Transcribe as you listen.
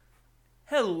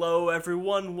Hello,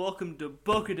 everyone. Welcome to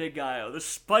Boku de Gallo, the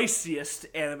spiciest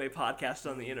anime podcast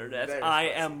on the internet. I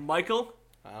am Michael.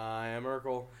 I am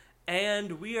Urkel.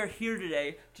 And we are here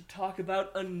today to talk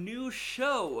about a new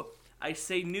show. I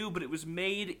say new, but it was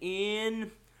made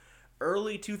in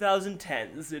early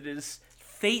 2010s. It is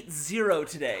Fate Zero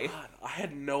today. God, I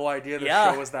had no idea the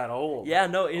show was that old. Yeah,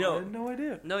 no, I had no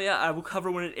idea. No, yeah, I will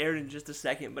cover when it aired in just a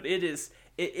second, but it is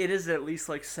at least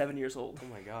like 7 years old.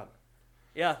 Oh my god.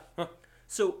 Yeah. Huh.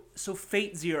 So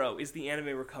Fate Zero is the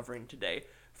anime we're covering today.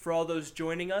 For all those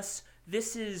joining us,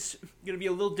 this is going to be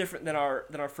a little different than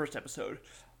our first episode.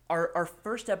 Our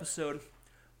first episode,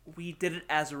 we did it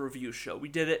as a review show. We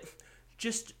did it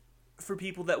just for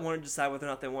people that wanted to decide whether or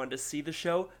not they wanted to see the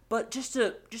show, but just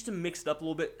to mix it up a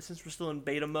little bit since we're still in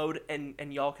beta mode and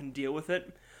y'all can deal with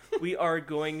it. We are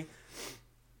going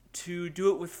to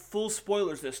do it with full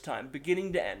spoilers this time,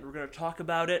 beginning to end. We're going to talk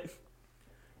about it.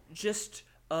 Just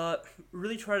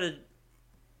really try to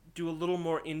do a little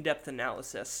more in-depth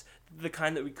analysis, the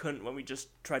kind that we couldn't when we just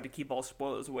tried to keep all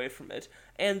spoilers away from it.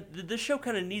 And the show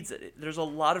kind of needs it. There's a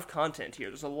lot of content here.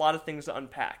 There's a lot of things to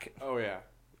unpack. Oh yeah,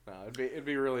 no, it'd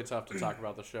be really tough to talk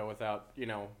about the show without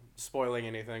spoiling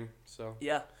anything. So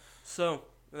yeah. So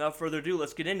without further ado,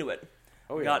 let's get into it.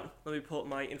 Oh yeah. Let me pull up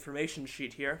my information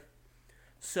sheet here.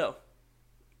 So,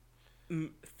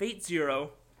 Fate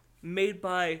Zero, made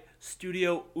by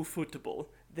Studio Ufotable.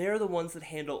 They're the ones that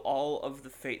handle all of the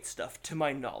Fate stuff, to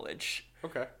my knowledge.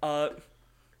 Okay.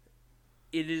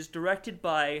 It is directed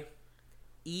by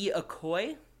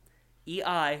Akoi,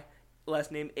 E-I,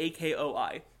 last name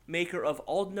A-K-O-I, maker of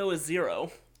All Noah Zero,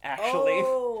 actually,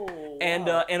 wow. and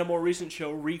a more recent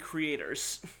show,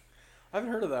 Recreators. I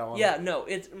haven't heard of that one. Yeah, no,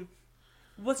 it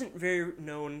wasn't very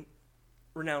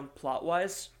renowned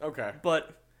plot-wise. Okay.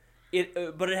 But it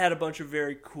had a bunch of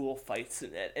very cool fights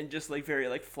in it, and just like very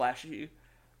like flashy,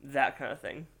 that kind of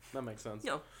thing. That makes sense.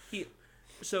 He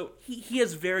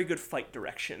has very good fight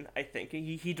direction, I think.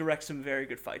 He directs some very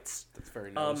good fights. That's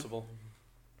very noticeable.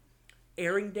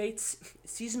 Airing dates,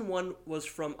 season 1 was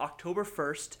from October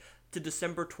 1st to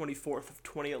December 24th of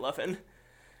 2011.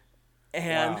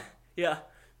 And wow. Yeah.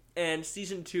 And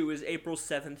season 2 is April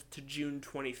 7th to June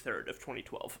 23rd of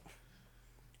 2012.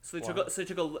 So they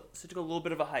took a little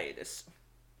bit of a hiatus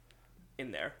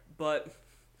in there, but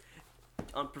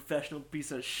unprofessional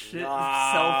piece of shit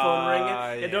cell phone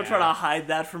ringing. Yeah, don't try to hide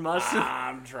that from us.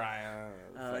 I'm trying.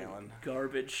 Failing.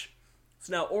 Garbage.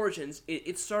 So now Origins,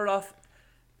 it started off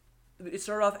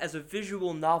as a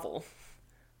visual novel.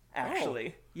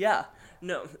 Actually, yeah.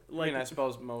 No, like I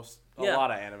suppose a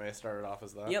lot of anime started off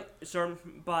as that. Yep, it started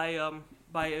by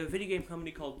a video game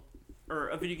company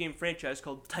a video game franchise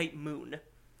called Type Moon.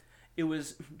 It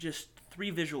was just 3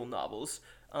 visual novels.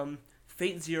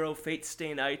 Fate Zero, Fate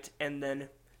Stay Night, and then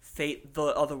Fate, the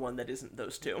other one that isn't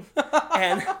those 2.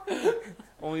 And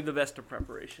only the best of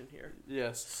preparation here.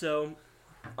 Yes. So,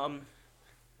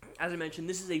 as I mentioned,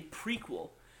 this is a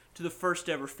prequel to the first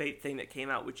ever Fate thing that came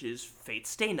out, which is Fate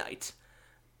Stay Night.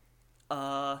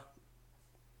 Yeah,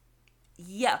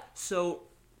 so,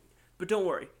 but don't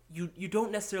worry, you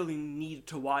don't necessarily need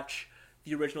to watch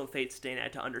the original Fate Stay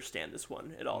Night to understand this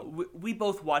one at all. We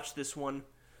both watched this one,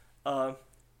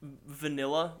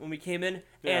 vanilla when we came in,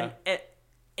 and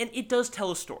it does tell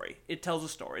a story. It tells a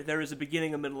story. There is a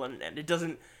beginning, a middle, and an end. It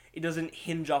doesn't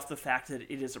hinge off the fact that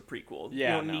it is a prequel.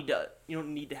 Yeah, you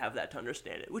don't need to have that to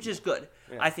understand it, which is good.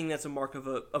 Yeah. I think that's a mark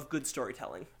of good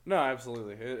storytelling. No,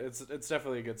 absolutely. It's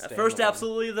definitely a good standalone. First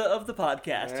absolutely of the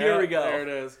podcast. Here we go. There it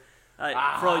is.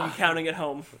 For all you counting at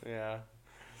home. Yeah.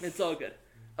 It's all good.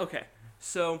 Okay.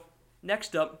 So,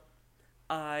 next up,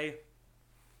 I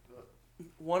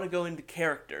want to go into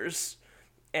characters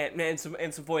and some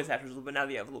voice actors a little bit now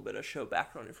that you have a little bit of show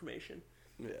background information.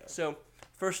 Yeah. So,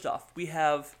 first off, we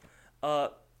have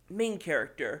main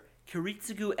character,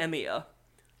 Kiritsugu Emiya,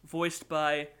 voiced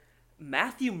by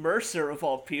Matthew Mercer, of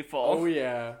all people. Oh,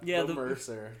 yeah. Yeah, the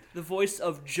Mercer. The voice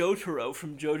of Jotaro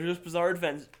from JoJo's Bizarre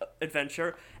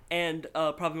Adventure, and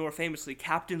probably more famously,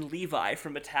 Captain Levi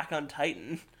from Attack on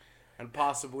Titan. And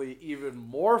possibly even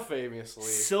more famously,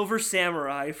 Silver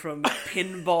Samurai from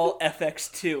Pinball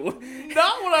FX2.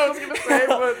 Not what I was going to say,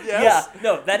 but yes. Yeah,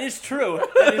 no, that is true.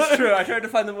 That is true. I tried to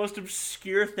find the most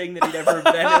obscure thing that he'd ever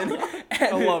been in.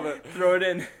 And I love it. Throw it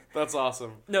in. That's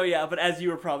awesome. No, yeah, but as you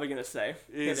were probably going to say.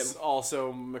 He's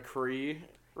also McCree,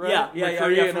 right? Yeah,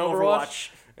 McCree from in Overwatch.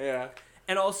 Yeah.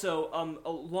 And also a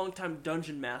longtime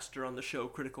dungeon master on the show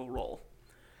Critical Role,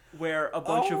 where a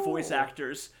bunch of voice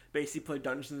actors basically play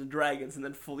Dungeons and Dragons and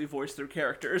then fully voice their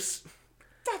characters.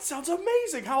 That sounds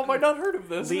amazing. How have I not heard of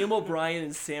this? Liam O'Brien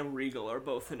and Sam Riegel are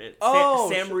both in it. Oh,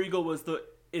 Sam Riegel was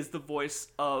is the voice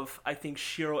of, I think,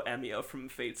 Shiro Emiya from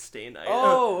Fate's Stay Night.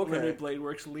 Oh, okay. Limited Blade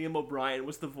Works. Liam O'Brien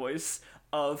was the voice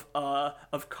of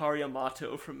Kari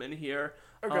Yamato from in here.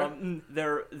 Okay.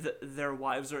 Their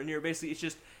wives are in here. Basically,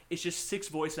 it's just 6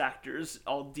 voice actors,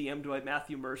 all DM'd by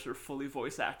Matthew Mercer, fully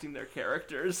voice acting their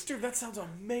characters. Dude, that sounds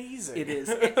amazing. It is,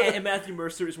 and Matthew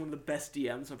Mercer is one of the best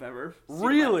DMs I've ever seen.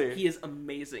 Really? He is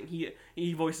amazing.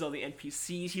 He voices all the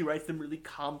NPCs. He writes them really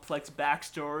complex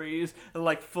backstories, and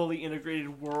like fully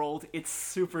integrated world. It's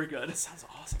super good. That sounds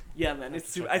awesome. Yeah, man. It's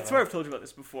super. I swear I've told you about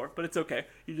this before, but it's okay.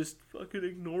 You just fucking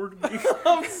ignored me.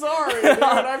 I'm sorry, dude.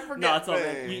 I forget No, it's all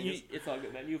good. things. It's all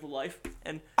good, man. You have a life.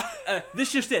 And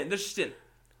this just in.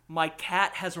 My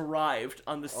cat has arrived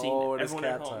on the scene. Oh, it is Everyone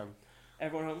at cat home. time.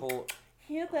 Everyone home. Pull-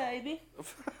 Here, baby.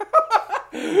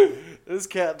 It's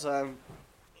cat time.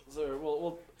 So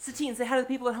we'll Satine, say hi to the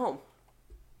people at home.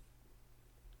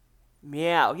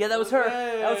 Meow. Yeah, that was her.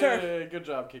 That was her. Hey, good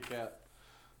job, Kit Kat.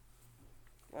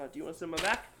 Do you want to sit on my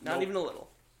back? Not Nope. even a little.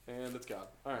 And it's gone.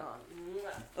 All right.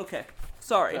 Okay.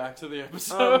 Sorry. Back to the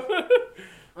episode.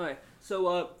 Alright,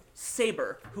 so,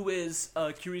 Saber, who is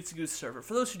Kiritsugu's servant.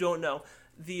 For those who don't know,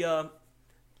 I'm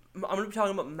going to be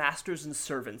talking about masters and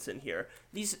servants in here.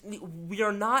 We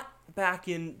are not back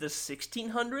in the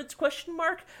 1600s, question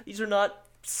mark. These are not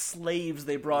slaves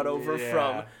they brought over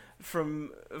Yeah.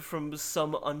 from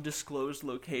some undisclosed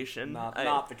location.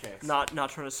 Not the case. Not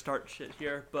trying to start shit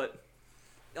here, but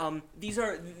these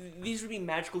would be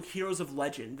magical heroes of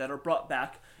legend that are brought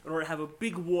back in order to have a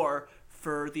big war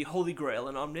for the Holy Grail,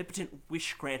 an omnipotent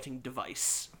wish-granting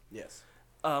device. Yes.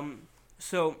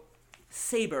 So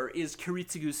Saber is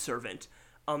Kiritsugu's servant.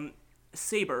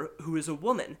 Saber, who is a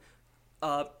woman,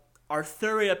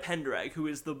 Arthuria Pendrag, who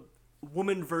is the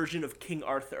woman version of King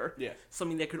Arthur. Yeah.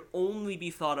 Something that could only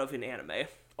be thought of in anime.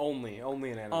 Only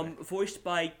in anime. Voiced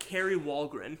by Carrie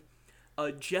Walgren,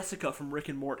 Jessica from Rick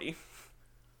and Morty.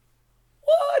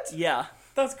 What? Yeah.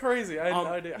 That's crazy. I had no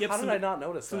idea. yep, How some- did I not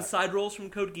notice Some that? side roles from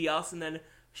Code Geass, and then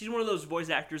she's one of those voice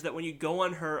actors that when you go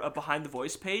on her behind the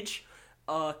voice page,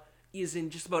 is in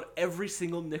just about every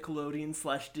single Nickelodeon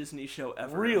 / Disney show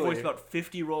ever. Really? Voiced about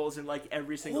 50 roles in like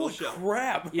every single Holy show.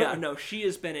 crap. Yeah, no, she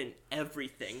has been in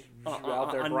everything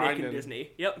out there on Nick grinding. and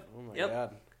Disney. Yep. Oh my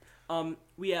yep. god.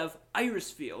 We have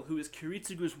Irisfeel, who is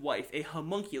Kiritsugu's wife, a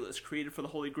homunculus created for the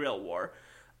Holy Grail War,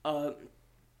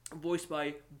 voiced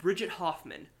by Bridget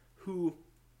Hoffman, who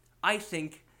I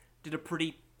think did a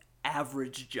pretty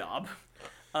average job.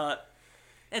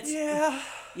 Yeah.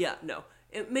 Yeah, no.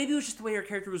 Maybe it was just the way her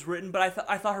character was written, but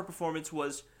I thought her performance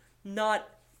was not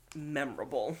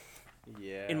memorable,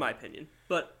 Yeah. in my opinion.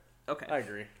 But, okay. I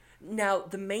agree. Now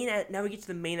we get to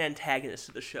the main antagonist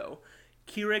of the show,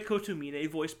 Kirei Kotomine,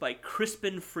 voiced by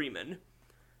Crispin Freeman.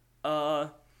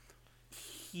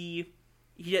 He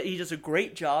does a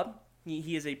great job.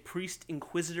 He is a priest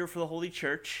inquisitor for the Holy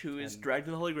Church who is dragged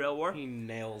in the Holy Grail War. He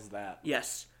nails that.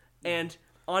 Yes, and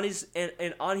on his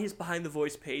behind the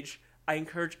voice page, I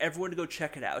encourage everyone to go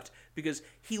check it out because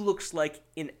he looks like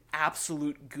an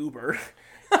absolute goober.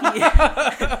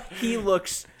 He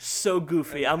looks so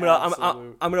goofy. I'm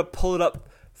gonna pull it up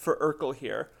for Urkel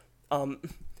here,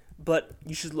 but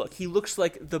you should look. He looks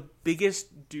like the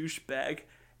biggest douchebag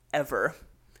ever.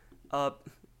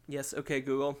 Yes. Okay,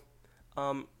 Google.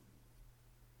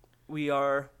 We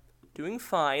are doing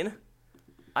fine.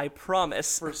 I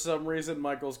promise. For some reason,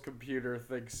 Michael's computer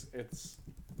thinks it's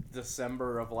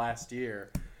December of last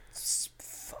year. It's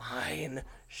fine.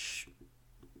 Shh.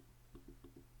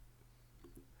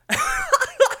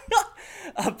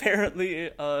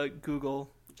 Apparently,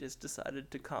 Google just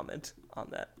decided to comment on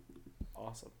that.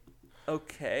 Awesome.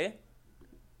 Okay.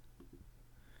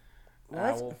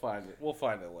 What? We'll find it. We'll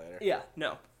find it later. Yeah,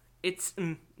 no. It's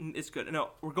good.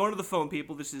 No, we're going to the phone,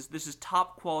 people. This is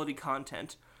top quality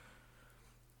content.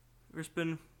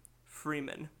 Crispin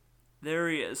Freeman. There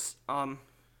he is. Let's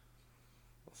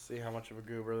see how much of a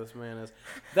goober this man is.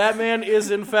 That man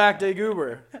is, in fact, a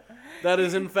goober. That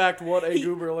is, in fact, what a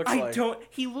goober looks like.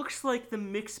 He looks like the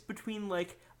mix between,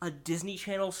 like, a Disney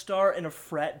Channel star and a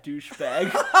frat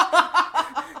douchebag.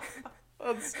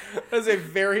 That's a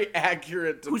very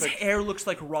accurate Whose depiction. hair looks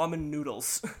like ramen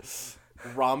noodles.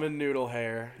 Ramen noodle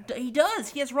hair. He does.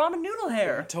 He has ramen noodle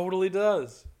hair. Totally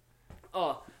does.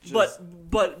 But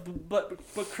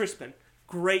Crispin,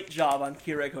 great job on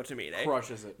Kirei Kotomine.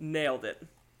 Crushes it. Nailed it.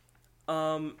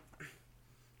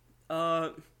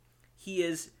 He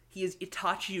is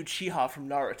Itachi Uchiha from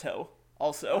Naruto,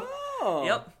 also. Oh.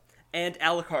 Yep. And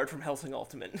Alucard from Hellsing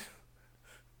Ultimate.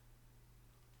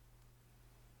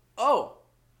 Oh.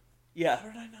 Yeah. How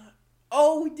did I not?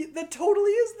 Oh, that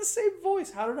totally is the same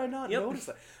voice. How did I not notice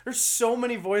that? There's so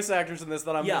many voice actors in this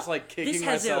that I'm just like kicking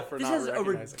myself for not recognizing.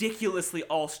 This has a ridiculously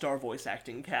all-star voice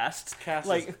acting cast. Cast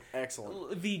is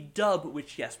excellent. The dub,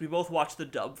 which yes, we both watched the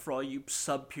dub for all you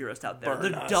sub purists out there.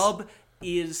 Burn the us. dub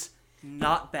is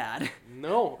not bad.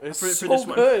 No, it's for so this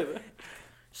one. good.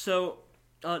 So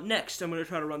next, I'm going to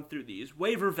try to run through these.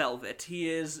 Waver Velvet. He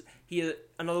is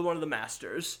another one of the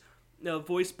masters.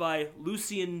 Voiced by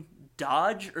Lucian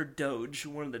Dodge or Doge,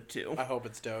 one of the two. I hope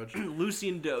it's Doge.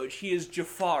 Lucian Doge. He is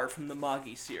Jafar from the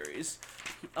Magi series.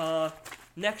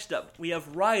 Next up, we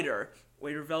have Ryder,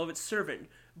 Waver Velvet's servant,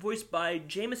 voiced by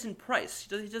Jameson Price.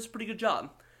 He does a pretty good job.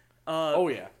 Oh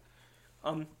yeah.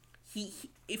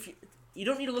 If you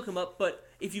don't need to look him up, but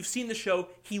if you've seen the show,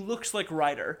 he looks like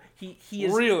Ryder. He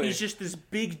is Really? He's just this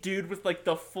big dude with like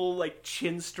the full like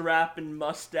chin strap and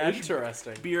mustache,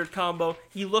 Interesting. beard combo.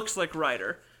 He looks like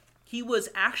Ryder. He was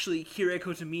actually Kirei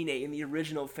Kotomine in the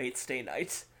original Fate Stay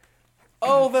Night.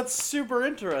 Oh, that's super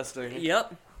interesting.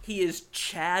 Yep. He is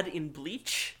Chad in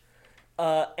Bleach,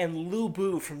 and Lu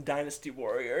Bu from Dynasty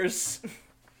Warriors.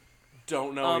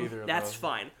 Don't know either of those. That's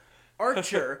fine.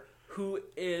 Archer, who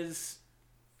is,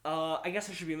 I guess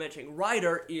I should be mentioning,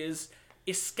 Ryder is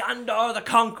Iskandar the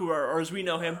Conqueror, or as we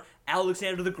know him,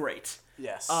 Alexander the Great.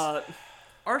 Yes.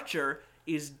 Archer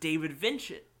is David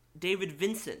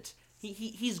Vincent.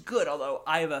 He's good, although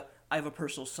I have a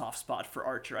personal soft spot for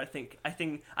Archer. I think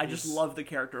I just love the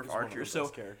character of Archer.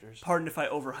 So pardon if I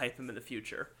overhype him in the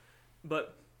future,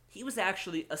 but he was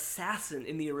actually Assassin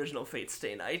in the original Fate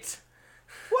Stay Night.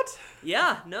 What?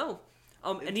 Yeah, no.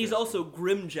 And he's also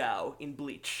Grimjow in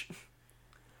Bleach.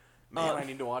 Man, I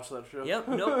need to watch that show. Yep,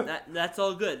 no, that's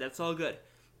all good. That's all good.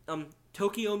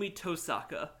 Tokiomi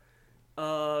Tosaka.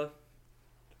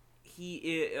 He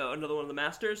is another one of the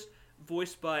masters,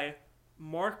 voiced by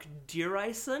Mark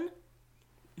Dearison,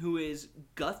 who is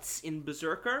Guts in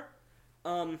Berserker.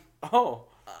 Ahiko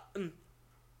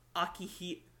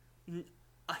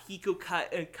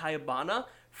Kayabana,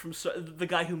 from the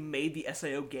guy who made the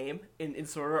SAO game in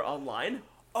Sword Art Online.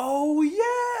 Oh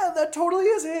yeah, that totally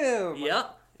is him. Yeah.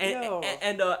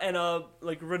 And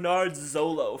like Renard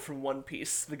Zolo from One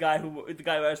Piece, the guy who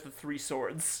has the 3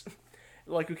 swords,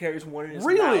 like who carries one in his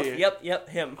mouth. Yep,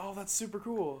 him. Oh, that's super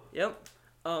cool. Yep.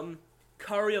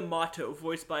 Karyamato,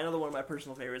 voiced by another one of my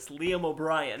personal favorites, Liam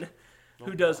O'Brien,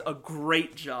 who does a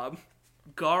great job.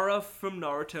 Gaara from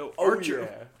Naruto,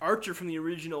 Archer from the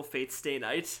original Fate Stay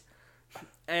Night,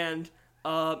 and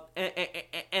the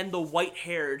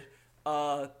white-haired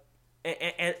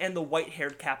and the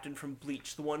white-haired captain from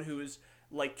Bleach, the one who is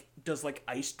like does like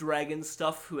ice dragon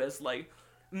stuff, who has like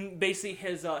basically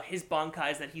his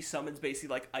bankais that he summons basically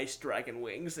like ice dragon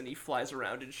wings, and he flies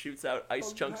around and shoots out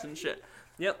ice chunks and shit.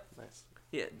 Yep. Nice.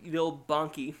 Yeah, the old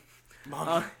Bonky.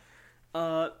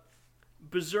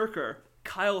 Berserker,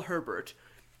 Kyle Herbert,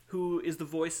 who is the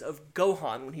voice of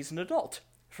Gohan when he's an adult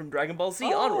from Dragon Ball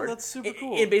Z onward. Oh, that's super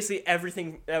cool. In basically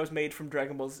everything that was made from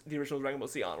the original Dragon Ball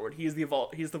Z onward. He's the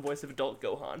voice of adult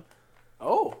Gohan.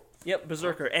 Oh. Yep,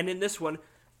 Berserker. And in this one,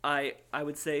 I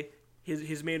would say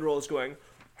his main role is going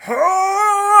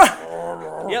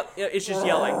Yep, it's just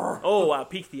yelling. Oh wow,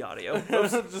 peak the audio.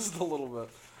 Just a little bit.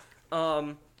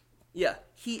 Yeah,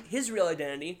 his real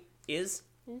identity is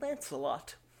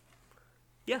Lancelot.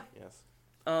 Yeah. Yes.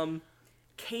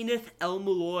 Kenneth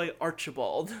Elmaloy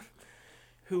Archibald,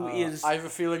 who is... I have a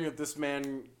feeling that this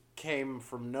man came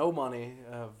from no money,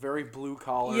 very blue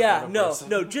collar. Yeah, no,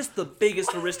 just the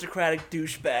biggest aristocratic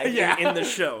douchebag in the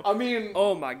show. I mean,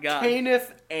 oh my god,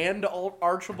 Kenneth and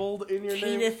Archibald in your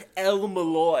name. Kenneth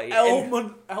Elmaloy.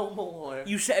 Elmaloy.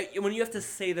 You say when you have to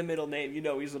say the middle name, you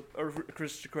know he's a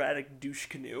aristocratic douche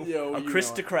canoe.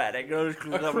 Aristocratic.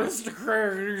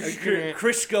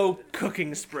 Crisco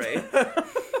cooking spray.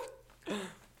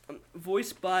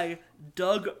 Voiced by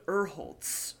Doug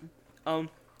Erholtz.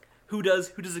 Who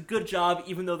does a good job,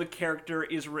 even though the character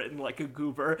is written like a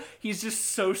goober. He's just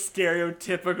so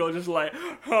stereotypical, just like,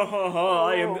 ha ha ha,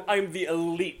 I am the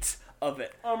elite of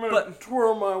it. I'm gonna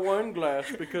twirl my wine glass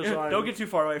because don't get too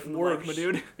far away from the mic, my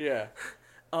dude. Yeah.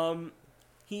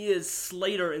 He is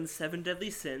Slater in Seven Deadly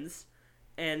Sins,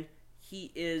 and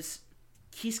he is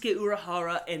Kisuke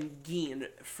Urahara and Gin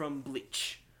from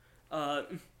Bleach.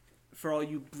 For all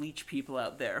you Bleach people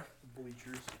out there.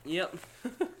 Bleachers. Yep.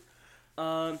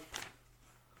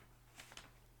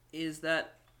 Is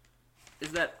that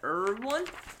one?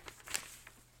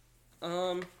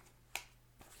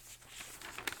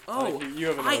 Oh, you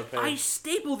have another page. I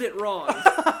stapled it wrong.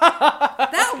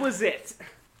 That was it.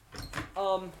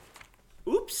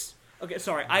 Oops. Okay,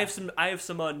 sorry. I have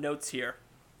some notes here,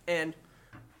 and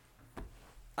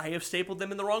I have stapled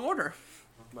them in the wrong order.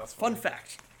 That's Fun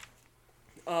fact.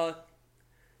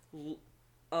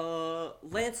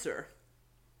 Lancer.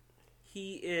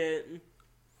 He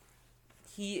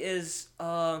is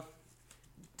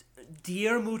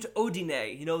Diarmuid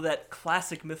Odine. You know that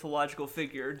classic mythological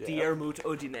figure, Yeah. Diarmuid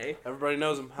Odine. Everybody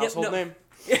knows him. Household name.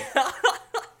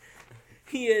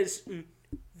 He is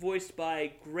voiced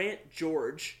by Grant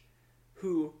George,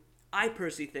 who I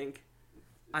personally think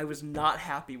I was not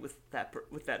happy with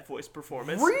that voice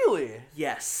performance. Really?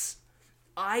 Yes,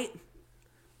 I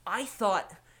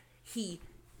thought he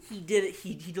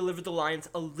delivered the lines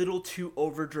a little too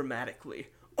over dramatically.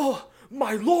 Oh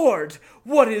my lord,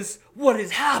 what is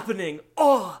happening?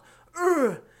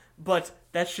 But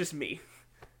that's just me.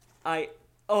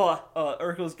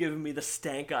 Urkel's giving me the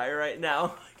stank eye right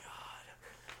now.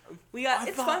 We got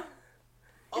it's fun.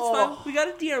 It's fun. We got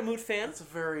a Diarmuid fan. That's a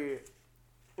very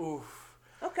oof.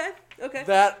 Okay.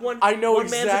 That I know one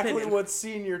man's exactly opinion. what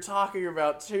scene you're talking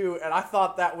about too, and I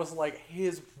thought that was like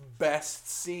his best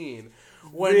scene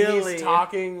when Really? he's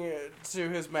talking to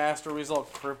his master. He's all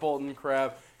crippled and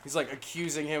crap. He's like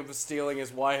accusing him of stealing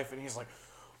his wife, and he's like,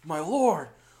 "My lord,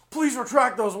 please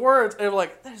retract those words." And I'm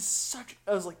like, I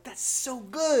was like, that's so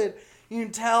good. You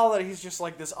can tell that he's just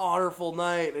like this honorful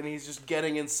knight, and he's just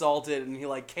getting insulted, and he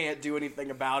like can't do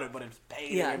anything about it, but it's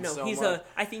paining him so much.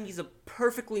 I think he's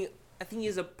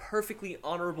a perfectly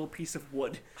honorable piece of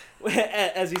wood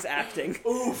as he's acting.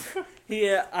 Oof.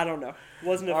 I don't know.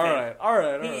 Wasn't a fan. All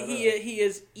right. He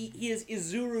is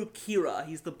Izuru Kira.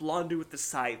 He's the blonde dude with the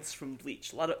scythes from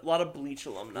Bleach. A lot of Bleach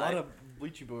alumni. A lot of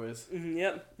Bleachy boys.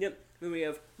 Yep. Then we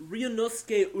have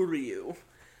Ryunosuke Uryu,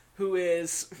 who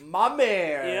is My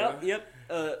man. Yep.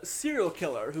 A serial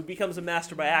killer who becomes a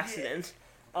master by accident.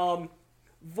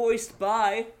 Voiced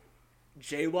by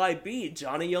JYB,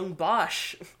 Johnny Young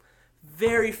Bosch.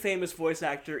 Very famous voice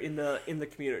actor in the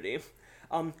community.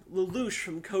 Lelouch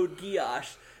from Code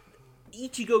Geass.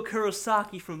 Ichigo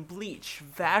Kurosaki from Bleach.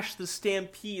 Vash the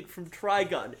Stampede from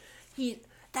Trigun.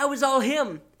 That was all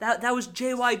him. That was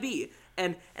JYB.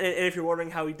 And if you're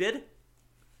wondering how he did,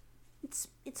 it's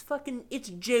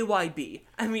JYB.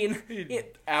 I mean,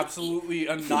 Absolutely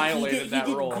annihilated that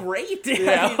role. He did great.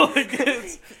 Yeah,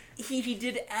 He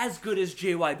did as good as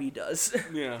JYB does.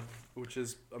 Yeah, which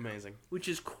is amazing. Which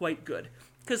is quite good.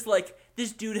 Because, like,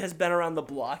 this dude has been around the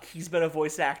block. He's been a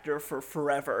voice actor for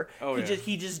forever. Oh, yeah.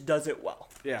 He just does it well.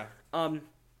 Yeah.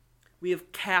 We have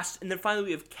and then finally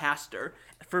we have caster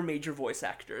for major voice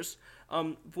actors.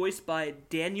 Voiced by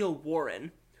Daniel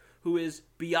Warren, who is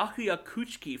Byakuya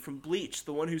Kuchiki from Bleach,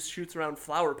 the one who shoots around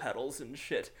flower petals and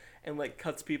shit, and, like,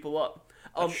 cuts people up.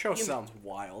 That show sounds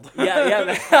wild.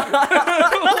 Yeah.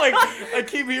 Like, I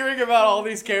keep hearing about all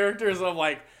these characters, and I'm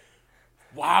like,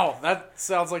 wow, that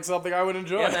sounds like something I would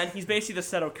enjoy. Yeah, man, he's basically the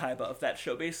Seto Kaiba of that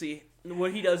show. Basically,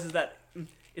 what he does is that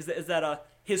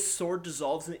his sword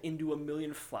dissolves into a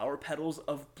million flower petals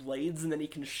of blades, and then he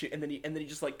can shoot, and then he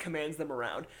just like commands them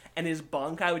around. And his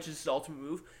Bankai, which is his ultimate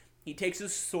move, he takes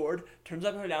his sword, turns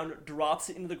upside down, drops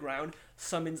it into the ground,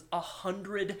 summons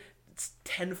 100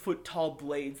 10-foot tall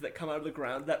blades that come out of the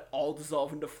ground that all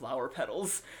dissolve into flower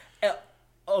petals.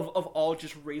 Of all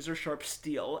just razor sharp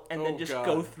steel, and then just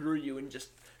go through you and just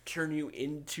turn you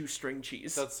into string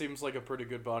cheese. That seems like a pretty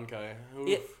good Bankai.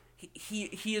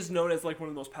 He is known as like one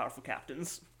of the most powerful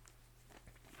captains.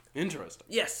 Interesting.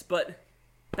 Yes, but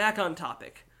back on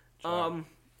topic. Sure.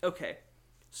 Okay,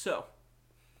 so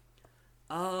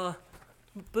what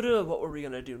were we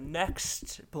gonna do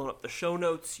next? Pulling up the show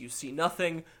notes. You see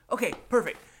nothing. Okay,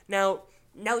 perfect. Now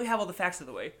that we have all the facts out of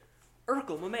the way,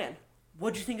 Urkel, my man,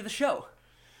 what'd you think of the show?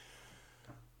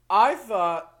 I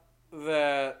thought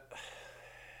that.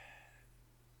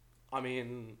 I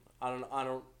mean, I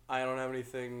don't have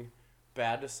anything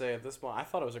bad to say at this point. I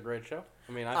thought it was a great show.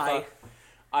 I mean,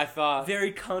 I thought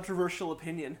very controversial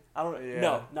opinion. I don't. Yeah,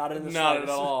 No, not in the not slightest.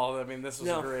 at all. I mean, this was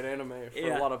No. a great anime for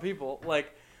Yeah. a lot of people.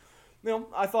 Like,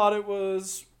 I thought it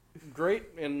was great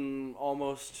in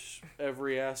almost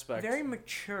every aspect. Very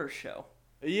mature show.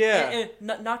 Yeah.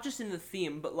 And not just in the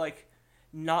theme, but like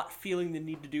not feeling the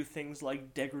need to do things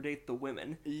like degrade the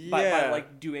women by Yeah.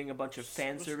 like doing a bunch of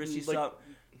fan servicey stuff.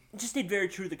 Just stayed very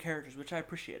true to the characters, which I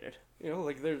appreciated.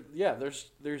 Like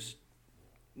there's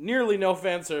nearly no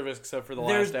fan service except for the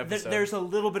last episode. There's a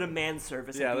little bit of man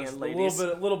service at the there's end, a ladies.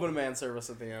 little bit of man service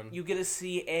at the end. You get to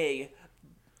see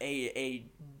a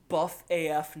buff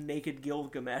AF naked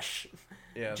Gilgamesh,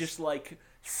 Yes. just like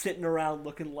sitting around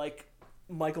looking like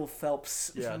Michael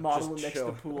Phelps, Yeah, modeling just next to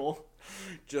the chilling. pool.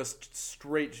 Just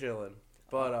straight chilling.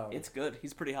 But It's good.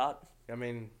 He's pretty hot. I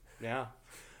mean, yeah.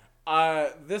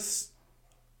 This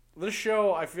this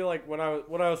show, I feel like when I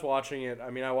was watching it, I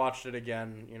mean, I watched it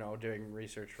again, doing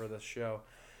research for this show,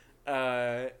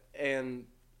 and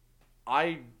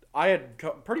I had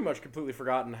pretty much completely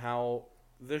forgotten how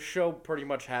this show pretty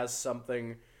much has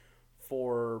something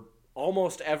for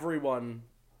almost everyone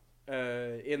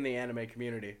in the anime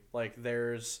community. Like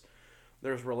there's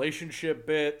relationship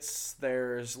bits,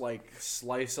 there's like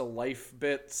slice of life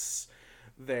bits,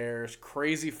 there's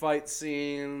crazy fight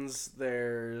scenes,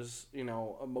 there's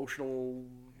emotional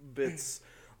bits.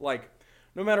 Like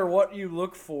no matter what you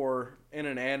look for in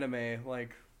an anime,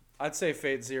 like I'd say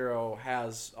Fate Zero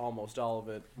has almost all of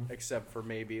it, except for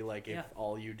maybe like if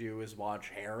all you do is watch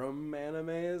harem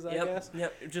animes, I guess.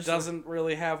 Yep. It just doesn't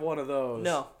really have one of those.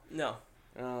 No.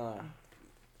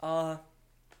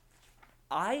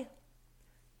 I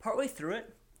partway through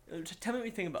it, tell me what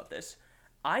you think about this.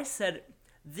 I said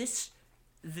this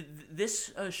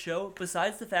show,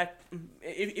 besides the fact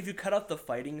if you cut out the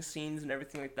fighting scenes and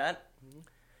everything like that,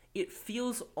 it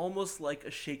feels almost like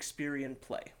a Shakespearean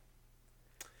play.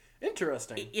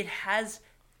 Interesting. It has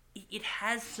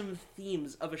some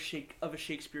themes of a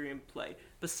Shakespearean play,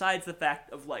 besides the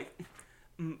fact of like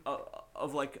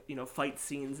fight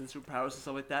scenes and superpowers and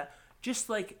stuff like that. Just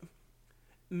like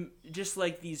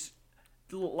these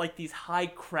high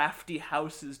crafty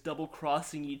houses double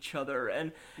crossing each other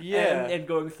and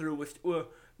going through with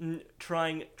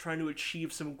trying to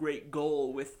achieve some great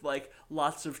goal with like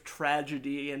lots of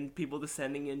tragedy and people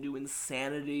descending into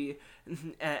insanity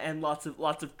and lots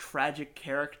of tragic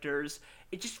characters.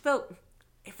 It felt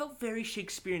very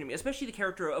Shakespearean to me, especially the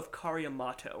character of Kari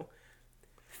Yamato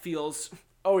feels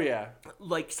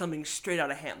like something straight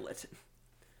out of Hamlet.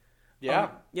 Yeah.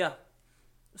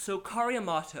 So Kari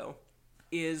Yamato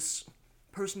is a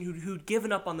person who'd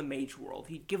given up on the mage world.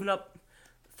 He'd given up,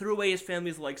 threw away his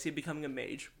family's legacy of becoming a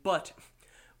mage. But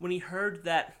when he heard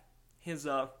that his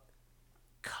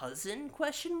cousin /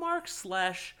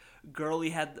 girl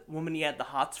woman he had the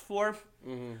hots for,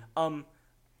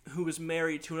 who was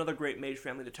married to another great mage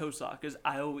family, the Tosakas,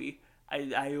 Ioi,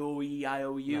 Eio,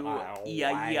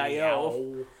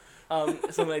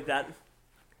 something like that,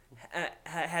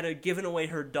 had given away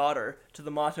her daughter to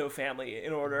the Mato family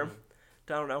in order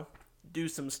to, I don't know, do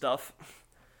some stuff.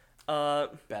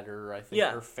 Better, I think,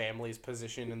 her family's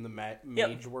position in the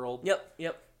mage world.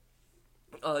 Yep.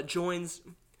 Joins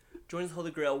the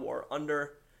Holy Grail War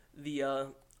under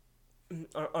the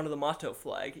Mato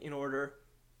flag in order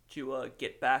to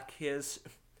get back in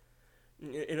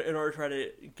order to try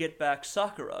to get back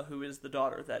Sakura, who is the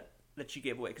daughter that she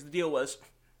gave away. Because the deal was,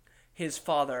 his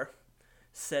father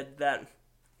said that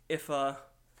if I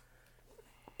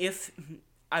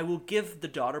will give the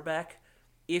daughter back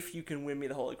if you can win me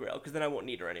the Holy Grail, because then I won't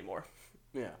need her anymore.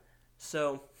 Yeah.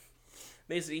 So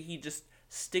basically, he just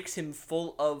sticks him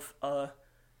full of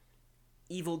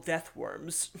evil death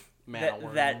worms. Mana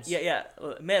worms.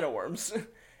 Mana worms,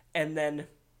 and then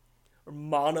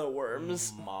mana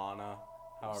worms. Mana.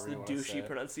 It's the douchey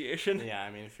pronunciation. Yeah,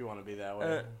 I mean, if you want to be that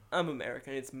way. I'm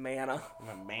American. It's mana.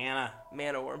 Mana.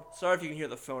 Mana worm. Sorry if you can hear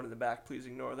the phone in the back. Please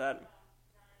ignore that.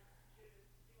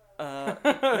 No,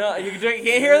 you can't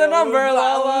hear the number.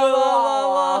 La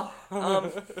la la la.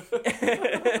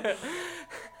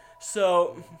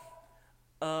 So,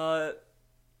 the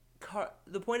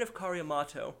point of Kari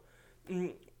Yamato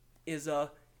is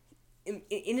in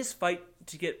his fight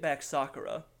to get back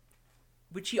Sakura,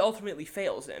 which he ultimately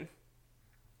fails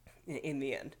in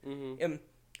the end.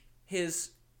 His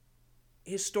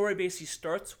story basically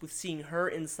starts with seeing her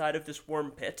inside of this worm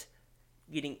pit,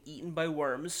 getting eaten by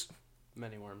worms.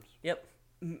 Many worms. Yep.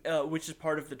 Which is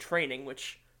part of the training,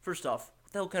 which, first off,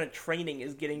 what the hell kind of training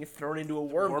is getting thrown into a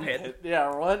worm pit?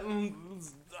 Yeah, what? I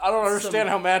don't understand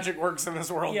how magic works in this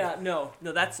world. Yeah, no,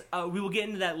 that's, we will get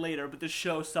into that later, but this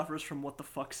show suffers from what the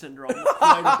fuck syndrome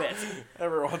quite a bit.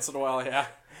 Every once in a while, yeah.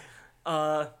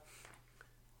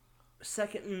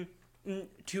 Second,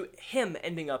 to him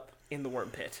ending up in the worm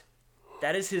pit.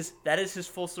 That is his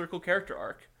full circle character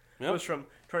arc. Yep. It goes from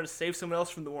trying to save someone else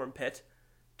from the worm pit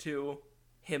to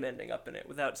him ending up in it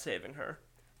without saving her.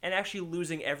 And actually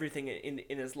losing everything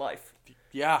in his life.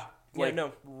 Yeah.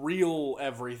 Real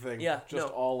everything. Yeah. Just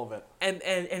all of it.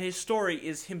 And his story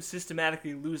is him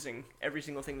systematically losing every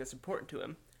single thing that's important to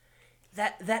him.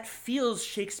 That feels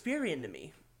Shakespearean to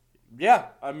me. Yeah,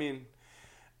 I mean,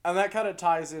 and that kind of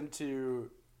ties into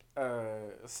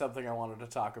something I wanted to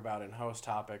talk about in Host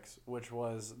Topics, which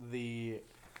was the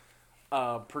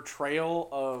portrayal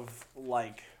of,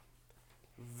 like,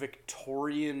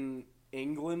 Victorian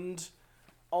England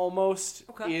almost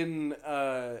in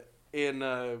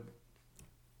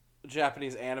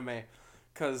Japanese anime,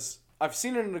 because I've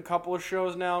seen it in a couple of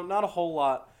shows now, not a whole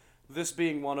lot, this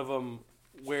being one of them,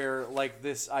 where like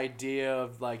this idea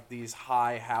of like these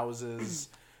high houses,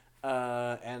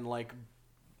 and like,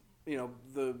 you know,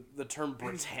 the term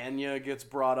Britannia gets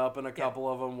brought up in a couple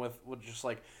of them with just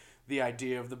like the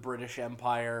idea of the British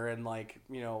Empire and like,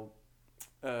 you know,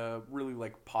 really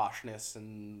like poshness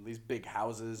and these big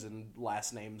houses and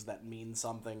last names that mean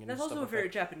something. And That's stuff also a like very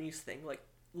that. Japanese thing.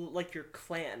 Like your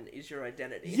clan is your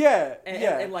identity. Yeah, And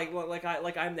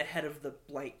I'm the head of the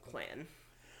blank clan.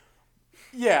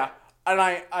 Yeah, and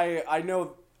I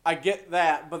know I get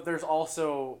that, but there's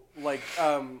also like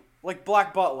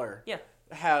Black Butler. Yeah.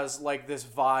 Has like this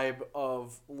vibe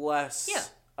of less. Yeah.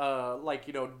 Like,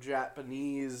 you know,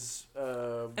 Japanese.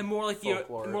 And more like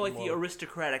the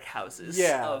aristocratic houses.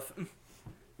 Yeah. Of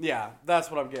Yeah, that's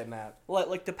what I'm getting at.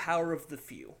 like the power of the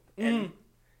few. And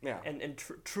Yeah. and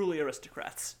truly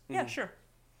aristocrats. Yeah, sure.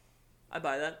 I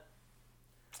buy that.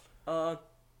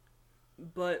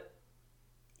 But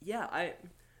yeah,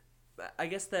 I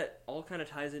guess that all kind of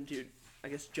ties into, I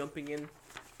guess, jumping in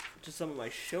to some of my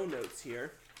show notes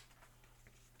here.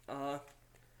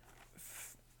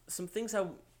 Some things I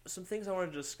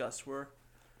wanted to discuss were,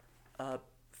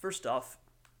 first off,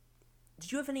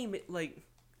 did you have any like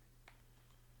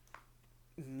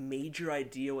major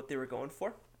idea what they were going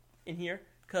for in here?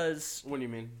 Because What do you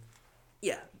mean?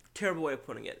 yeah, terrible way of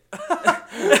putting it.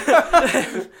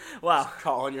 Wow.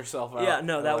 Calling yourself out. Yeah,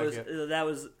 no, I that like was it.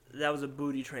 that was a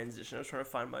booty transition. I was trying to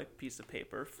find my piece of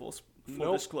paper. Full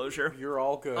Nope. disclosure. You're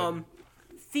all good.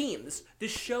 Themes.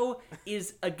 This show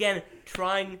is again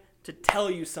trying to tell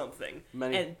you something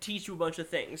and teach you a bunch of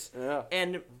things. Yeah.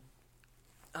 And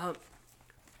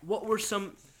what were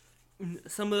some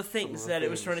of the things that it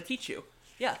was trying to teach you?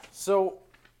 Yeah. So,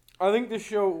 I think this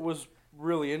show was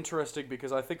really interesting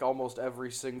because I think almost every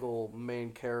single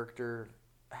main character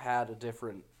had a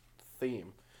different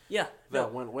theme. Yeah,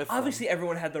 that went with them. obviously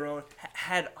everyone had their own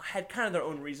had kind of their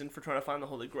own reason for trying to find the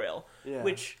Holy Grail,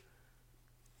 which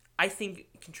I think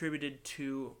contributed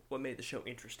to what made the show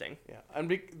interesting. Yeah,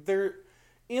 and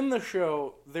in the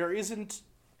show there isn't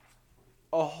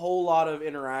a whole lot of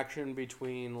interaction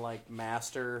between like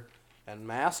master and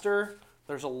master.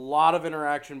 There's a lot of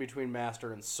interaction between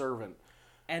master and servant,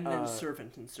 And then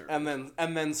servant and servant.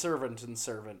 and then servant and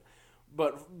servant.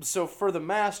 But so for the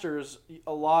masters,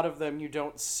 a lot of them you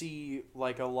don't see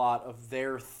like a lot of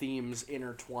their themes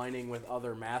intertwining with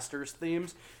other masters'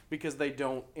 themes because they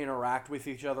don't interact with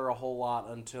each other a whole lot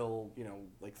until, you know,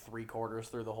 like 3/4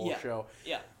 through the whole show.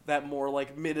 Yeah. That more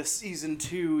like mid of season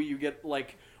 2, you get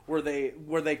like where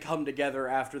they come together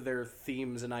after their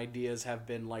themes and ideas have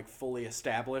been like fully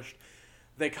established.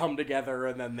 They come together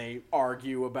and then they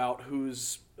argue about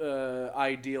whose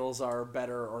ideals are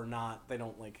better or not. They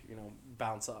don't like, you know,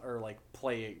 bounce or like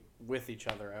play with each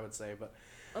other, I would say. But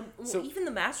so even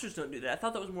the masters don't do that. I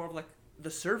thought that was more of like the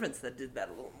servants that did that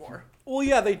a little more. Well,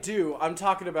 yeah, they do. I'm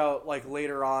talking about like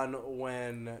later on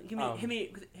when Hit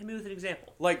me with an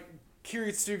example. like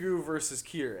Kiritsugu versus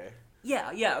Kire.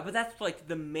 Yeah, but that's like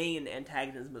the main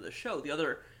antagonism of the show. The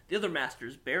other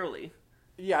masters barely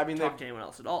Yeah, I mean talk to anyone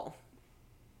else at all.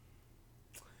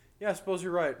 Yeah, I suppose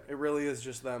you're right. It really is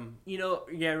just them. You know,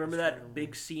 yeah, remember that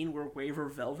big scene where Waver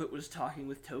Velvet was talking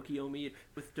with Tokiomi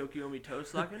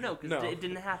Tosaka? No, because it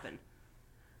didn't happen.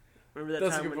 Remember that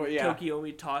time when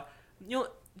Tokiomi talked? You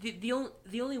know,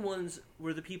 the only ones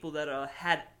were the people that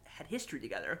had history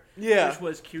together. Yeah. Which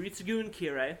was Kiritsugu and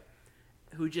Kire,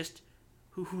 who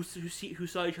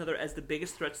saw each other as the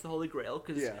biggest threats to the Holy Grail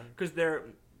because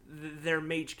they're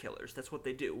mage killers. That's what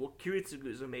they do. Well, Kiritsugu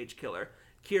is a mage killer.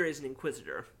 Kire is an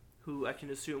inquisitor who I can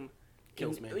assume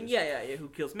kills mages. Yeah, who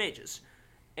kills mages.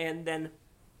 And then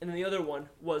the other one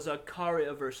was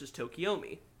Karia versus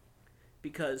Tokiomi,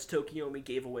 because Tokiomi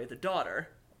gave away the daughter,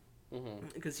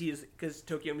 because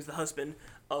Tokiomi's the husband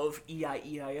of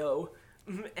EIEIO,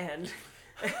 and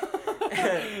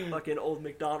fucking old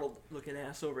McDonald looking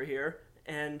ass over here,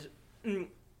 and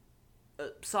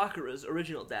Sakura's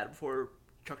original dad before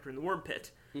chucked her in the worm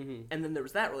pit. And then there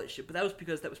was that relationship, but that was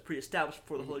because that was pre-established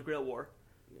before the Holy Grail War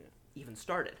even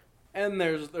started. And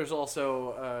there's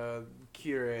also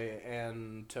Kire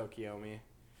and Tokiomi.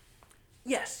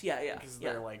 Yes, yeah. Because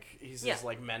they're like he's his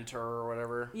like mentor or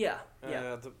whatever. Yeah.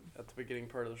 At the beginning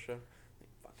part of the show, he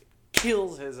fucking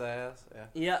kills his ass.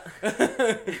 Yeah.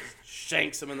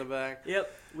 Shanks him in the back. Yep.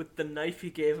 With the knife he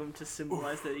gave him to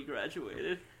symbolize that he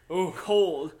graduated. Ooh.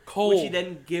 Cold. Cold. Which he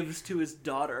then gives to his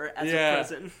daughter as a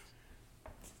present.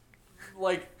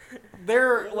 Like,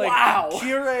 they're like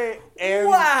Kire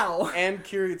and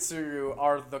Kiritsugu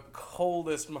are the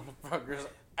coldest motherfuckers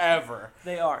ever.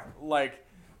 They are. Like,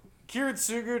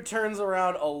 Kiritsugu turns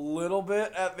around a little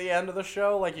bit at the end of the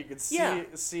show, like you could see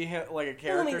him like a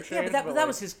character change. But that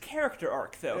was his character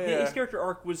arc, though. Yeah. His character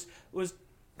arc was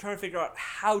trying to figure out,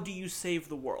 how do you save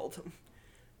the world?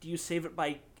 Do you save it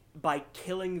by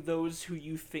killing those who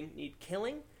you think need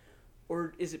killing,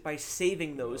 or is it by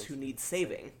saving those who need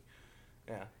saving?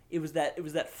 Yeah. It was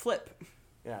that flip.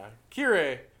 Yeah.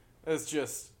 Kirei is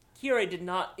just... Kirei did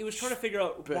not... It was trying to figure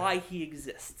out why he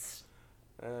exists.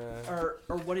 Or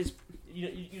what is...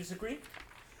 You disagree?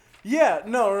 Yeah,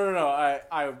 no.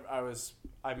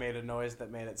 I made a noise that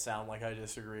made it sound like I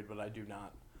disagreed, but I do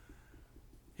not.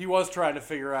 He was trying to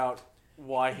figure out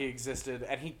why he existed,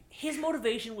 and his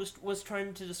motivation was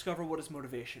trying to discover what his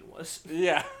motivation was.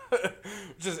 Yeah.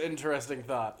 Just interesting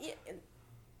thought. Yeah,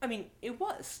 I mean, it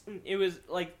was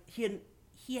like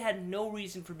he had no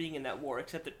reason for being in that war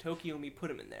except that Tokiomi put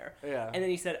him in there. Yeah. And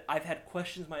then he said, I've had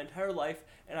questions my entire life,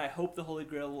 and I hope the Holy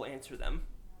Grail will answer them.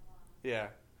 Yeah.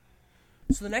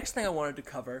 So the next thing I wanted to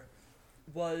cover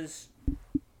was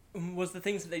the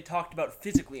things that they talked about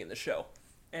physically in the show.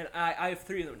 And I have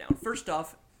three of them now. First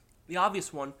off, the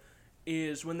obvious one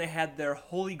is when they had their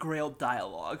Holy Grail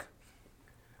dialogue.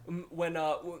 When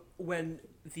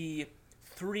the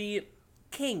three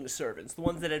king servants, the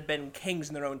ones that had been kings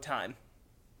in their own time,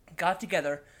 got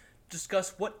together to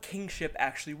discuss what kingship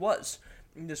actually was.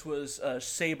 And this was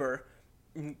Saber,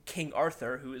 King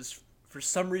Arthur, who is for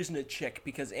some reason a chick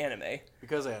because anime.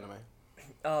 Because anime.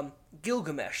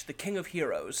 Gilgamesh, the king of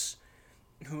heroes,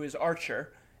 who is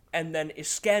Archer, and then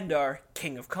Iskandar,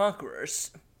 king of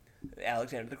conquerors,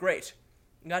 Alexander the Great.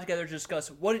 Got together to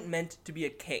discuss what it meant to be a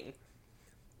king.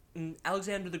 And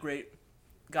Alexander the Great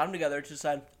got them together to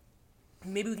decide,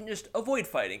 maybe we can just avoid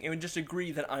fighting and just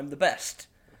agree that I'm the best.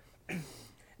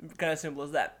 Kind of simple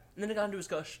as that. And then they got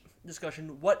into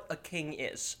discussion what a king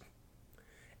is.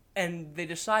 And they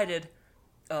decided,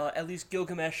 at least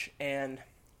Gilgamesh and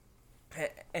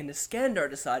Iskandar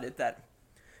decided that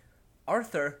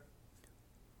Arthuria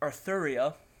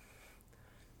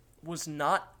was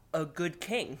not a good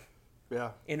king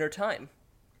in her time,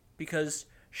 because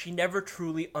she never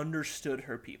truly understood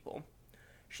her people.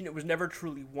 She was never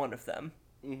truly one of them.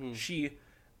 Mm-hmm. She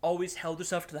always held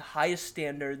herself to the highest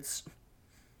standards,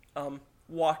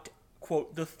 walked,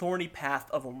 quote, the thorny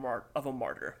path of a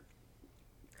martyr.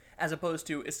 As opposed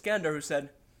to Iskandar, who said,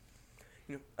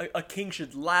 a king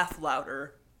should laugh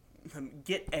louder,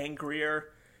 get angrier,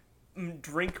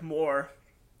 drink more.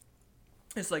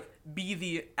 It's like, be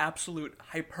the absolute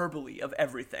hyperbole of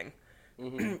everything.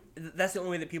 Mm-hmm. That's the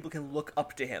only way that people can look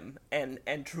up to him and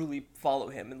truly follow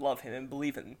him and love him and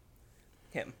believe in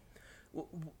him.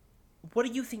 What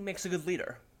do you think makes a good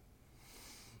leader?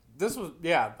 That's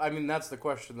the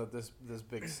question that this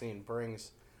big scene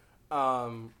brings.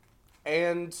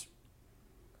 And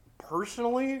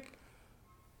personally,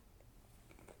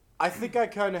 I think I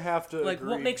kind of have to agree.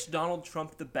 What makes Donald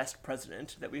Trump the best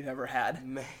president that we've ever had?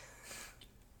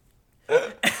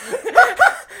 Is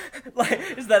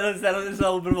that a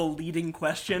little bit of a leading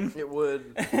question? It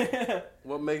would.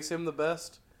 What makes him the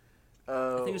best?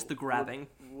 I think it's the grabbing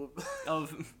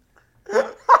of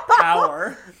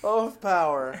power. Of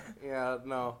power. Yeah,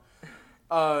 no.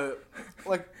 I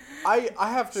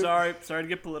have to... Sorry to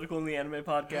get political in the anime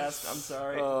podcast. I'm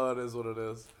sorry. Oh, it is what it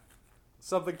is.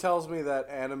 Something tells me that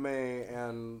anime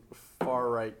and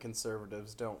far-right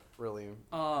conservatives don't really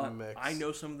mix. I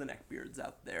know some of the neckbeards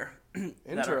out there.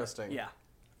 Interesting. Yeah.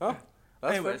 Oh,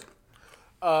 that's anyways. fair.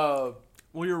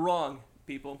 Well, you're wrong,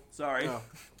 people. Sorry. No,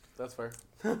 that's fair.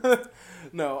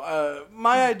 No,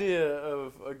 my idea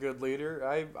of a good leader,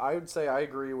 I would say I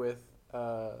agree with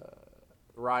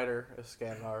Ryder,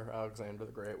 Iskandar, Alexander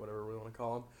the Great, whatever we want to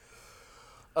call him.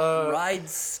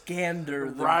 Skander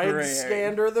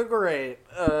the Great.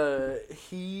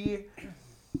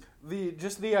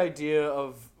 The idea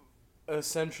of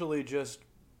essentially just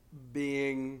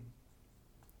being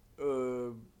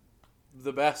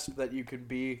the best that you could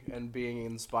be and being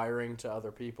inspiring to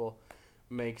other people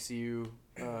makes you,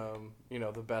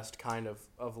 the best kind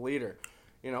of leader.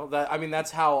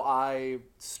 That's how I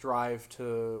strive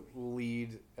to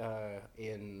lead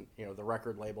in, the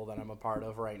record label that I'm a part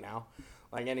of right now.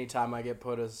 Like, anytime I get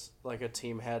put as, like, a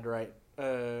team head,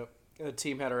 a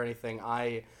team head or anything,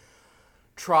 I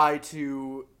try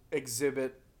to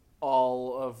exhibit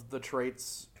all of the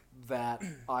traits that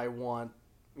I want,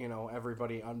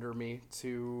 everybody under me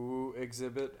to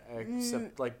exhibit,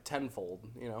 except, like, tenfold,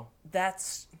 That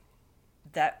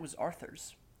was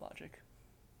Arthur's logic.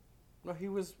 No, he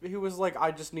was like,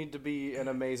 I just need to be an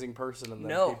amazing person, and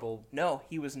then people... No,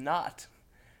 he was not.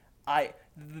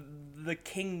 The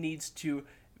king needs to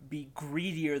be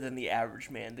greedier than the average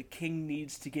man. The king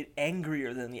needs to get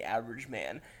angrier than the average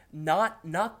man. Not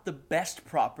the best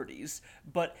properties,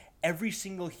 but every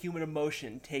single human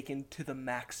emotion taken to the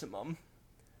maximum.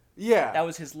 Yeah. That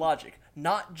was his logic.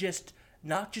 Not just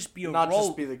be a Not role.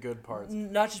 just be the good parts.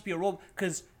 Not just be a role,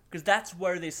 because that's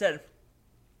where they said,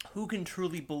 who can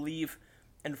truly believe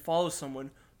and follow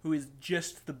someone who is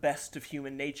just the best of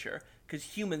human nature? Because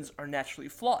humans are naturally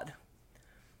flawed.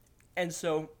 And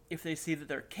so, if they see that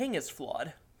their king is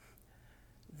flawed,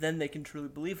 then they can truly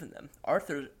believe in them.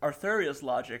 Arthuria's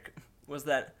logic was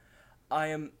that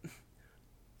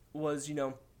was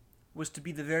to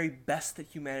be the very best that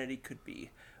humanity could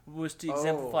be, was to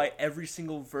exemplify every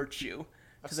single virtue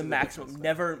to the maximum.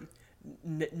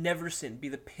 Never sin. Be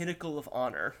the pinnacle of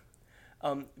honor.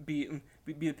 Be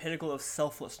the pinnacle of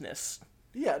selflessness.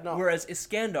 Yeah, no. Whereas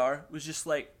Iskandar was just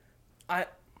like,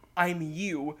 I'm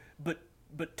you, but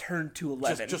turned to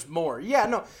 11. Just more. Yeah,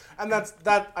 no. And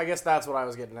that. I guess that's what I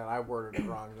was getting at. I worded it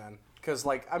wrong then. Because,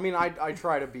 like, I mean, I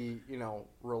try to be,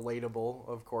 relatable,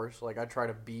 of course. Like, I try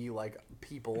to be like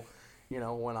people,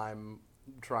 when I'm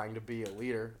trying to be a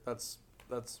leader. That's.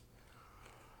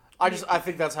 I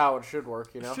think that's how it should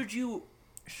work, Should you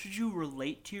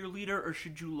relate to your leader, or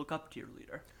should you look up to your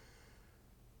leader?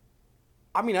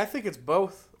 I mean, I think it's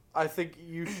both. I think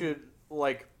you should,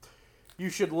 you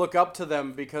should look up to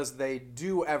them because they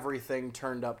do everything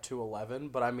turned up to 11,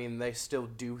 but I mean, they still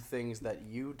do things that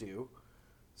you do.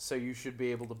 So you should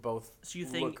be able to both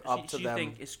look up to them. So you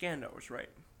think Iskandar was right?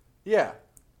 Yeah.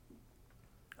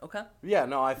 Okay. Yeah,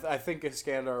 no, I think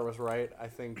Iskandar was right. I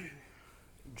think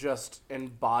just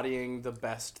embodying the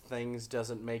best things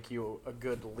doesn't make you a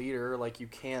good leader. You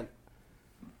can't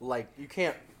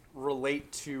relate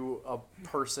to a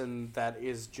person that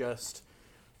is just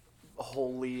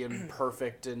holy and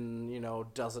perfect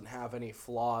and, doesn't have any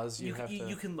flaws. You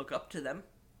can look up to them,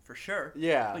 for sure.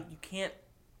 Yeah. But you can't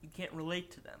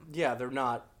relate to them. Yeah, they're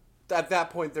not, at that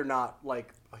point, they're not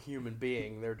like a human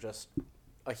being. They're just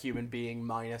a human being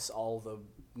minus all the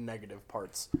negative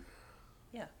parts.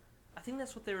 Yeah. I think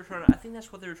that's what they were trying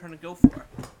to go for.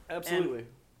 Absolutely.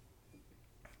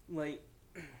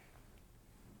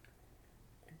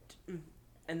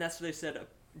 And that's what they said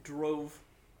drove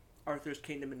Arthur's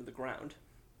kingdom into the ground.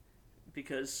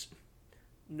 Because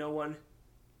no one...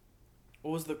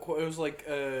 What was the quote? It was like,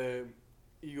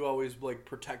 you always,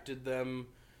 protected them.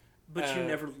 But you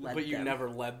never led them. But you never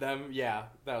led them. Yeah,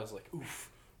 that was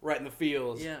oof, right in the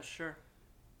feels. Yeah, sure.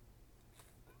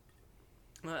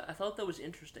 I thought that was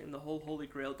interesting, the whole Holy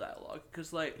Grail dialogue.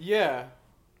 Because, yeah.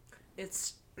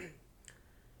 It's...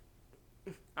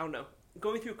 I don't know.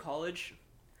 Going through college,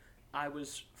 I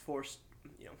was forced,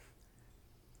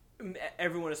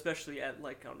 everyone, especially at,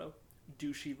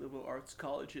 douchey liberal arts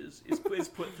colleges, is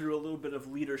put through a little bit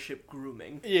of leadership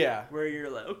grooming. Yeah. Where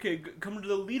you're like, okay, come to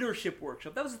the leadership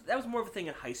workshop. That was more of a thing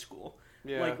in high school.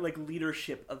 Yeah. Like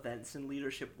leadership events and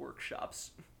leadership workshops.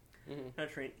 Mm-hmm.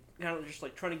 Kind of just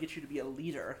trying to get you to be a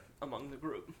leader among the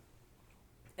group.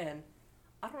 And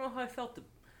I don't know how I felt.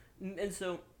 And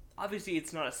so, obviously,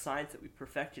 it's not a science that we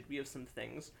perfected. We have some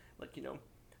things like,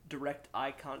 direct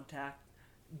eye contact.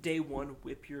 Day one,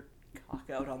 whip your cock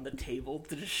out on the table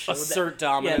to just show assert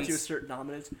dominance. Yeah, to assert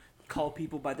dominance. Call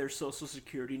people by their social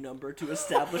security number to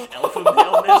establish alpha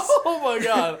maleness. Oh my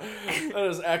god, that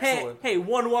is excellent. Hey,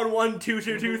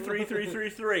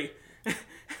 111-222-3333.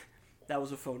 That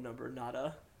was a phone number, not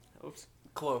a... Oops.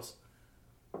 Close.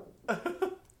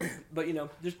 But,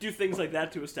 just do things like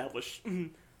that to establish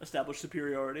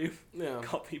superiority. Yeah.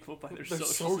 Call people by their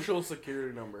social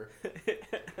security number.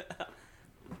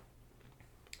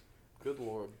 Good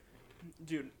lord.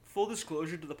 Dude, full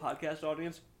disclosure to the podcast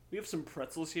audience, we have some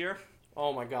pretzels here.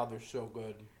 Oh my god, they're so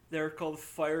good. They're called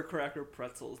Firecracker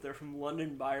Pretzels. They're from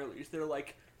London Byerly's. They're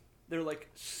like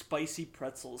spicy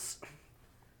pretzels.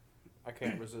 I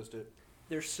can't resist it.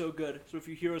 They're so good. So if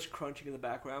you hear us crunching in the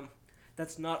background,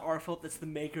 that's not our fault. That's the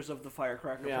makers of the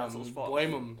Firecracker Pretzels' fault.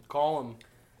 Blame them. Call them.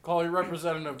 Call your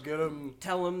representative. Get them.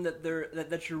 Tell them that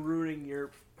that you're ruining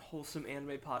your wholesome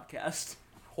anime podcast.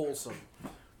 Wholesome.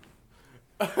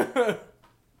 Yeah,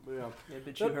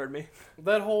 bitch, you heard me.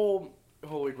 That whole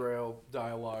Holy Grail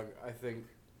dialogue, I think,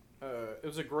 it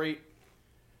was a great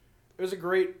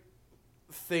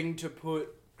thing to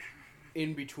put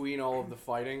in between all of the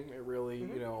fighting. It really,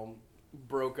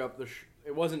 broke up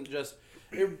it wasn't just,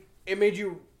 it made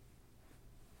you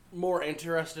more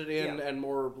interested in and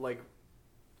more,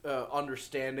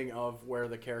 understanding of where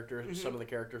the characters, some of the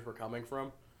characters were coming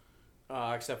from.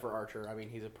 Except for Archer. I mean,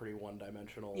 he's a pretty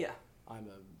one-dimensional. Yeah.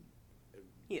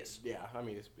 He is. Yeah, I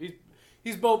mean,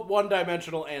 he's both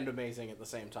one-dimensional and amazing at the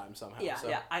same time somehow. Yeah, so.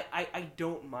 yeah. I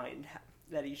don't mind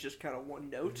that he's just kind of one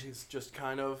note. He's just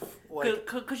kind of like...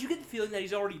 Because you get the feeling that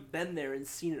he's already been there and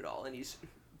seen it all, and he's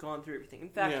gone through everything. In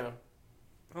fact,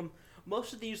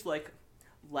 most of these, like,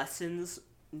 lessons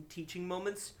and teaching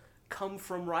moments come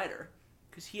from Ryder.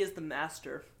 Because he is the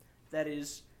master that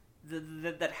is...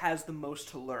 that has the most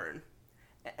to learn.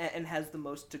 And has the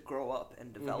most to grow up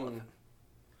and develop.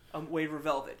 Waver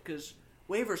Velvet. Because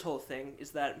Waver's whole thing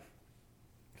is that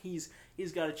he's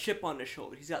got a chip on his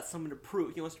shoulder. He's got something to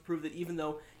prove. He wants to prove that even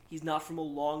though he's not from a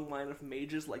long line of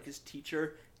mages like his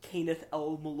teacher, Kenneth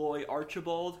L. Malloy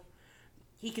Archibald,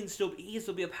 he can still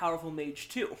be a powerful mage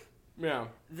too. Yeah.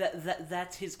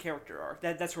 That's his character arc.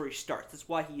 That's where he starts. That's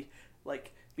why he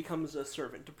like becomes a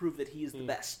servant to prove that he is the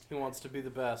best. He wants to be the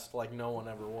best, like no one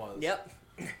ever was. Yep.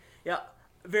 Yeah.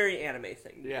 Very anime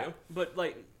thing. Yeah. You know? But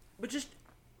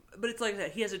it's like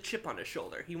that. He has a chip on his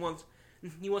shoulder. He wants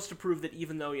to prove that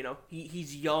even though, you know,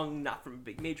 he's young, not from a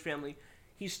big mage family,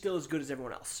 he's still as good as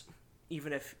everyone else.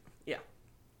 Even if, yeah.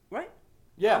 Right?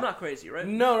 Yeah. I'm not crazy, right?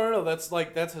 No. That's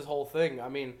his whole thing. I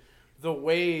mean, the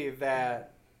way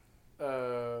that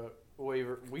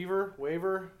Wyvern,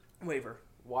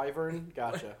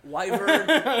 gotcha.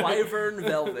 Wyvern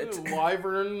Velvet.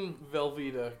 Wyvern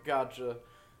Velveeta, gotcha.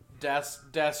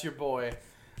 Das your boy.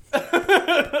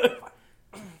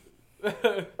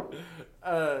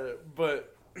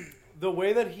 But the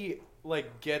way that he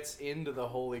like gets into the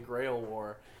Holy Grail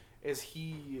War is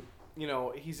he's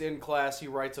in class, he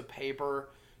writes a paper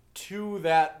to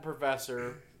that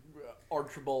professor,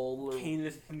 Archibald.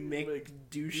 Kenneth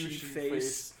McDouchey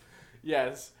face.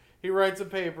 Yes, he writes a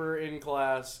paper in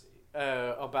class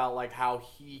about like how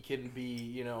he can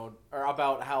be, or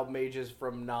about how mages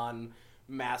from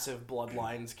massive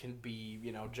bloodlines can be,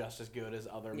 just as good as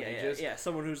other mages. Yeah.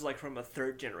 Someone who's like from a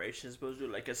third generation as opposed to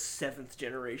like a seventh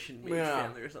generation mage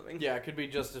family or something. Yeah, it could be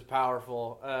just as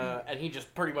powerful. And he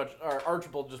just pretty much, or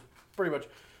Archibald just pretty much,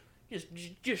 just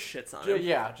shits on him.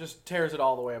 Yeah, just tears it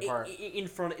all the way apart in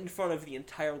front of the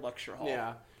entire lecture hall.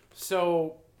 Yeah.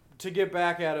 So to get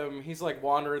back at him, he's like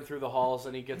wandering through the halls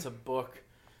and he gets a book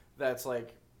that's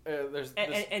like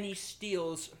and he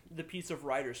steals the piece of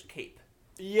Ryder's cape.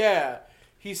 Yeah.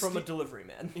 From a delivery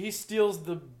man. He steals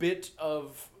the bit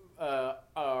of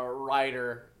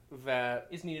Ryder that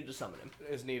is needed to summon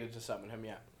him.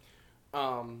 Yeah.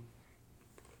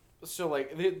 So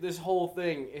like this whole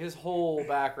thing, his whole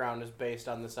background is based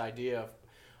on this idea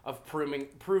of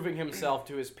proving himself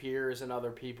to his peers and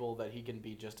other people that he can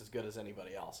be just as good as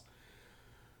anybody else.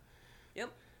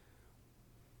 Yep.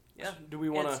 Yeah. Do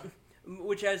we want to?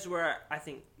 Which is where I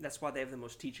think that's why they have the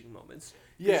most teaching moments.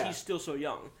 Yeah. He's still so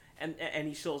young. And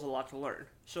he still has a lot to learn.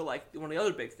 So, like, one of the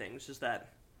other big things is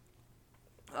that,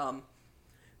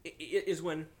 is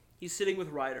when he's sitting with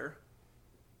Ryder,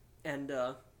 and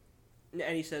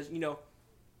he says,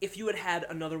 if you had had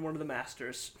another one of the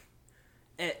masters,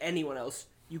 anyone else,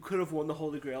 you could have won the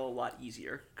Holy Grail a lot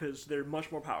easier, because they're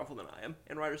much more powerful than I am.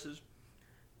 And Ryder says,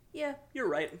 yeah, you're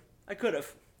right, I could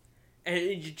have. And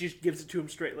he just gives it to him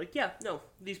straight, like, yeah, no,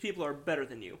 these people are better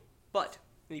than you. But,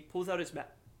 and he pulls out his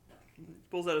map.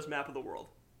 Pulls out his map of the world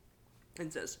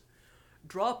and says,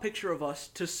 draw a picture of us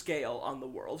to scale on the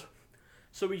world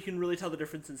so we can really tell the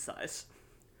difference in size.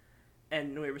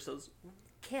 And Waver says,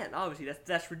 can't, obviously,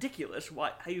 that's ridiculous.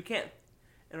 Why? How you can't?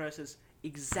 And Ryder says,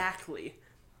 exactly.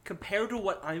 Compared to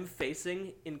what I'm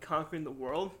facing in conquering the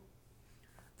world,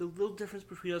 the little difference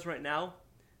between us right now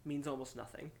means almost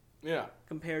nothing. Yeah.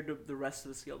 Compared to the rest of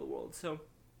the scale of the world. So,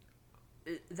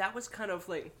 that was kind of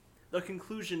like the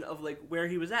conclusion of like where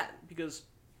he was at, because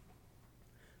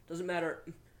it doesn't matter,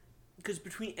 because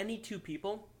between any two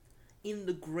people, in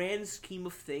the grand scheme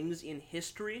of things in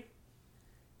history,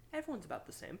 everyone's about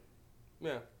the same.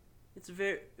 Yeah.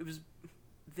 It was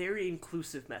very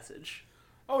inclusive message.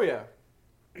 Oh yeah.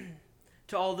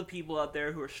 To all the people out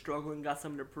there who are struggling, got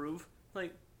something to prove,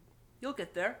 like, you'll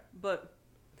get there, but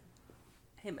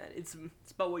hey man, it's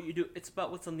about what you do. It's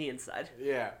about what's on the inside.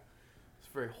 Yeah.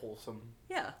 It's very wholesome.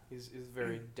 Yeah. He's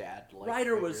very dad-like.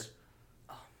 Ryder was...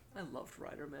 Oh, I loved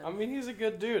Ryder, man. I mean, he's a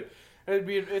good dude.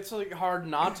 It's like hard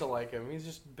not to like him. He's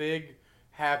just big,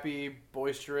 happy,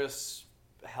 boisterous,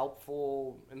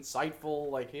 helpful, insightful.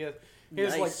 Like, he has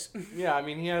nice. like... Yeah, I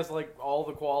mean, he has, like, all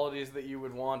the qualities that you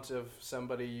would want of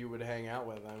somebody you would hang out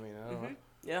with. I mean, I don't know.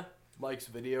 Yeah. Likes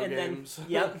video games. Then,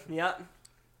 yep.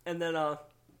 And then,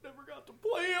 Never got to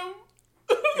play him.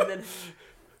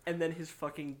 and then his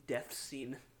fucking death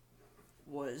scene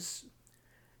was...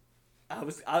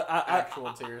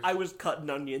 Actual tears. I was cutting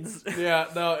onions. Yeah,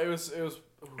 no, it was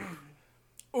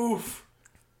oof.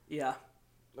 Yeah.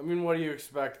 I mean, what do you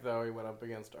expect, though? He went up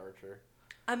against Archer.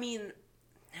 I mean,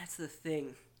 that's the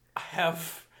thing.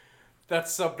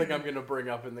 That's something I'm going to bring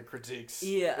up in the critiques.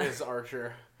 Yeah. Is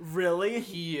Archer. Really?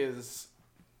 He is...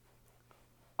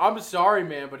 I'm sorry,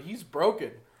 man, but he's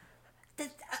broken.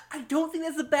 I don't think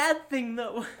that's a bad thing,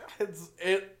 though.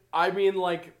 I mean,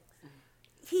 like...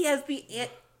 He is the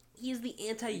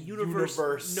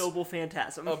anti-universe noble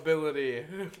phantasm. Ability.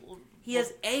 He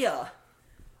has Aya.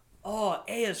 Oh,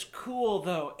 Aya's cool,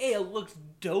 though. Aya looks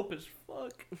dope as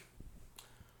fuck.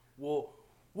 We'll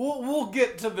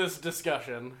get to this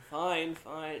discussion. Fine.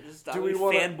 Just stop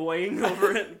wanna... fanboying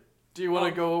over it. Do you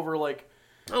want to go over, like...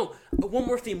 Oh, one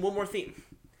more theme.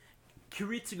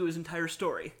 Kiritsugu's entire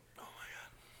story. Oh my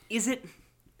god.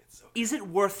 Is it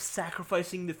worth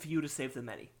sacrificing the few to save the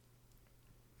many?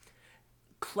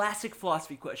 Classic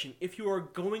philosophy question. If you're on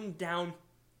a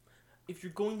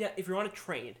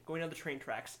train, going down the train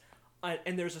tracks,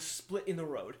 and there's a split in the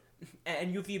road,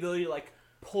 and you have the ability to, like,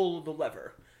 pull the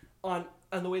lever. On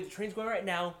the way the train's going right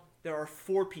now, there are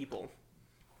 4 people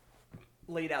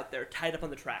laid out there, tied up on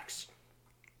the tracks.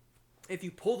 If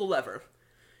you pull the lever,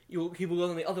 he will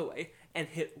go the other way and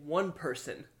hit one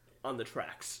person on the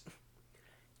tracks.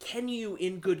 Can you,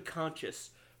 in good conscience,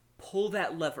 pull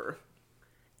that lever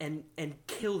and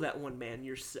kill that one man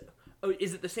yourself? Oh,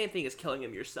 is it the same thing as killing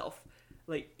him yourself?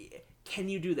 Like, can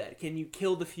you do that? Can you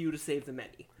kill the few to save the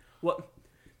many? What?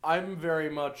 I'm very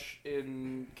much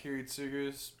in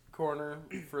Kiritsugu's corner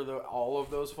for all of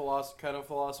those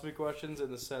philosophy questions,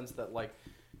 in the sense that, like,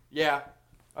 yeah,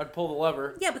 I'd pull the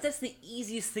lever. Yeah, but that's the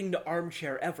easiest thing to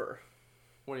armchair ever.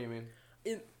 What do you mean?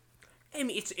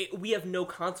 We have no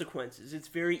consequences. It's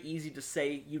very easy to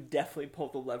say you definitely pull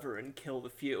the lever and kill the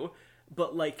few,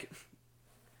 but, like,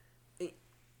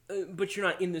 but you're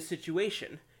not in the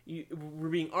situation. We're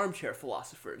being armchair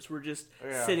philosophers. We're just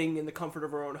sitting in the comfort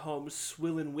of our own homes,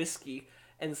 swilling whiskey,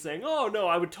 and saying, "Oh no,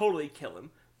 I would totally kill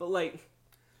him." But, like,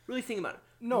 really think about it.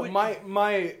 No, let me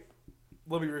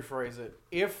rephrase it.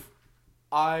 If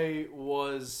I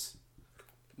was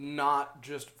not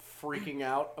just freaking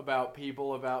out about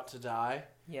people about to die,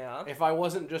 yeah. If I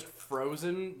wasn't just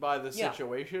frozen by the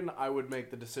situation, I would make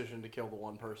the decision to kill the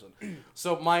one person.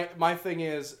 So my thing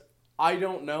is, I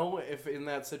don't know if in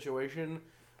that situation,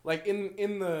 like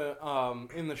in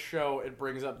the show, it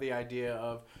brings up the idea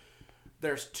of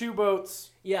there's 2 boats.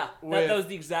 Yeah, that was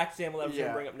the exact example I was going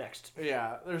to bring up next.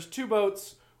 Yeah, there's 2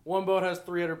 boats. One boat has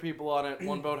 300 people on it.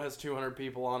 One boat has 200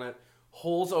 people on it.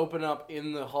 Holes open up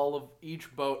in the hull of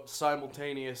each boat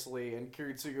simultaneously, and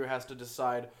Kiritsugu has to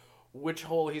decide which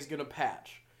hole he's going to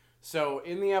patch. So,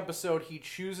 in the episode, he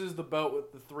chooses the boat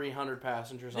with the 300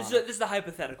 passengers on it. This is a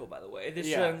hypothetical, by the way.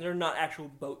 They're not actual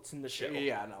boats in the show.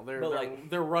 Yeah, no,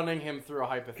 they're running him through a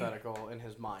hypothetical in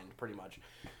his mind, pretty much.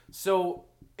 So,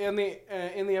 in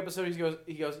the episode,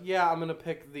 he goes, yeah, I'm gonna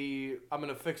fix the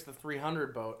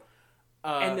 300 boat.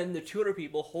 And then the 200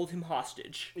 people hold him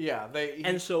hostage. Yeah,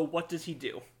 and so what does he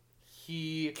do?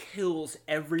 He kills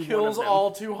one of them.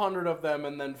 All 200 of them,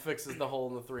 and then fixes the hole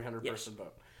in the 300 person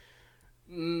boat.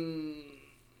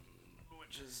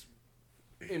 Which is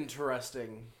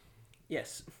interesting.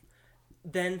 Yes.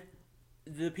 Then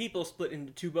the people split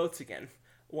into 2 boats again.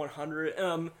 100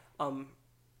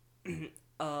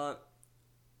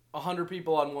 100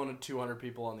 people on one and 200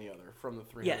 people on the other from the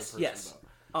 300 person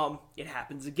boat. It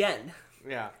happens again.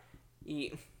 Yeah.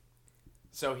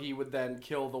 So he would then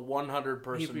kill the 100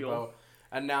 person boat,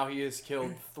 and now he has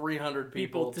killed 300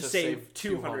 people to save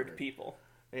 200 people.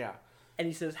 Yeah. And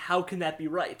he says, "How can that be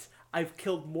right? I've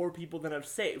killed more people than I've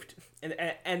saved."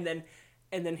 And then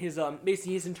his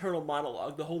basically his internal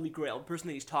monologue, the Holy Grail, the person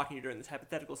that he's talking to during this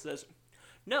hypothetical, says,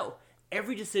 "No,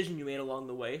 every decision you made along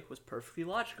the way was perfectly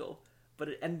logical, but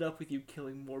it ended up with you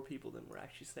killing more people than were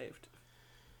actually saved."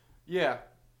 Yeah.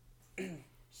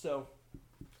 So,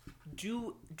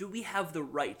 do we have the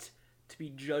right to be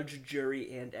judge,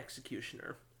 jury, and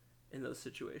executioner in those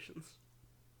situations?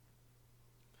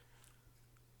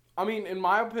 I mean, in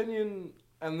my opinion,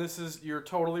 and you're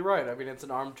totally right. I mean, it's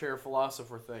an armchair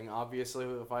philosopher thing. Obviously,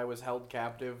 if I was held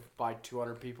captive by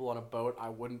 200 people on a boat, I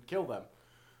wouldn't kill them.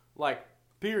 Like,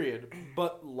 period.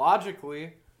 But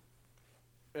logically,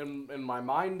 in my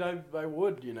mind, I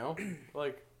would, you know?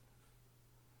 Like,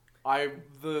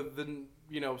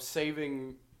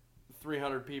 saving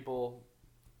 300 people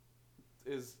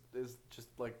is just,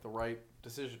 like, the right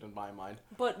decision in my mind.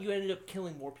 But you ended up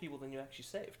killing more people than you actually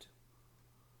saved.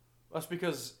 That's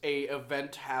because a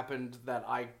event happened that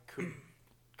I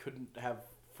couldn't have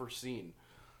foreseen.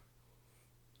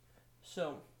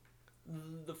 So,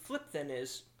 the flip then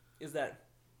is that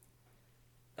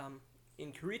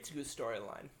in Kiritsugu's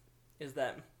storyline, is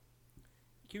that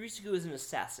Kiritsugu is an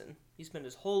assassin. He spent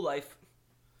his whole life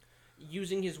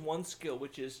using his one skill,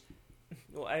 which is,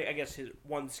 well, I guess his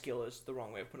one skill is the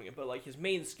wrong way of putting it, but like his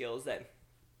main skill is that,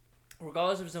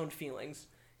 regardless of his own feelings,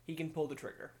 he can pull the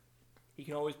trigger. He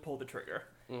can always pull the trigger,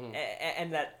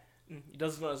 and that he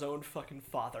does it on his own fucking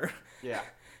father. Yeah.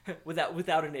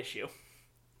 without an issue.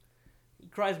 He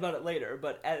cries about it later,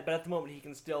 but at the moment he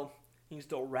can still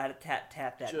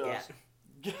rat-a-tat-tat that gat.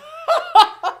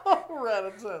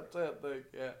 Rat-a-tat-tat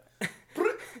that gat.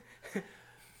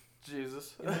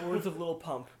 Jesus. In the words of Lil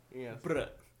Pump. Yes. Bruh.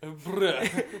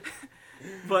 Bruh.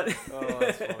 But Oh,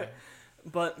 that's funny.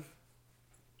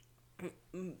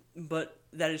 But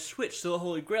that is switched, so the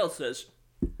Holy Grail says,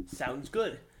 sounds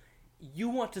good. You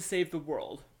want to save the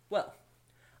world. Well,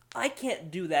 I can't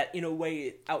do that in a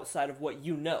way outside of what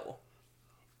you know.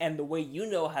 And the way you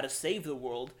know how to save the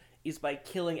world is by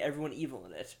killing everyone evil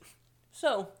in it.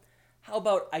 So, how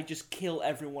about I just kill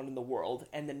everyone in the world,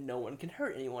 and then no one can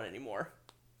hurt anyone anymore?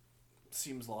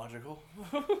 Seems logical.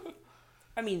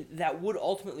 I mean, that would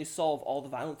ultimately solve all the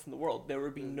violence in the world. There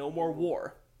would be no more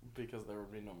war. Because there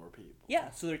would be no more people.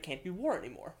 Yeah, so there can't be war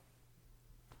anymore.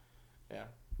 Yeah.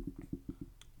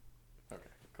 Okay,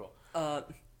 cool.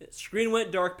 Screen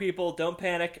went dark, people. Don't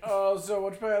panic. Oh, so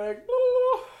much panic.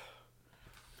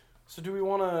 So do we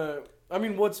want to... I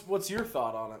mean, what's your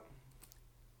thought on it?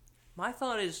 My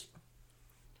thought is...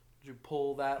 Did you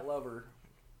pull that lever?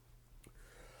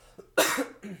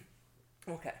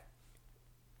 Okay.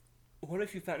 What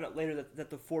if you found out later that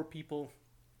the 4 people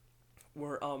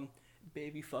were,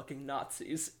 baby fucking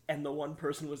Nazis, and the one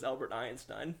person was Albert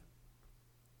Einstein?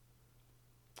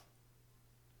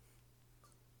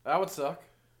 That would suck.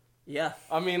 Yeah.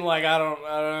 I mean, like, I don't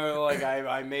know, like,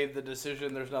 I made the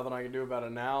decision, there's nothing I can do about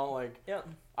it now, like, Yeah.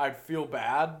 I'd feel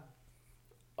bad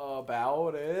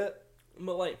about it.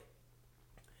 But, like,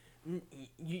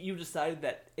 you decided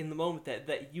that in the moment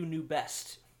that you knew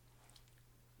best,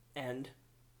 and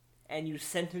you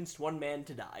sentenced one man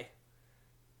to die.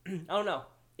 I don't know.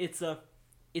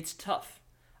 It's tough.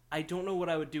 I don't know what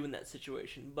I would do in that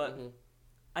situation, but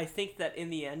I think that in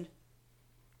the end,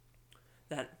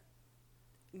 that,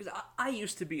 because I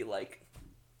used to be like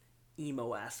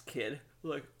emo-ass kid,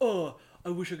 like, oh, I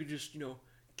wish I could just,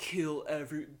 kill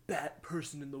every bad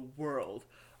person in the world.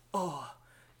 Oh,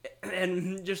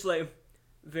 and just like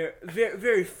very, very,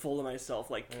 very full of myself,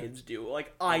 like kids do.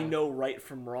 Like, I know right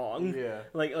from wrong. Yeah.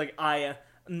 Like I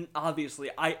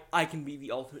obviously I can be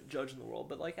the ultimate judge in the world,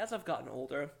 but like as I've gotten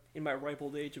older, in my ripe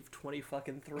old age of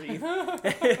 23,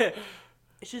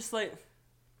 it's just like,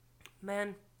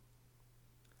 man,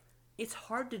 it's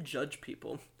hard to judge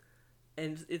people,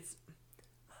 and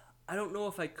I don't know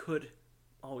if I could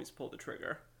always pull the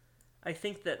trigger. I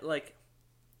think that, like,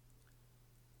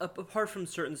 apart from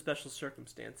certain special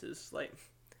circumstances, like,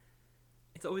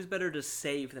 it's always better to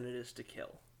save than it is to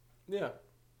kill. Yeah.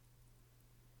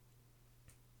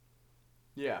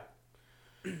 Yeah.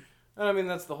 And I mean,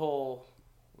 that's the whole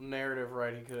narrative,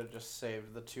 right? He could have just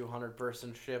saved the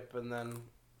 200-person ship and then...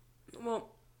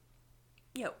 Well,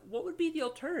 yeah, what would be the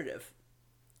alternative?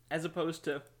 As opposed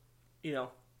to,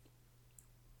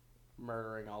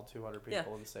 murdering all 200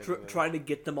 people and saving them. Trying to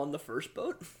get them on the first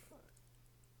boat?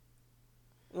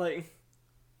 Like,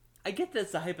 I get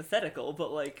that's a hypothetical,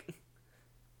 but like... I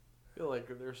feel like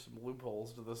there's some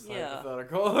loopholes to this Yeah.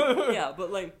 hypothetical. Yeah,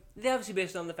 but like, they obviously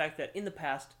based on the fact that in the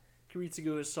past,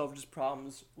 Kiritsugu has solved his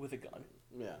problems with a gun.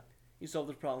 Yeah. He solved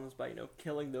his problems by,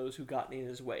 killing those who got in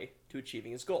his way to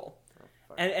achieving his goal.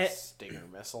 And Stinger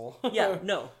missile.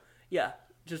 Yeah,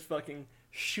 just fucking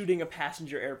shooting a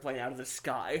passenger airplane out of the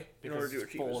sky in order to it's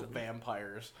achieve full his of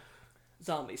vampires.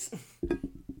 zombies.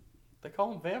 They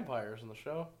call them vampires in the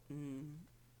show.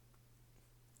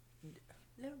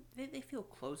 They feel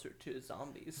closer to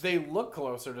zombies. They look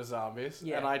closer to zombies,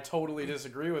 Yeah. and I totally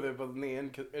disagree with it, but when the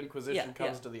Inquisition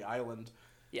comes to the island...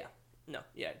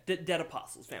 Dead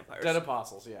apostles, vampires. Dead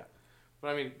apostles, yeah.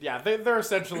 But I mean, yeah, they're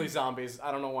essentially zombies.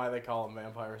 I don't know why they call them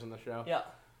vampires in the show. Yeah.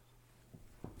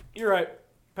 You're right.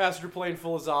 Passenger plane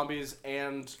full of zombies,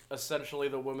 and essentially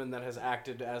the woman that has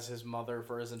acted as his mother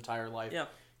for his entire life. Yeah.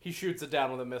 He shoots it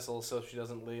down with a missile so she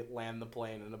doesn't land the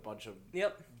plane and a bunch of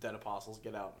dead apostles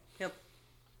get out. Yep.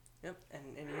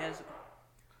 And he has,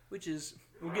 which is,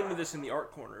 we'll get into this in the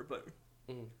art corner, but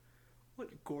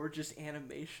what gorgeous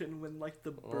animation when like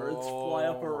the birds fly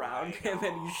up around him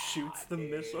and he shoots the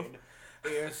missile.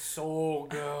 It's so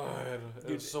good.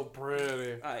 It's so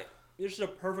pretty. Alright, this is a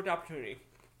perfect opportunity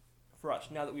for us,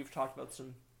 now that we've talked about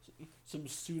some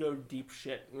pseudo deep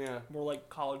shit. Yeah. More like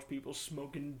college people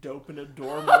smoking dope in a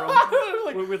dorm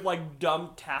room with like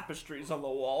dumb tapestries on the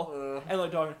wall. And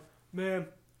like talking, man,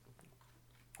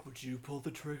 Would you pull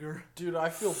the trigger? Dude, I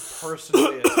feel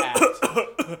personally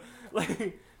attacked.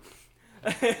 Like,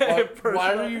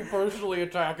 Why are you personally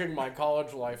attacking my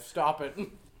college life? Stop it.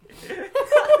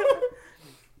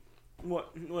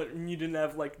 What? You didn't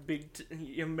have like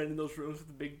you haven't been in those rooms with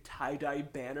the big tie-dye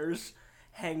banners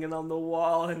hanging on the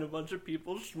wall and a bunch of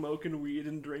people smoking weed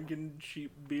and drinking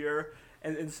cheap beer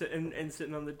and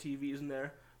sitting on the TVs in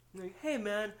there. Like, hey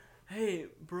man, hey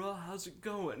bro, how's it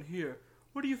going? Here,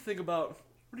 what do you think about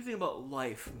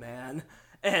life, man?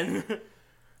 And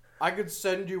I could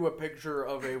send you a picture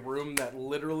of a room that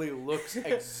literally looks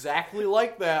exactly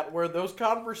like that, where those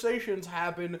conversations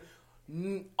happen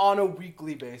on a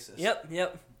weekly basis.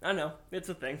 Yep, I know. It's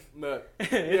a thing. But,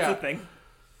 It's yeah. a thing.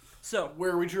 So,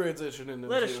 Where we transition into.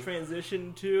 let us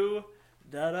transition to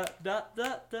the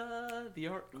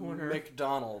art corner.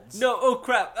 McDonald's. No, oh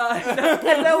crap.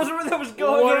 That was where that was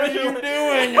going. What are you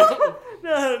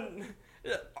doing?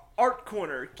 Art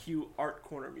corner. Cue art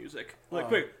corner music. Like,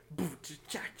 quick.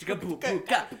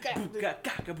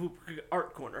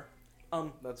 Art corner.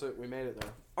 That's it. We made it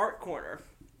there. Art corner.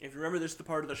 If you remember, this is the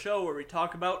part of the show where we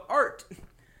talk about art.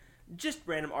 Just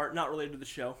random art, not related to the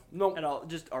show. Nope. At all.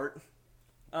 Just art.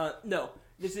 No.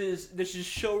 This is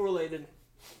show related.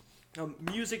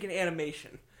 Music and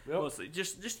animation. Yep. Mostly.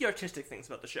 Just the artistic things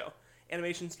about the show.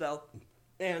 Animation style.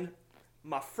 And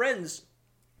my friend's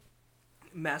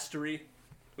mastery,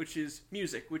 which is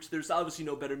music, which there's obviously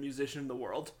no better musician in the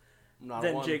world Not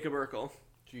than one. Jacob Urkel.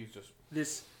 Jesus.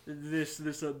 This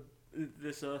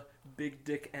big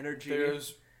dick energy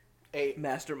There's a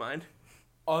mastermind.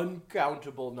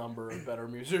 uncountable number of better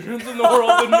musicians in the world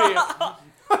than me.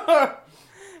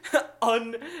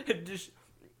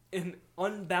 An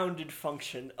unbounded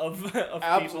function of people.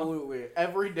 Absolutely.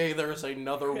 Every day there's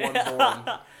another one born.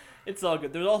 It's all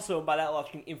good. There's also, by that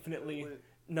logic, infinitely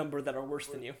number that are worse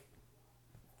than you.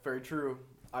 Very true.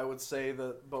 I would say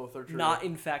that both are true. Not,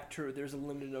 in fact, true. There's a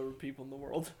limited number of people in the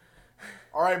world.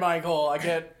 All right, Michael, I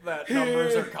get that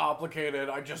numbers are complicated.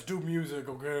 I just do music,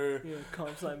 okay? Yeah, comp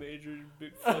sci major, you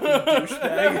big fucking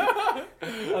douchebag.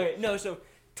 Okay, no, so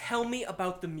tell me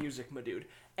about the music, my dude.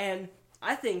 And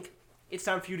I think it's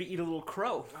time for you to eat a little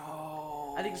crow.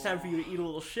 Oh. I think it's time for you to eat a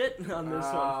little shit on this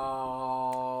one.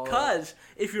 Oh. Cause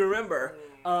if you remember,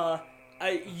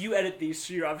 you edit these,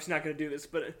 so you're obviously not going to do this.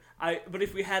 But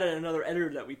if we had another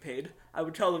editor that we paid, I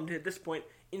would tell them to, at this point,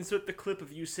 insert the clip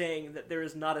of you saying that there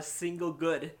is not a single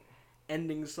good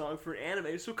ending song for an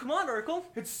anime. So come on, Urkel.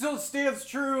 It still stands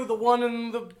true. The one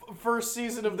in the first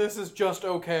season of this is just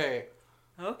okay.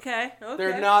 Okay.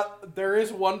 They're not. There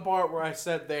is one part where I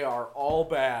said they are all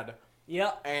bad.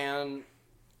 Yep. And,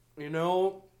 you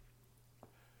know,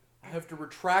 I have to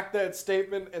retract that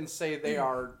statement and say they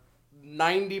are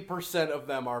 90% of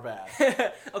them are bad.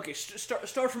 Okay,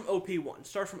 start from OP1.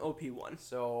 Start from OP1.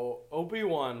 So,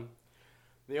 OP1,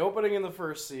 the opening in the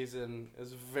first season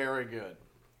is very good.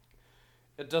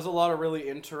 It does a lot of really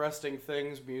interesting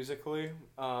things musically.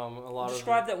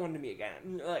 Describe that one to me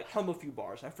again. Like, hum a few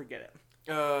bars. I forget it.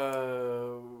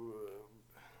 Of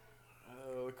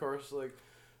course, like...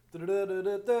 Yeah,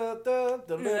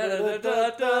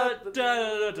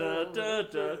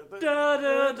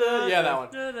 that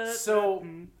one. So,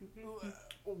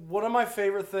 one of my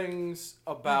favorite things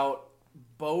about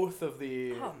both of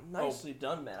the... Oh, nicely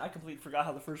done, man. I completely forgot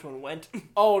how the first one went.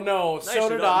 Oh, no. So Nicely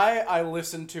did done. I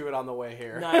listened to it on the way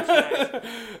here. Nice.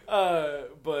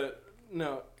 But,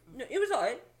 no. It was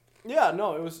alright. Yeah,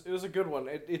 no, it was a good one.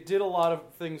 It did a lot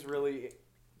of things really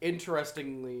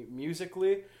interestingly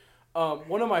musically.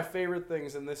 One of my favorite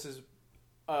things, and this is,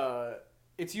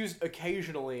 it's used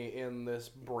occasionally in this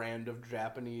brand of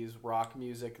Japanese rock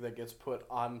music that gets put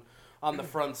on the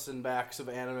fronts and backs of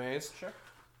animes. Sure.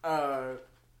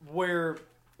 Where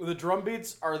the drum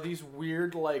beats are these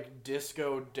weird, like,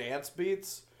 disco dance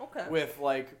beats. Okay. With,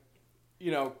 like,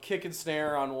 you know, kick and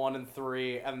snare on 1 and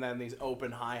 3, and then these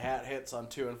open hi-hat hits on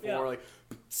 2 and 4, Yeah. like,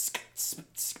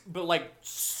 but, like,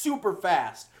 super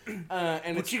fast.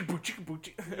 And it's, yeah,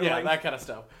 that kind of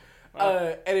stuff.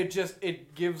 Wow. And it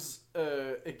gives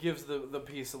the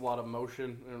piece a lot of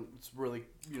motion, and it's really,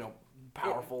 you know,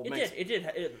 powerful. It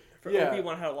did. Yeah.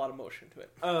 OP1 had a lot of motion to it.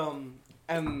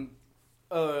 And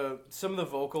some of the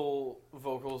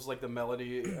vocals, like the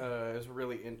melody, is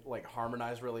really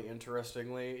harmonized really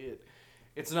interestingly.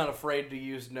 It's not afraid to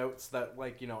use notes that,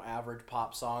 like, you know, average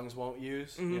pop songs won't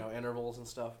use. Mm-hmm. You know, intervals and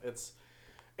stuff. It's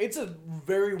a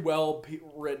very well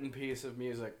written piece of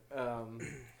music.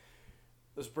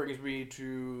 This brings me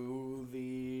to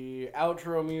the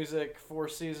outro music for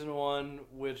season 1,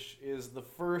 which is the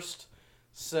first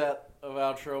set of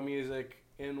outro music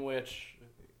in which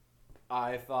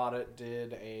I thought it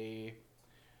did a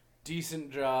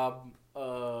decent job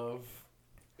of,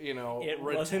 It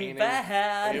retaining. wasn't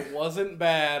bad. It wasn't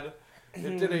bad.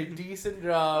 It did a decent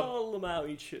job. Oh,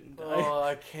 Lamau, shouldn't die. Oh,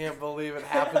 I can't believe it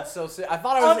happened so soon. I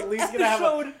thought I was at least going to have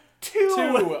episode 2.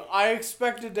 2. I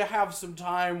expected to have some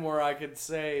time where I could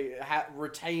say,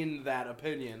 retain that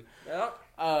opinion. Yeah.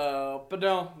 But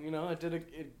no, it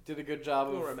did a good job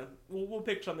of... We'll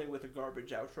pick something with a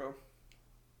garbage outro.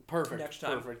 Perfect. Next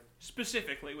time. Perfect.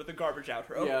 Specifically with a garbage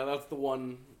outro. Yeah, that's the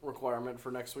one requirement for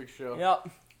next week's show. Yep.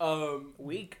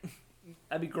 Week.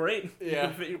 That'd be great.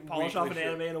 Yeah. You could polish off an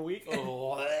anime in a week.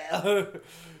 Oh,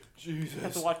 Jesus. You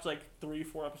have to watch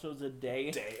 3-4 episodes a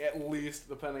day. At least,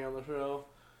 depending on the show.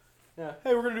 Yeah.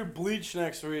 Hey, we're gonna do Bleach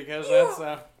next week. How's that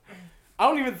sound? I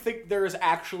don't even think there is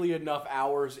actually enough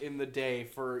hours in the day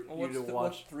for you to watch.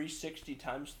 What's 360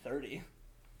 times 30?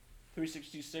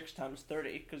 366 times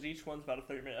 30, because each one's about a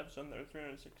 30-minute episode, and there are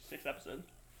 366 episodes.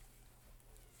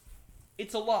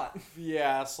 It's a lot.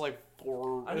 Yeah, it's like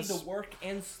 4... I need to work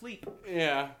and sleep.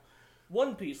 Yeah.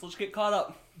 One Piece, let's get caught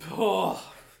up. Oh.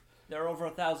 There are over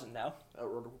 1,000 now. That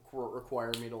would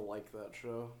require me to like that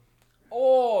show.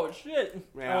 Oh, shit.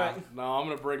 Yeah, Alright. No, I'm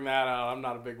going to bring that out. I'm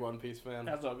not a big One Piece fan.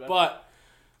 That's all good. But,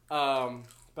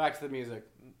 back to the music.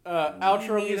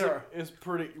 Outro music is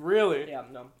pretty... Really? Yeah,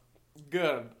 no.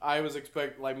 Good. I was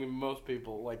most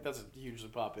people, that's a hugely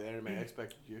popular anime. I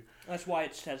expected you. That's why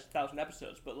it has 1,000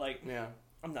 episodes, but, Yeah.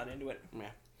 I'm not into it.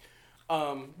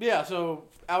 Yeah. So,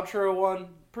 outro one,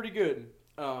 pretty good.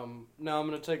 Now I'm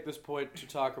going to take this point to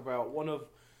talk about one of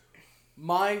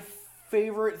my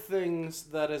favorite things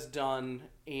that is done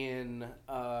in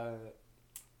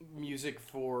music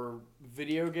for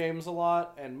video games a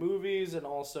lot, and movies, and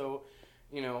also,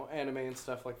 anime and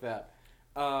stuff like that.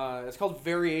 It's called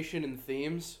Variation in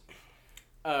Themes.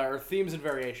 Or Themes and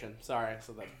Variation. Sorry, I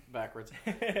said that backwards.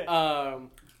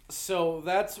 So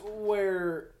that's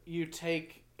where you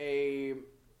take a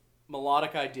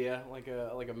melodic idea, like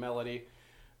a melody,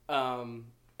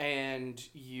 and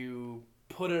you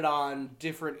put it on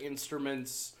different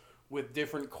instruments with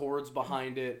different chords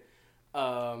behind it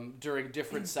during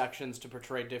different sections to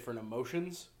portray different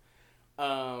emotions.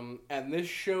 And this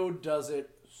show does it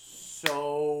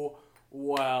so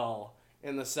well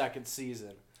in the second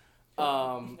season.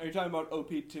 Are you talking about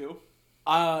OP2?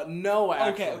 No,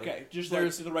 actually. Okay. Just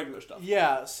there's the regular stuff.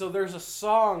 Yeah, so there's a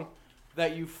song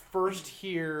that you first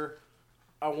hear,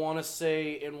 I want to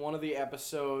say, in one of the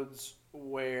episodes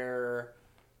where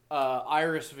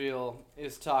Irisville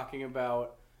is talking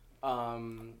about,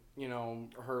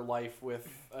 her life with,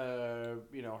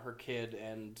 her kid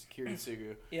and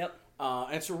Kiritsugu. Yep.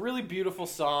 And it's a really beautiful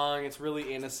song. It's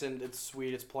really innocent. It's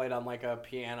sweet. It's played on a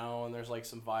piano, and there's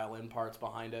some violin parts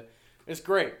behind it. It's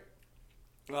great.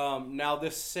 Now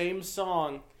this same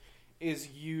song is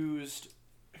used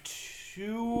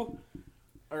 2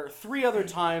 or 3 other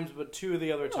times, but 2 of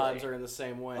the other times are in the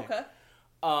same way. Okay.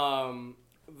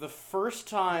 The first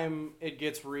time it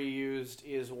gets reused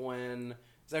is when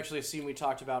it's actually a scene we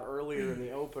talked about earlier in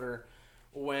the opener,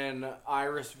 when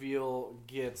Irisville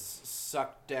gets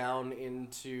sucked down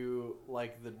into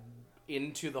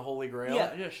the Holy Grail.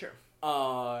 Yeah, sure.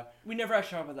 We never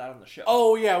actually talked about that on the show.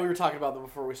 Oh yeah, we were talking about that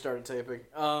before we started taping.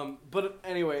 But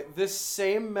anyway, this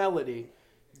same melody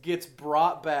gets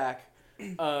brought back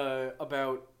in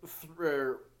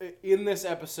this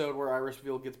episode where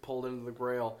Irisville gets pulled into the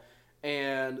Grail,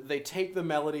 and they take the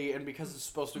melody, and because it's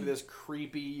supposed to be this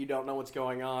creepy, you don't know what's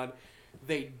going on,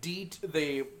 they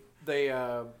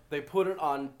put it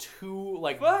on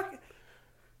 2 Fuck.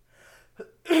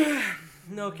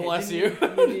 No, okay. Bless you.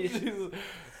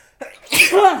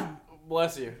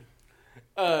 Bless you.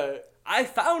 I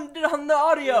found it on the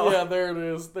audio. Yeah, there it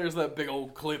is. There's that big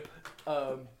old clip.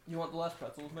 You want the last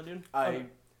pretzels, my dude? I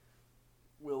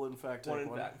will in fact take one.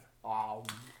 one. Oh.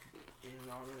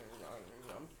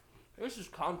 This is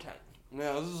content.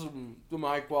 Yeah, this is some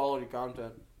high quality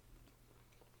content.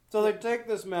 So they take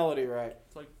this melody, right?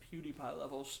 It's like PewDiePie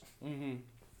levels. Mm-hmm.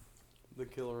 The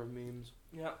killer of memes.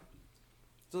 Yeah.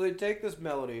 So they take this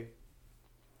melody,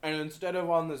 and instead of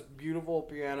on this beautiful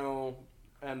piano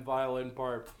and violin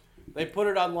part, they put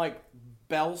it on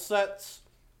bell sets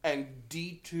and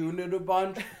detune it a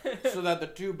bunch so that the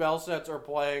 2 bell sets are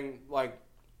playing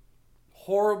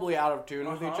horribly out of tune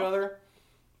with each other.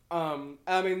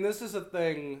 I mean, this is a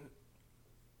thing,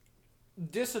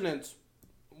 dissonance,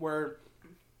 where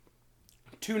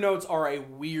 2 notes are a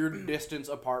weird distance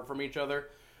apart from each other,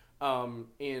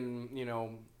 in,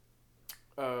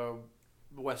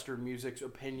 Western music's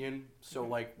opinion. So,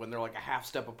 when they're a half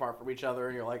step apart from each other,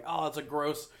 and you're like, oh, that's a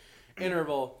gross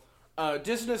interval.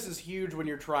 Dissonance is huge when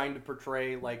you're trying to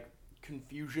portray,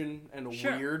 confusion and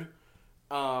weird.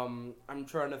 I'm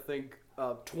trying to think.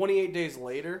 28 Days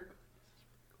Later.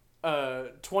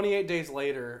 28 Days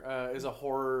Later is a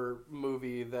horror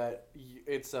movie that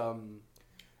its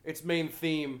main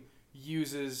theme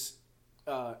uses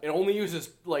it only uses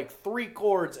like 3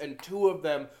 chords, and 2 of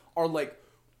them are like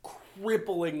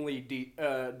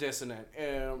cripplingly dissonant.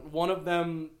 And one of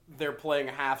them they're playing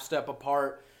a half step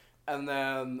apart, and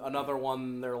then another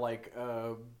one they're like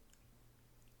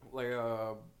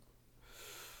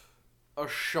a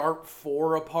sharp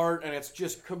 4 apart, and it's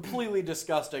just completely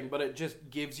disgusting, but it just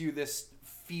gives you this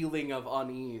feeling of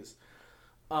unease.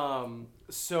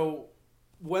 So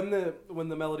when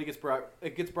the melody gets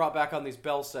brought back on these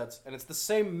bell sets, and it's the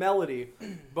same melody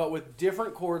but with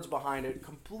different chords behind it,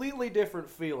 completely different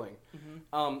feeling.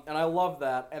 And I love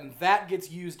that, and that gets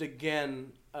used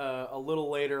again a little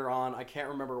later on. I can't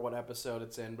remember what episode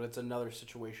it's in, but it's another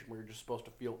situation where you're just supposed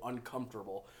to feel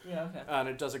uncomfortable. Yeah, okay. And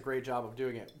it does a great job of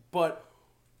doing it. But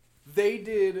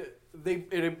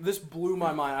this blew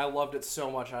my mind. I loved it so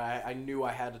much. I knew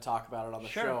I had to talk about it on the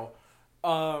show.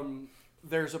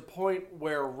 There's a point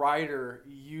where Ryder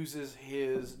uses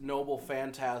his noble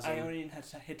phantasm. Ionian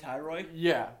Hittyroi?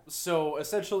 Yeah. So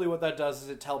essentially what that does is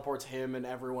it teleports him and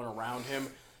everyone around him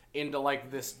into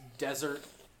like this desert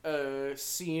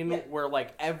scene where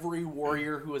like every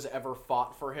warrior who has ever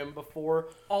fought for him before.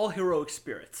 All heroic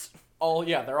spirits.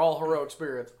 They're all heroic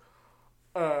spirits.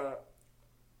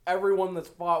 Everyone that's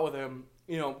fought with him,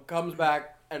 comes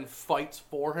back and fights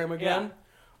for him again.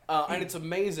 And it's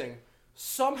amazing.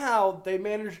 Somehow they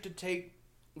managed to take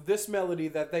this melody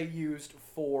that they used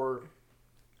for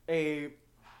a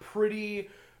pretty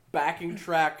backing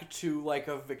track to like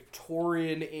a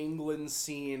Victorian England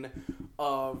scene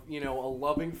of, a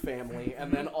loving family,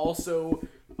 and then also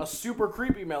a super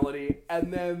creepy melody,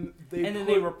 and then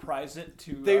they reprise it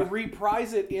to... They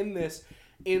reprise it in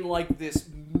like this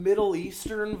Middle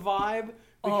Eastern vibe,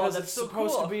 because it's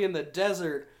supposed to be in the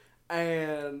desert,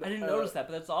 and... I didn't notice that,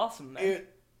 but that's awesome, man. It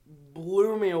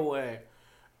blew me away.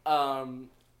 And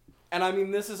I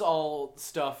mean, this is all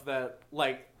stuff that,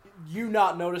 like, you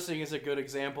not noticing is a good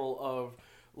example of,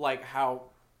 like, how,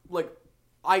 like,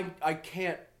 I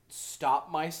can't stop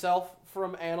myself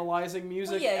from analyzing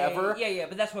music ever. Yeah,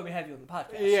 but that's why we have you on the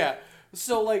podcast. Yeah.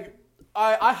 So, like,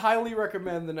 I highly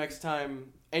recommend the next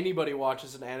time anybody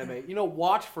watches an anime,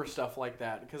 watch for stuff like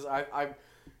that, because I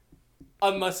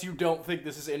unless you don't think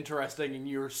this is interesting and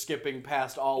you're skipping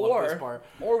past all of this part.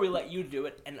 Or we let you do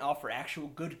it and offer actual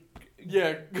good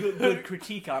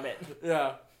critique on it.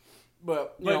 Yeah.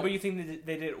 But you think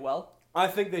they did it well? I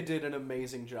think they did an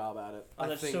amazing job at it. Oh,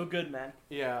 that's so good, man.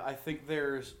 Yeah, I think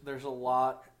there's a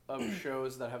lot of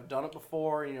shows that have done it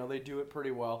before. They do it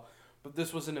pretty well. But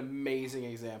this was an amazing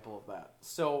example of that.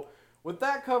 So... with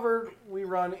that covered, we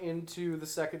run into the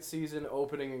second season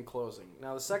opening and closing.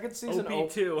 Now, the second season...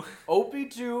 OP2.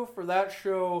 OP2 for that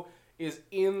show is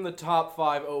in the top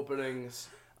 5 openings.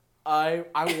 I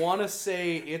want to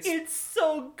say it's... It's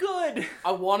so good!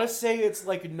 I want to say it's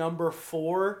like number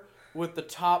 4, with the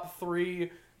top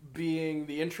 3 being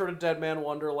the intro to Dead Man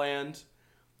Wonderland,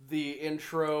 the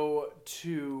intro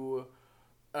to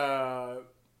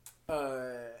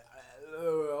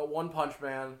One Punch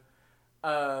Man,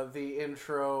 the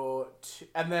intro to,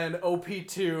 and then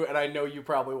OP2, and I know you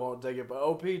probably won't dig it, but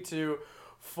OP2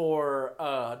 for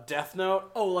Death Note.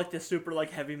 Oh, like the super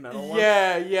like heavy metal one?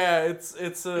 Yeah,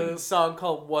 it's a song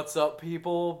called What's Up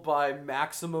People by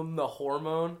Maximum the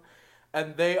Hormone,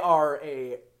 and they are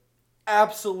a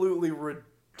absolutely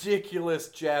ridiculous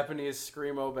Japanese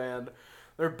screamo band.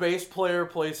 Their bass player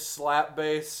plays slap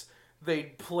bass. They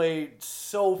play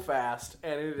so fast,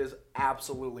 and it is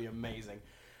absolutely amazing.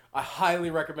 I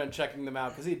highly recommend checking them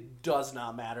out, because it does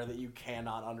not matter that you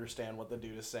cannot understand what the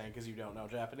dude is saying because you don't know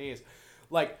Japanese.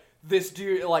 Like, this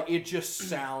dude, like, it just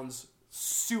sounds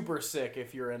super sick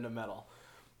if you're into metal.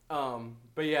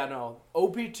 But yeah, no,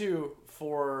 OP2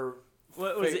 for...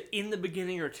 What was it, In the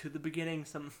Beginning or To the Beginning?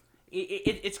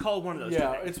 It's called one of those two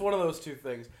things. It's one of those two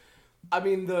things. I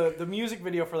mean, the music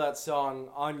video for that song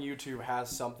on YouTube has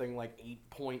something like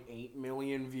 8.8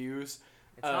 million views.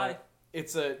 It's high.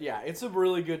 It's a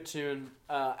really good tune,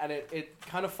 and it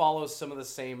kind of follows some of the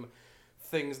same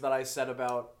things that I said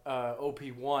about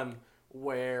OP1,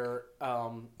 where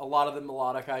a lot of the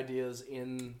melodic ideas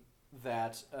in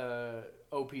that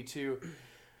OP2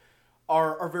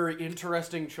 are very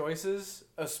interesting choices,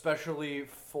 especially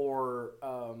for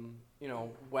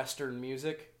Western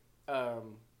music.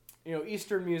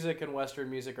 Eastern music and Western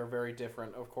music are very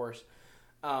different, of course.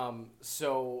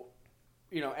 So,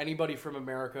 anybody from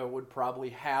America would probably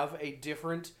have a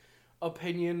different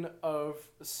opinion of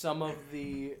some of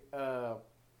the,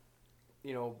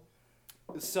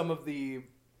 some of the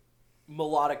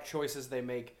melodic choices they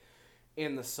make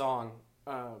in the song.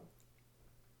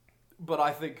 But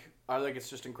I think it's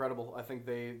just incredible. I think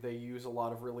they use a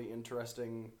lot of really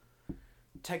interesting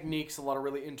techniques, a lot of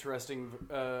really interesting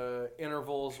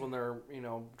intervals when they're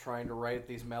trying to write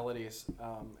these melodies,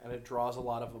 and it draws a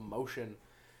lot of emotion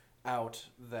out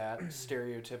that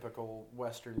stereotypical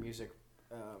Western music.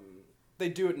 They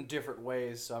do it in different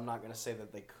ways, so I'm not going to say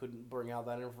that they couldn't bring out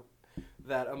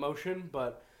that emotion,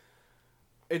 but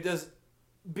it does.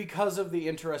 Because of the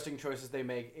interesting choices they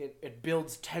make, it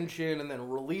builds tension and then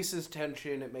releases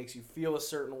tension. It makes you feel a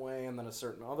certain way and then a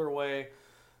certain other way.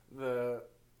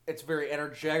 It's very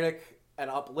energetic and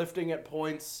uplifting at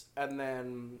points, and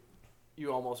then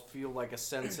you almost feel like a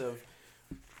sense of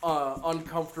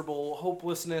uncomfortable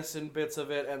hopelessness in bits of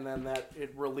it, and then that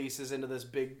it releases into this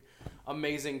big,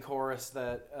 amazing chorus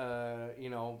that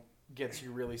gets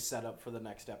you really set up for the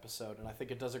next episode, and I think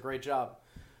it does a great job.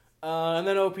 And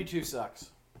then OP2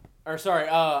 sucks. Or sorry,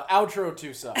 Outro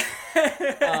 2 sucks.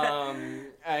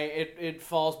 It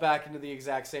falls back into the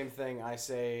exact same thing I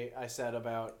said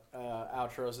about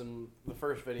outros in the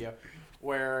first video,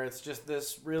 where it's just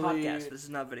this really... Podcast, this is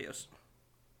not videos.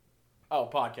 Oh,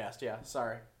 podcast, yeah,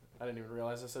 sorry. I didn't even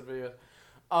realize I said videos.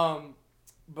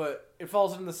 But it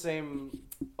falls into the same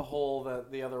hole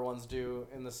that the other ones do,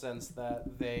 in the sense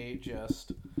that they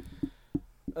just...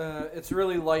 it's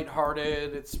really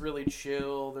lighthearted. It's really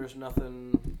chill. There's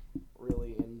nothing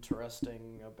really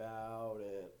interesting about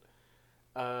it.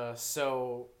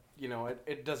 So,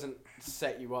 it doesn't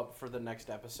set you up for the next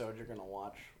episode you're going to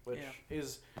watch, which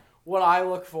is what I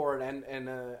look for in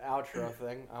an outro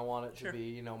thing. I want it to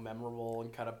be, memorable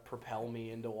and kind of propel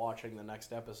me into watching the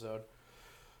next episode.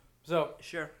 So,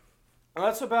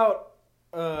 that's about...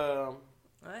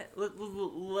 All right,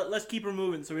 let's keep her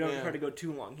moving so we don't try to go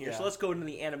too long here. Yeah. So let's go into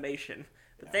the animation.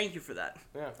 But thank you for that.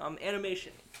 Yeah.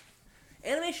 Animation.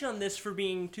 Animation on this, for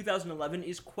being 2011,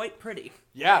 is quite pretty.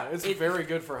 Yeah, it's very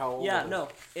good for how old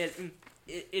it is.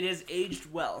 It has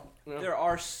aged well. Yeah. There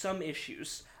are some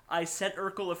issues. I sent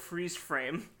Urkel a freeze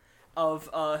frame of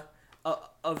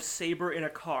Saber in a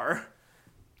car.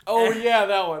 Oh, yeah,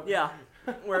 that one. Yeah,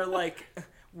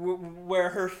 where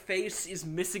her face is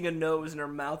missing a nose and her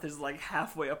mouth is like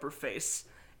halfway up her face.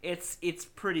 It's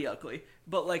pretty ugly.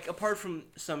 But apart from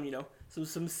some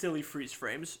silly freeze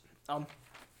frames,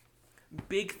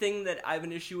 big thing that I have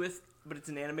an issue with, but it's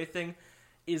an anime thing,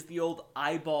 is the old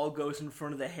eyeball goes in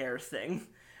front of the hair thing.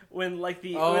 When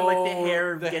the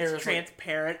hair gets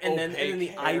transparent and then the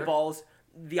hair. Eyeballs,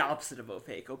 the opposite of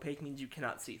opaque. Opaque means you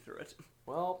cannot see through it.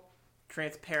 Well,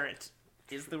 transparent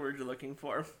is the word you're looking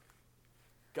for.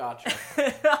 Gotcha.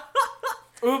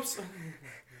 Oops.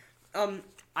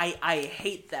 I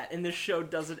hate that, and this show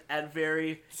does it at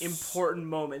very important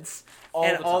moments.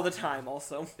 All the time,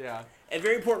 also. Yeah. At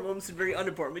very important moments and very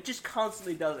unimportant. It just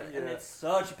constantly does it, and it's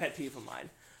such a pet peeve of mine.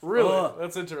 Really?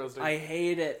 That's interesting. I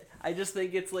hate it. I just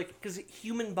think it's because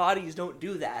human bodies don't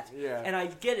do that. Yeah. And I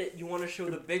get it, you want to show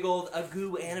the big old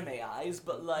agoo anime eyes,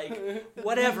 but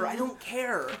whatever, I don't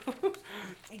care.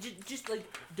 just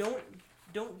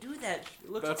don't do that.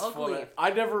 It looks ugly. Funny.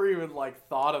 I never even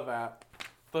thought of that.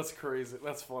 That's crazy.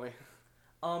 That's funny.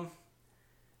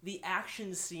 The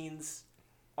action scenes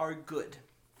are good.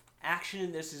 Action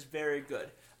in this is very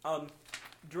good.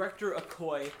 Director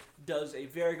Akoi does a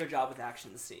very good job with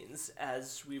action scenes,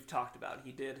 as we've talked about.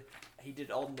 He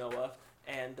did Old Noah,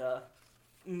 and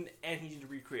he did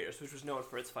Recreators, which was known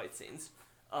for its fight scenes.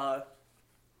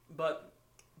 But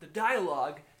the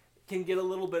dialogue can get a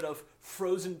little bit of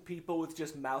frozen people with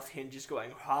just mouth hinges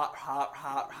going hot, hot,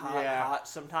 hot, hot, hot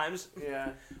sometimes. Yeah.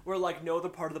 Where no other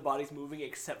part of the body's moving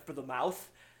except for the mouth.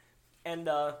 And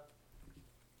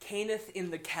Cainith in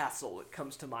the Castle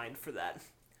comes to mind for that.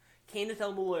 Cainith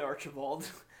Elmaloy Archibald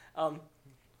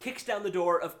kicks down the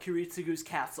door of Kiritsugu's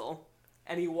castle,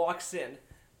 and he walks in,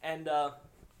 and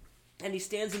he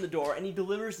stands in the door, and he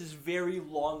delivers this very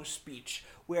long speech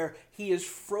where he is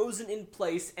frozen in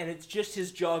place, and it's just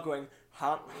his jaw going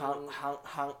honk, honk, honk,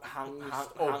 honk, honk, honk,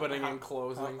 opening and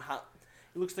closing.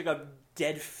 It looks like a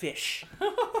dead fish,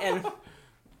 and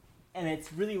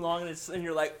it's really long, and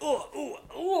you're like,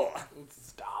 oh,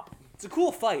 stop. It's a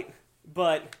cool fight,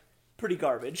 but pretty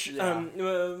garbage. Yeah.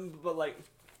 But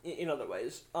in other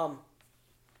ways, I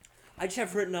just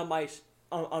have written on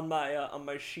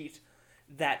my sheet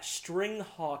that String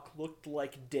Hawk looked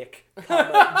like Dick,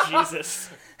 Jesus.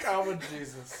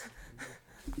 Jesus.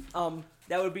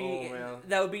 That would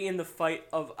be in the fight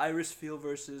of Iris Field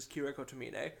versus Kiriko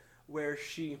Tomine, where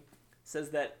she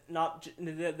says that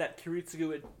that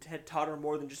Kiritsugu had taught her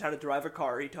more than just how to drive a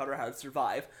car. He taught her how to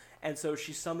survive, and so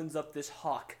she summons up this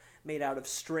hawk made out of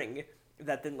string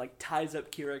that then like ties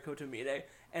up Kira Kotomine,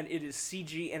 and it is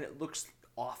CG and it looks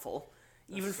awful.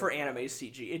 Even for anime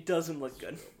CG, it doesn't look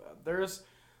good.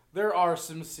 There are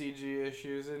some CG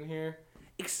issues in here.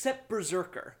 Except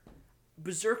Berserker.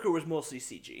 Berserker was mostly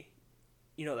CG.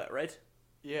 You know that, right?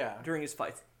 Yeah. During his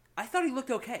fights. I thought he looked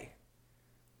okay.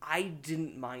 I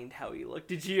didn't mind how he looked.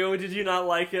 Did you? Did you not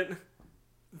like it?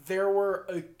 There were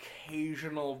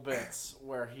occasional bits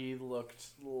where he looked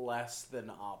less than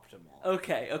optimal.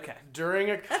 Okay. During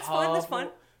a couple, That's fine.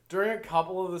 During a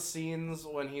couple of the scenes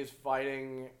when he's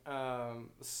fighting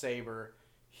Saber,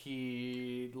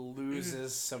 he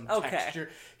loses some texture.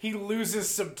 He loses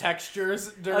some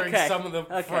textures during some of the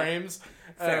frames.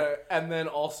 And then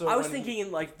also I was thinking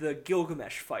in like the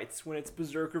Gilgamesh fights when it's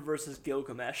Berserker versus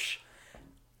Gilgamesh.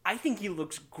 I think he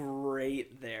looks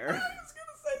great there. I was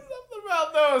gonna say something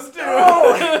about those too.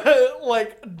 Oh!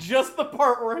 Like just the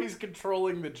part where he's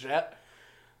controlling the jet.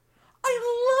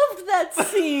 I loved that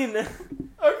scene.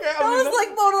 Okay, That was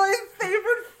like one of my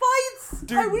favorite fights.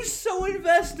 Dude, I was so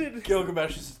invested.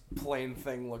 Gilgamesh's plane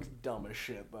thing looks dumb as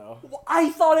shit though.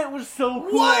 I thought it was so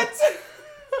cool. What?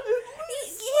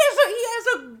 He has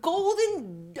a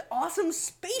golden, awesome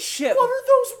spaceship. What are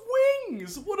those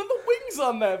wings? What are the wings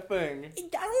on that thing? I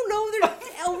don't know. They're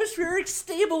atmospheric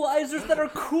stabilizers that are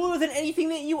cooler than anything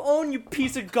that you own, you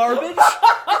piece of garbage.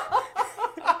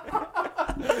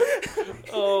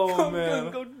 Oh,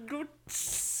 man. Go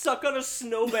suck on a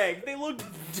snowbank. They look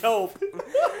dope.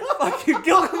 Fuck you.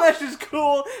 Gilgamesh is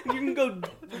cool, and you can go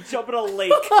jump in a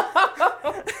lake.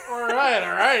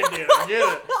 Alright, dude. I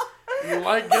get it. You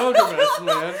like Gilgamesh,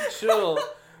 man. Chill.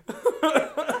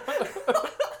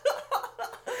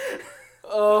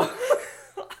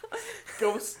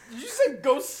 Did you say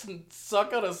go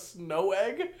suck on a snow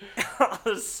egg? On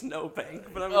a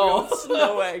snowbank, but I'm going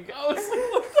snow egg. I was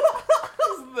like,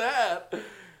 what is that?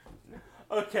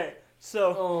 Okay,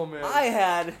 so Oh, man. I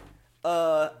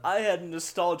had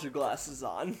nostalgia glasses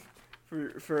on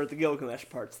for the Gilgamesh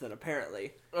parts then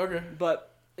apparently. Okay.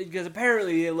 But because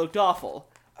apparently it looked awful.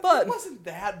 It But wasn't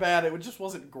that bad. It just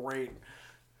wasn't great.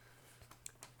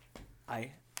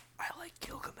 I like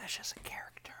Gilgamesh as a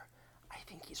character. I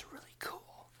think he's really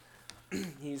cool.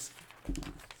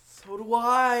 So do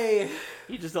I.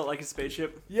 You just don't like his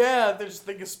spaceship? Yeah, they just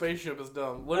think a spaceship is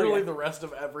dumb. Literally, Okay. the rest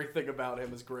of everything about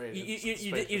him is great. You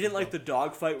didn't like the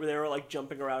dogfight where they were like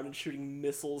jumping around and shooting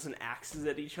missiles and axes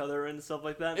at each other and stuff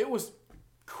like that? It was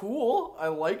cool. I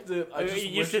liked it.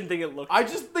 You just didn't think it looked... I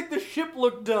just think the ship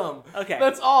looked dumb. Okay.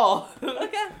 That's all.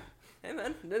 Okay. Hey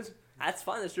man, that's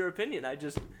fine. That's your opinion. I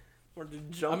just wanted to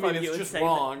jump on it's you and just say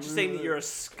wrong. Just saying that you're a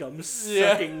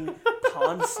scum-sucking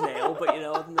pond snail, but you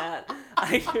know, other than that,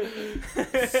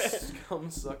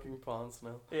 Scum-sucking pond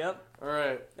snail. Yep.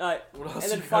 Alright. Alright. What else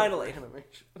And then you got finally, for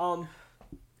animation?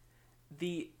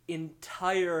 the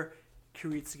entire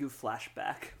Kiritsugu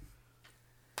flashback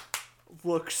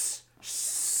looks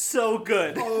so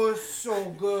good. Oh, it's so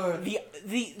good.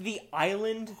 The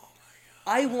island,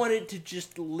 I wanted to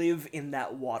just live in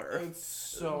that water. It's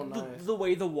so nice. The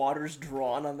way the water's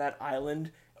drawn on that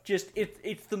island, just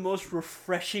it's the most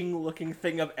refreshing looking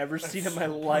thing I've ever seen in my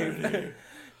life.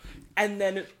 and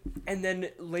then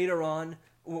later on,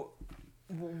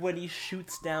 when he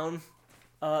shoots down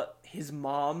his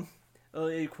mom,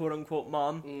 quote unquote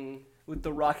mom, with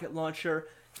the rocket launcher,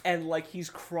 and like he's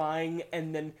crying,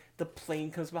 and then the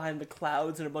plane comes behind the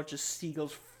clouds, and a bunch of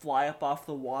seagulls fly up off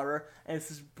the water, and it's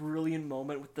this brilliant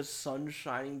moment with the sun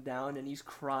shining down, and he's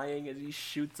crying as he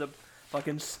shoots a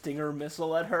fucking Stinger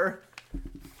missile at her.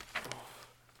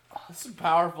 That's some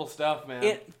powerful stuff,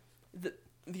 man.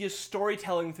 The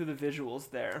storytelling through the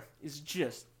visuals there is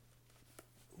just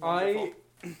I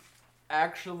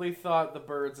actually thought the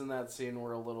birds in that scene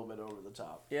were a little bit over the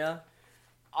top. Yeah?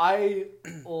 I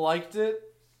liked it,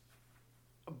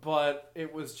 but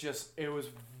it was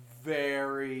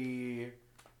very...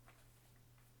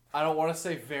 I don't want to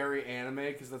say very anime,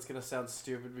 because that's going to sound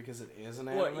stupid, because it is an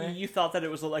anime. What, you thought that it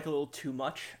was like a little too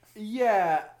much?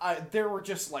 Yeah, there were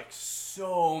just like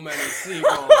so many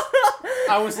seagulls.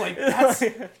 I was like,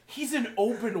 he's in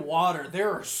open water.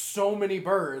 There are so many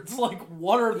birds. Like,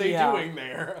 what are they doing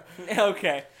there?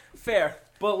 Okay, fair.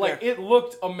 But like, it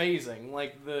looked amazing.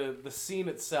 Like the scene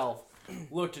itself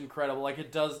looked incredible. Like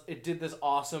it did this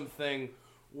awesome thing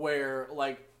where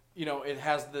like, you know, it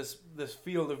has this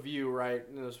field of view, right?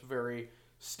 And it's very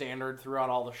standard throughout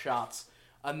all the shots.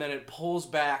 And then it pulls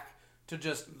back to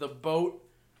just the boat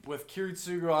with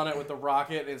Kiritsugu on it with the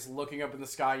rocket, and it's looking up in the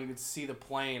sky, and you can see the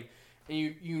plane. And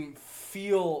you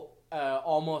feel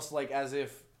almost like as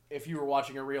if you were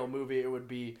watching a real movie, it would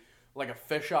be like a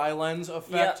fisheye lens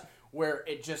effect, where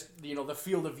it just, the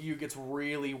field of view gets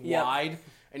really Yep. wide,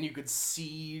 and you could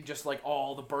see just, like,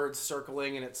 all the birds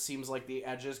circling, and it seems like the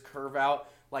edges curve out.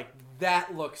 Like,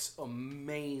 that looks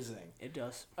amazing. It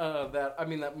does. That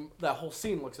whole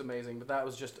scene looks amazing, but that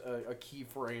was just a key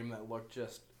frame that looked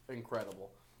just incredible.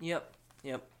 Yep.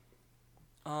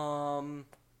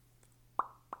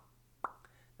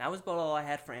 That was about all I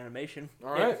had for animation.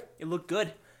 All right. It looked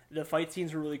good. The fight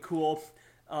scenes were really cool.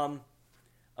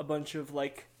 A bunch of,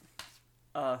 like,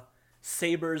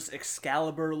 Saber's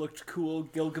Excalibur looked cool.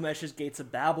 Gilgamesh's Gates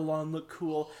of Babylon looked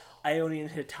cool. Ionian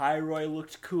Hittyroi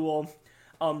looked cool.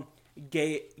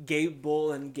 Gay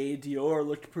Bull and Gay Dior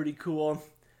looked pretty cool.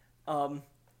 Tell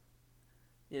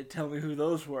me who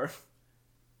those were.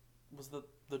 Was the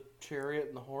chariot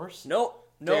and the horse? Nope.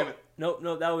 Damn it. Nope.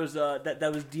 That was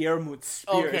that was Diermut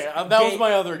Spears. Okay, that was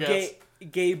my other guess.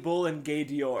 Gay Bull and Gay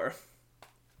Dior.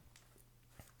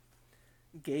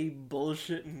 Gay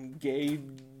bullshit and gay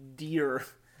deer.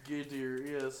 Gay deer,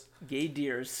 yes. Gay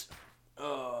deers. He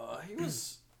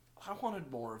was. I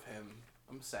wanted more of him.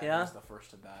 I'm sad Yeah? he was the first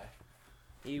to die.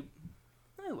 He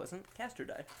wasn't. Castor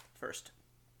died first.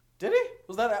 Did he?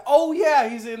 Was that? Oh yeah,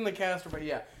 he's in the Castor. But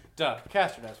yeah, duh.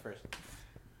 Castor dies first.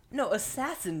 No,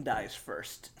 Assassin dies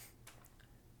first.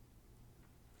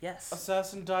 Yes.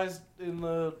 Assassin dies in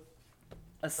the.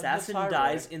 Assassin Hittyroi.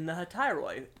 dies in the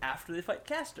Hittyroi after they fight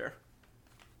Castor.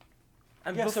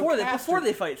 And Yeah, so before Castor-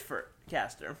 they fight for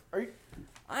Castor. Are you?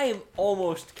 I am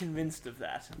almost convinced of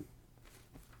that.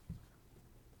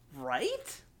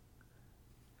 Right?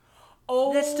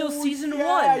 Oh, That's still season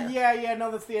yeah, 1. Yeah.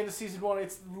 No, that's the end of season 1.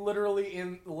 It's literally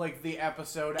in like the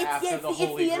episode after the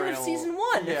Holy it's the Grail. end of season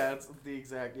 1. Yeah, it's the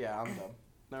exact. Yeah, I'm dumb.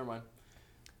 Never mind.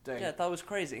 Dang. Yeah, I thought it was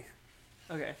crazy.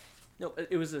 Okay. No,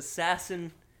 it was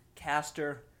Assassin,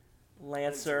 Castor,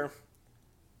 Lancer.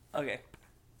 Okay.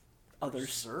 Others.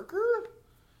 Berserker?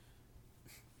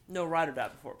 No, Ryder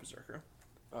died before Berserker.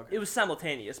 Okay. It was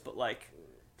simultaneous, but like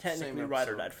technically Same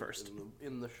Ryder episode died first.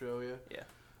 in the show. Yeah. Yeah.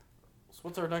 So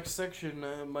what's our next section,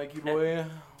 Mikey boy?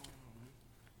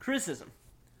 Criticism.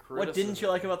 What didn't you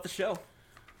like about the show?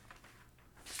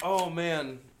 Oh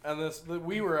man, and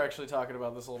we were actually talking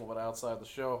about this a little bit outside the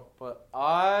show, but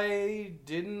I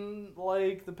didn't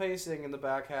like the pacing in the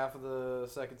back half of the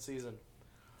second season.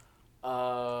 A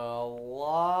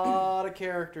lot of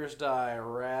characters die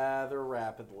rather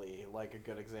rapidly. Like a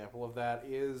good example of that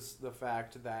is the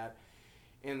fact that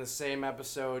in the same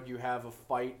episode you have a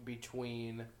fight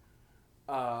between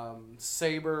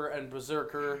Saber and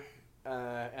Berserker,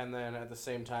 and then at the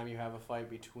same time you have a fight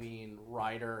between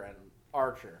Ryder and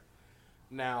Archer.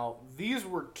 Now, these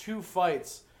were two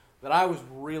fights that I was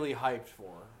really hyped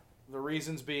for. The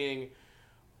reasons being,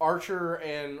 Archer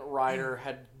and Ryder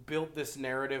had built this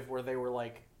narrative where they were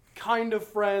like kind of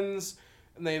friends,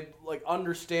 and they like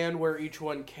understand where each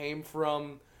one came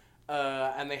from,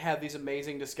 and they had these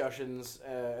amazing discussions,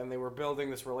 and they were building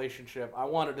this relationship. I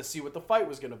wanted to see what the fight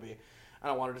was going to be,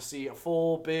 and I wanted to see a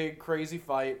full, big, crazy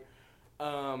fight.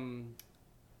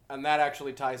 And that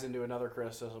actually ties into another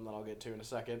criticism that I'll get to in a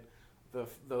second.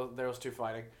 Those two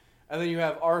fighting, and then you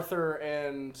have Arthur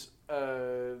and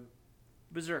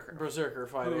Berserker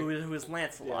fighting. Who is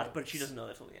Lancelot, Yeah. but she doesn't know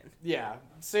that till the end. Yeah,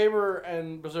 Saber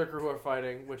and Berserker who are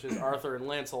fighting, which is Arthur and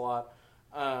Lancelot,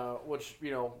 which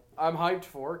I'm hyped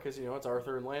for because it's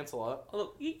Arthur and Lancelot.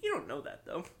 Although you don't know that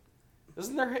though.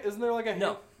 Isn't there like a No.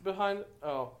 hint behind?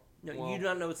 Oh. No, Well, you do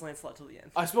not know it's Lancelot till the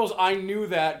end. I suppose I knew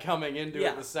that coming into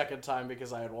Yeah. it the second time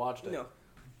because I had watched it. No,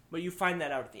 but you find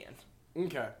that out at the end.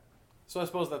 Okay. So I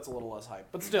suppose that's a little less hype.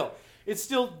 But still, it's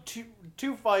still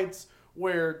two fights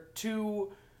where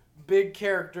two big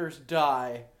characters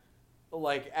die,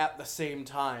 like, at the same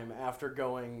time after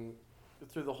going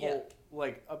through the whole,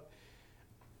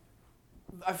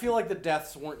 I feel like the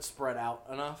deaths weren't spread out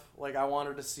enough. Like, I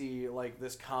wanted to see, like,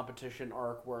 this competition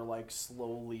arc where, like,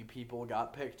 slowly people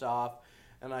got picked off,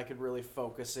 and I could really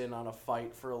focus in on a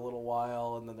fight for a little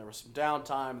while, and then there was some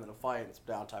downtime, and then a fight, and some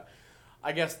downtime.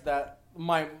 I guess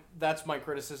that's my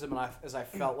criticism, and I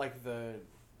felt like the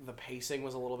pacing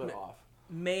was a little bit off.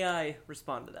 May I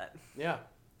respond to that? Yeah.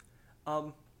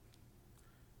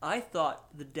 I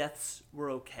thought the deaths were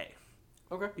okay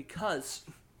Okay. because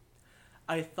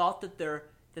I thought that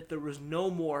there was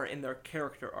no more in their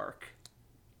character arc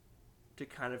to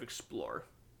kind of explore.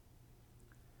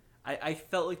 I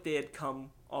felt like they had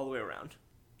come all the way around.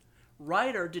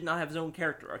 Ryder did not have his own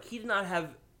character arc. He did not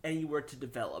have anywhere to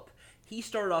develop. He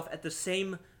started off at the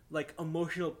same, like,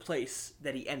 emotional place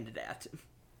that he ended at.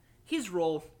 His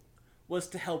role was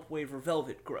to help Waver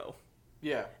Velvet grow.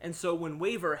 Yeah. And so when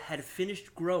Waver had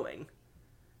finished growing,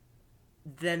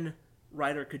 then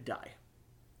Ryder could die.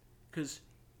 Because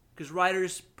because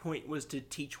Ryder's point was to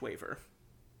teach Waver,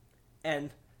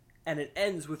 and it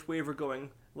ends with Waver going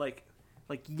like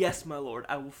yes, my lord,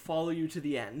 I will follow you to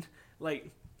the end.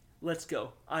 Like, let's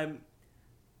go. I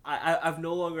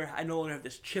no longer have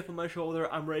this chip on my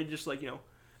shoulder. I'm ready to just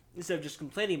instead of just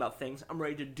complaining about things, I'm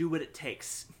ready to do what it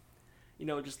takes.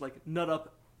 Just like nut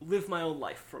up, live my own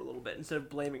life for a little bit instead of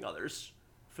blaming others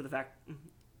for the fact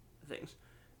things.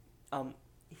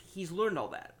 He's learned all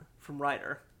that from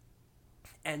Ryder,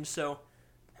 and so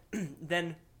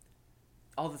then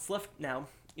all that's left now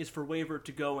is for Waver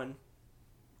to go and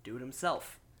do it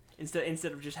himself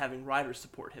instead of just having Ryder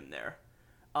support him there.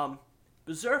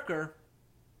 Berserker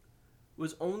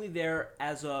was only there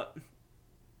as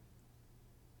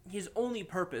his only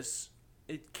purpose,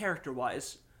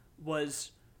 character-wise,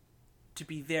 was to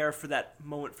be there for that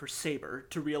moment for Saber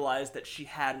to realize that she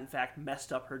had in fact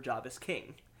messed up her job as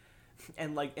king,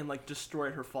 and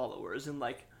destroyed her followers and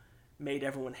made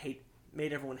everyone hate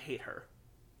her.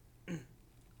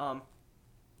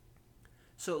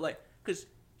 So because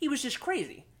he was just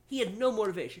crazy. He had no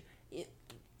motivation.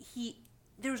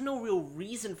 There was no real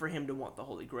reason for him to want the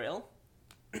Holy Grail.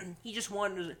 He just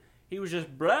wanted. He was just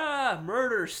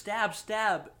murder,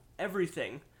 stab,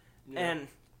 everything, Yeah. and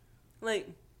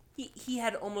he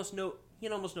had almost no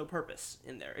purpose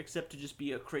in there except to just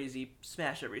be a crazy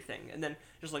smash everything, and then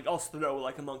just I'll throw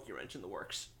a monkey wrench in the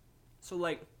works.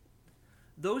 So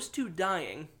those two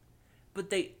dying, but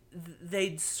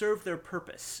they'd served their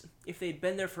purpose. If they'd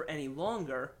been there for any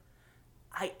longer,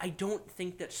 I don't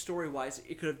think that story-wise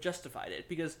it could have justified it,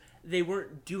 because they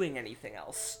weren't doing anything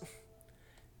else.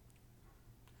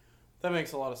 That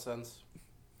makes a lot of sense.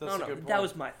 That's a good point. That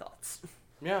was my thoughts.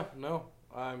 Yeah, no,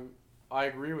 I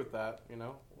agree with that.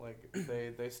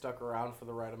 They stuck around for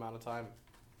the right amount of time.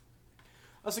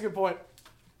 That's a good point.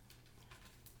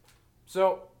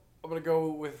 So I'm gonna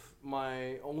go with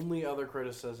my only other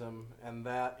criticism, and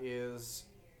that is,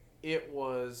 it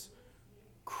was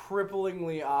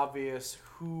cripplingly obvious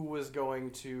who was going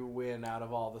to win out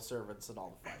of all the servants in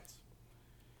all the fights.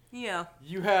 Yeah.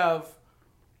 You have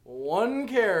one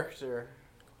character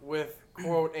with,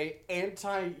 quote, a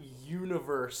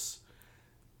anti-universe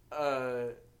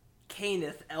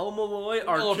Caneth Elmalloy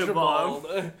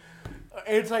Archibald.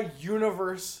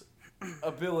 Anti-universe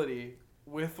ability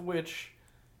with which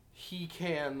he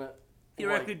can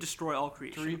theoretically destroy all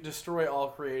creation. Destroy all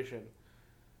creation.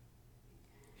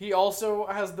 He also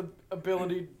has the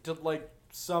ability to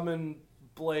summon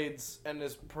blades and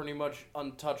is pretty much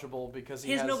untouchable because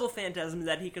his noble phantasm is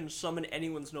that he can summon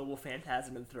anyone's noble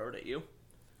phantasm and throw it at you.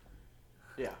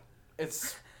 Yeah,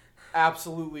 it's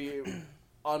absolutely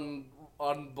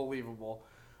unbelievable.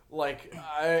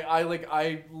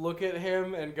 I look at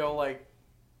him and go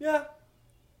yeah,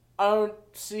 I don't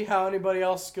see how anybody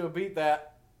else is gonna beat that.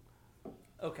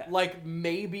 Okay.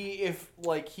 Maybe if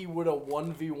he would have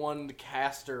 1v1'd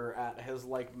Caster at his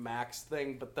max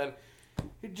thing, but then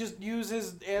he'd just use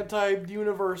his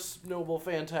anti-universe noble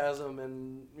phantasm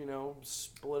and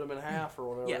split him in half or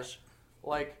whatever. Yes.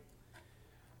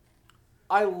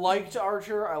 I liked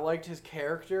Archer. I liked his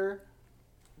character,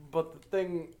 but the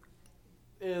thing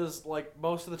is,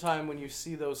 most of the time when you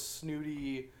see those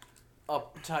snooty,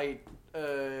 uptight,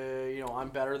 I'm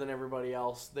better than everybody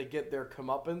else, they get their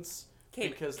comeuppance.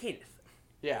 Because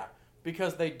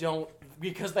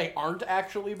they aren't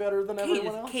actually better than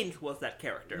everyone else. Caneth was that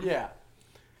character. Yeah.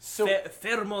 So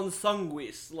Pheromon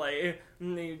Sanguis,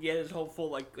 you get his whole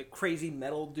full crazy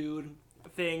metal dude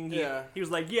thing. He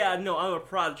was I'm a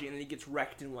prodigy, and then he gets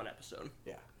wrecked in one episode.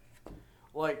 Yeah.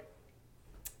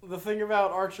 The thing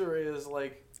about Archer is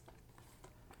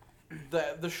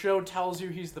the show tells you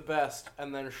he's the best,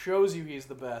 and then shows you he's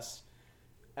the best,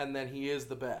 and then he is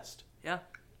the best. Yeah.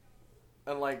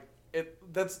 And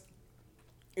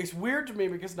it's weird to me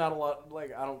because not a lot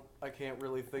I can't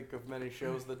really think of many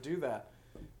shows that do that,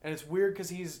 and it's weird because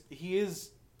he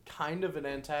is kind of an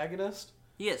antagonist.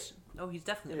 He is. Oh, he's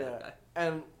definitely a bad guy.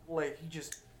 And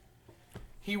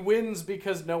he wins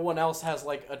because no one else has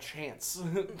a chance,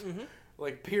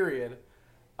 period.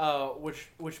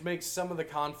 Which makes some of the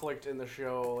conflict in the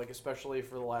show, especially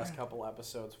for the last couple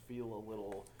episodes, feel a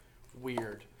little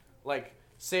weird.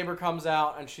 Saber comes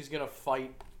out and she's gonna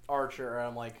fight Archer,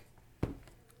 and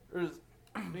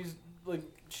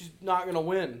she's not gonna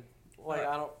win.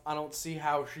 I don't see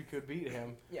how she could beat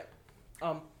him. Yeah.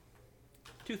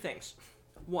 Two things.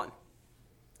 One,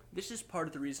 this is part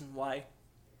of the reason why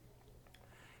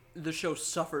the show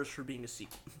suffers for being a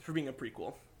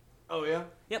prequel. Oh yeah.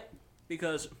 Yep.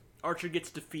 Because Archer gets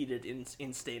defeated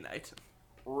in Stay Night.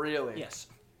 Really? Yes.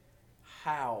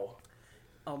 How?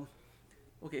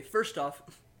 Okay, first off,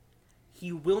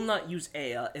 he will not use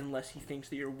Aya unless he thinks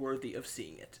that you're worthy of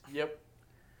seeing it. Yep.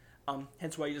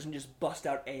 Hence why he doesn't just bust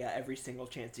out Aya every single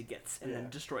chance he gets and then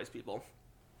destroys people.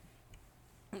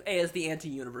 Aya is the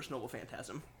anti-universe noble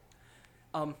phantasm.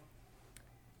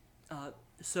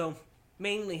 So,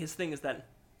 mainly his thing is that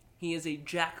he is a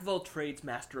jack of all trades,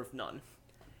 master of none.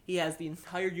 He has the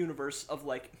entire universe of,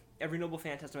 like, every noble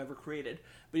phantasm ever created,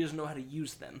 but he doesn't know how to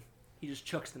use them. He just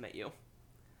chucks them at you.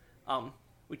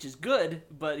 Which is good,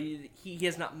 but he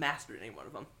has not mastered any one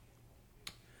of them.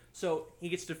 So, he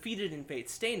gets defeated in Fate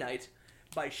Stay Night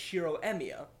by Shiro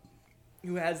Emiya,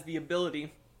 who has the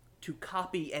ability to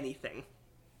copy anything.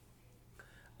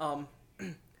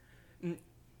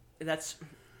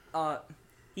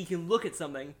 He can look at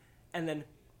something and then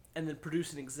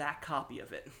produce an exact copy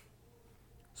of it.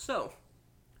 So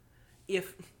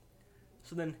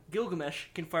then Gilgamesh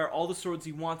can fire all the swords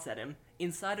he wants at him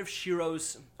inside of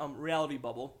Shiro's reality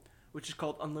bubble, which is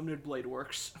called Unlimited Blade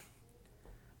Works.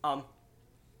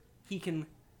 He can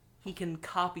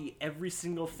copy every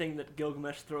single thing that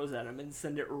Gilgamesh throws at him and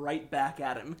send it right back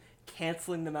at him,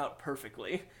 canceling them out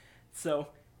perfectly. So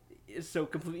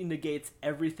completely negates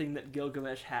everything that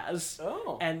Gilgamesh has.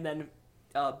 Oh. And then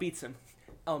beats him.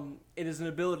 It is an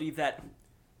ability that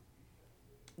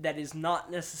is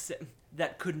not necessary,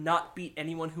 that could not beat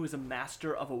anyone who is a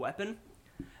master of a weapon,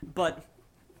 but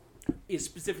is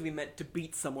specifically meant to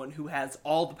beat someone who has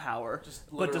all the power,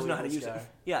 but doesn't know how to use it.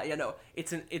 Yeah, no.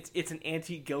 It's an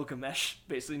anti-Gilgamesh,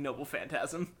 basically, noble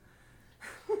phantasm.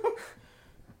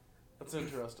 That's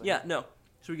interesting. Yeah, no.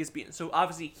 So he gets beaten. So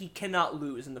obviously he cannot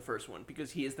lose in the first one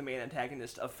because he is the main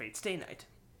antagonist of Fate Stay Night.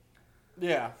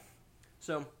 Yeah.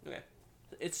 So, okay.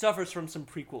 It suffers from some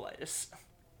prequelitis.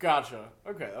 Gotcha.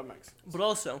 Okay, that makes sense. But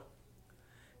also,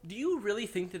 do you really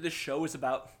think that this show is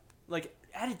about, like,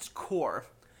 at its core,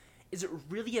 is it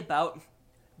really about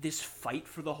this fight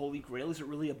for the Holy Grail? Is it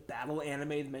really a battle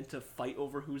anime meant to fight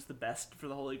over who's the best for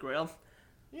the Holy Grail?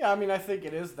 Yeah, I mean, I think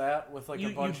it is that with, like, a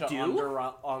bunch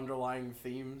of underlying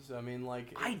themes. I mean,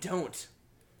 like... I don't.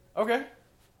 Okay.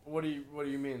 What do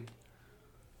you mean?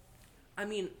 I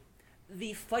mean,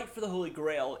 the fight for the Holy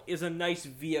Grail is a nice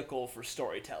vehicle for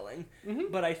storytelling,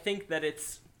 but I think that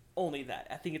it's only that.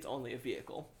 I think it's only a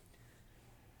vehicle.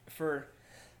 For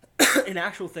an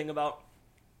actual thing about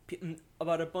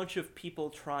a bunch of people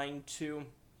trying to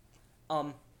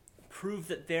prove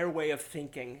that their way of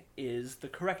thinking is the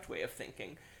correct way of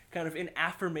thinking, kind of an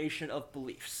affirmation of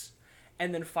beliefs,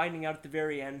 and then finding out at the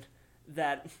very end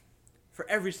that for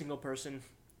every single person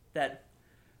that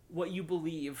what you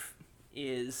believe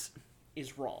is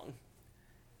wrong.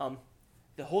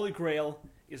 The Holy Grail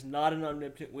is not an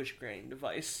omnipotent wish-granting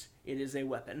device. It is a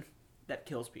weapon that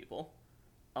kills people.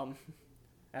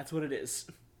 That's what it is.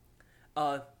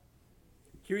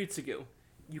 Hiritsugu,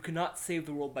 you cannot save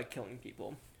the world by killing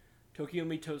people.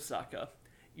 Tokiomi Tosaka,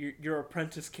 your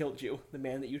apprentice killed you, the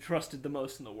man that you trusted the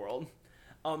most in the world.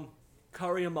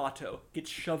 Kari Yamato gets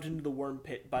shoved into the worm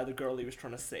pit by the girl he was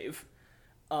trying to save.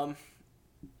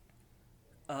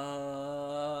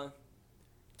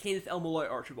 Kenneth El Malloy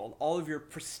Archibald, all of your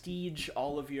prestige,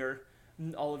 all of your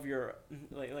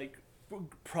like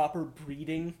proper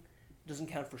breeding doesn't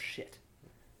count for shit.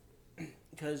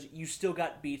 Because you still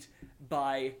got beat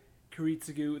by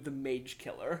Kiritsugu, the mage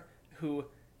killer, who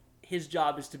his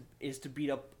job is to beat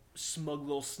up smug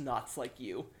little snots like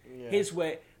you. Yeah. His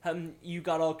way, you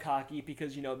got all cocky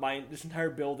because this entire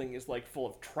building is like full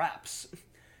of traps,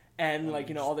 and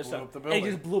all this stuff. And he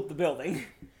just blew up the building.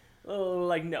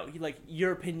 No,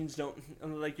 your opinions don't,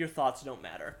 your thoughts don't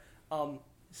matter.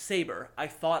 Saber, I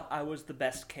thought I was the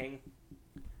best king.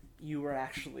 You were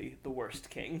actually the worst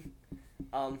king.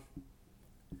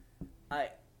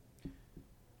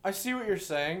 I see what you're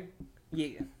saying.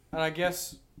 Yeah. And I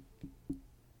guess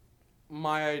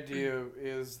my idea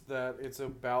is that it's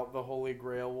about the Holy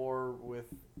Grail War with,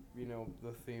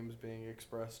 the themes being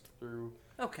expressed through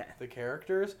the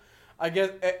characters. I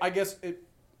guess it...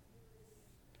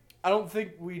 I don't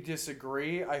think we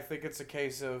disagree. I think it's a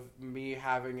case of me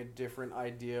having a different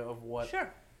idea of what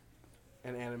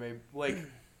an anime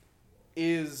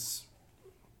is.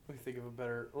 Let me think of a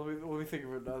better. Let me think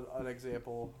of an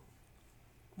example.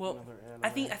 Well, I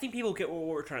think people get what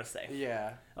we're trying to say.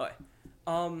 Yeah. Okay.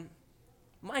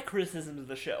 My criticism of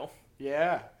the show.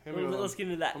 Yeah. Let's get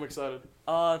into that. I'm excited.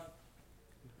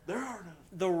 There are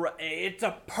no. It's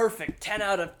a perfect 10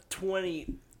 out of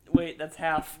 20. Wait, that's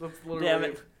half. That's literally Damn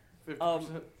it.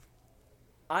 50%.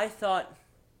 I thought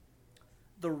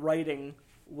the writing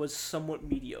was somewhat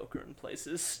mediocre in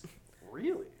places.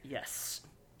 Really? Yes.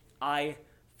 I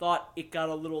thought it got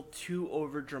a little too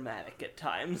overdramatic at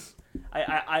times.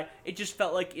 It just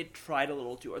felt like it tried a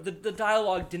little too hard. The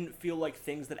dialogue didn't feel like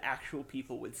things that actual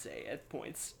people would say at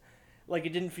points. Like,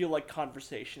 it didn't feel like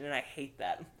conversation, and I hate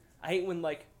that. I hate when,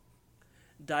 like,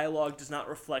 dialogue does not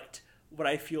reflect what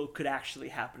I feel could actually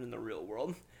happen in the real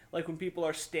world. Like, when people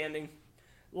are standing,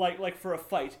 like for a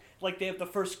fight, like, they have the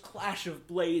first clash of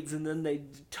blades, and then they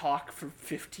talk for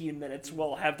 15 minutes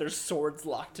while have their swords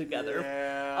locked together.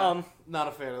 Yeah, not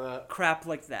a fan of that. Crap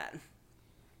like that.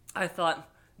 I thought,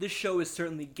 this show is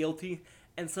certainly guilty,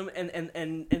 and some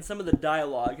of the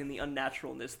dialogue and the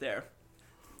unnaturalness there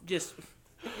just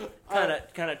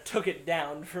kind of took it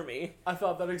down for me. I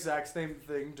thought that exact same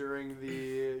thing during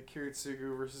the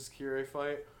Kiritsugu versus Kirei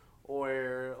fight,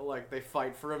 where like they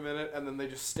fight for a minute and then they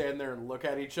just stand there and look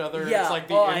at each other. Yeah. It's like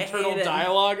the internal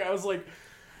dialogue. I was like,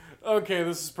 okay,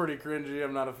 this is pretty cringy.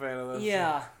 I'm not a fan of this.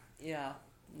 Yeah,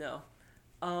 no.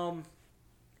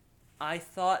 I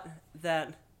thought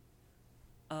that.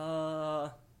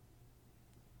 I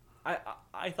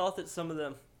thought that some of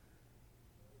the.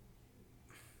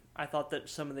 I thought that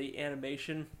some of the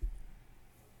animation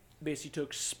basically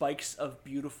took spikes of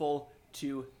beautiful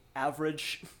to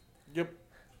average. Yep.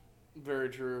 Very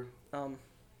true. You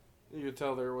could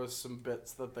tell there was some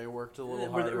bits that they worked a little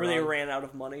harder where they on. ran out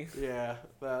of money. Yeah,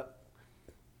 that.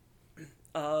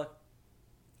 I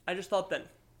just thought that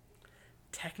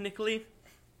technically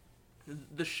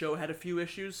the show had a few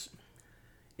issues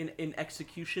in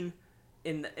execution,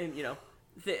 in you know,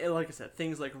 like I said,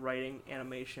 things like writing,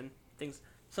 animation, things.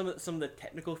 Some of the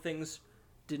technical things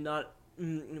did not,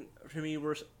 to me,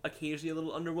 were occasionally a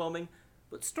little underwhelming,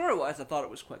 but story-wise, I thought it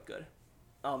was quite good.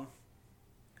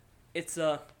 It's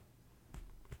I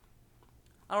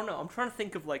don't know. I'm trying to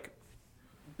think of like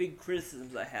big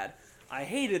criticisms I had. I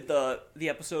hated the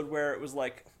episode where it was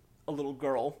like a little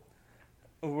girl,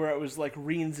 where it was like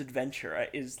Reen's Adventure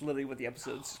is literally what the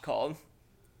episode's called,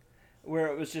 where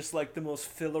it was just like the most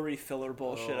filler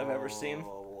bullshit I've ever seen.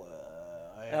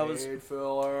 I hate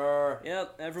filler.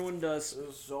 Yep, everyone does. It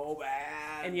was so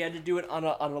bad. And you had to do it on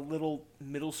a little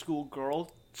middle school girl.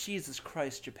 Jesus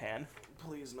Christ, Japan.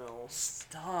 Please no.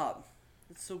 Stop.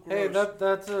 It's so gross. Hey,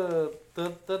 that's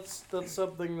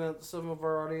something that some of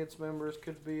our audience members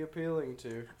could be appealing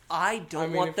to. I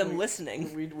don't want them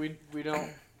listening. We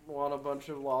don't want a bunch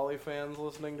of lolly fans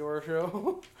listening to our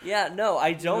show. Yeah, no,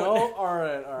 I don't. No, all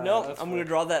right. No, I'm gonna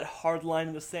draw that hard line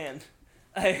in the sand.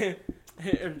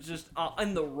 Just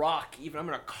in the rock, even I'm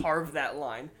gonna carve that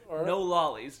line. Right. No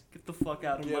lollies. Get the fuck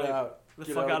out of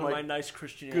my nice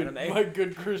Christian anime. My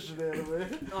good Christian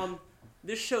anime.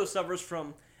 This show suffers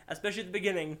from, especially at the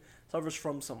beginning, suffers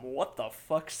from some what the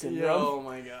fuck syndrome. Oh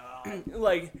my god.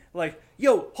 like,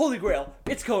 yo, Holy Grail,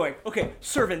 it's going. Okay,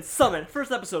 servant, summon.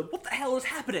 First episode, what the hell is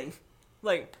happening?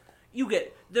 Like,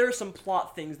 there are some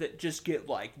plot things that just get,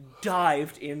 like,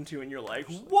 dived into, and you're like,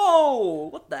 whoa,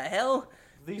 what the hell?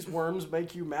 These worms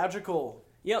make you magical.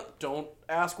 Yep. Don't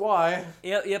ask why.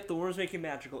 Yep, the worms make you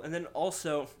magical. And then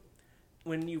also,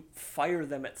 when you fire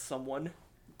them at someone,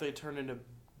 they turn into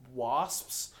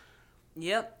wasps.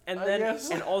 Yep, and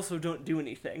also don't do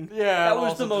anything. Yeah, that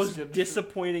was the most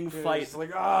disappointing fight. It's like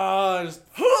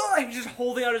he's just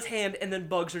holding out his hand, and then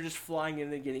bugs are just flying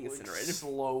in and getting incinerated,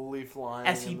 slowly flying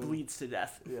as he bleeds to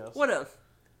death. Yes. What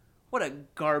a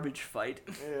garbage fight.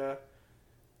 Yeah.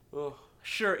 Ugh.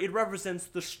 Sure, it represents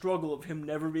the struggle of him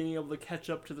never being able to catch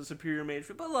up to the superior mage,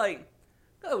 but like,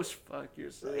 that was fuck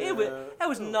yourself. Yeah. That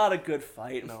was not a good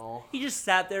fight. No. He just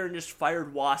sat there and just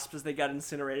fired wasps as they got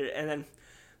incinerated, and then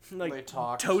like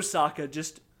Tosaka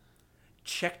just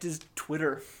checked his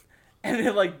Twitter, and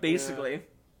it like basically.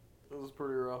 It was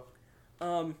pretty rough.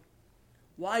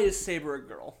 Why is Saber a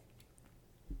girl?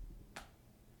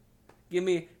 Give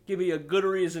me a good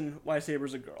reason why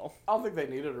Saber's a girl. I don't think they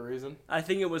needed a reason. I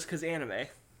think it was because anime.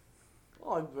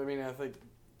 Well, I mean, I think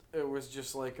it was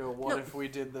just like a what if we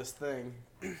did this thing.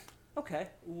 Okay.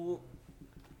 Well,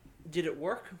 did it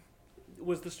work?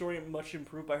 Was the story much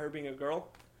improved by her being a girl?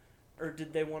 Or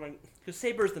did they want to... Because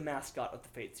Saber's the mascot of the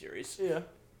Fate series. Yeah.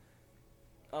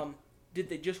 Did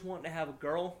they just want to have a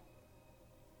girl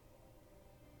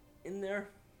in there?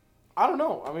 I don't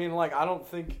know. I mean, like, I don't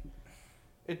think...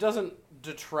 It doesn't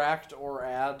detract or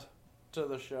add to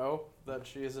the show that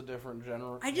she is a different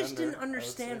gender. I just didn't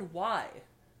understand why.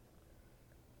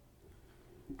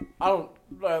 I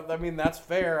mean, that's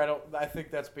fair. I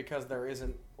think that's because there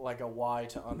isn't, like, a why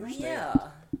to understand. Yeah.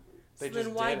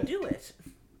 Then why do it?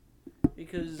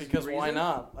 Because why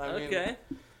not? I mean, okay.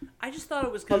 I just thought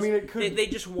it was because they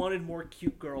just wanted more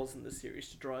cute girls in the series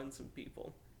to draw in some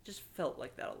people. It just felt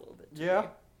like that a little bit. Yeah.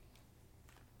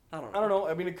 I don't know. I don't know.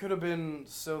 I mean, it could have been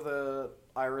so that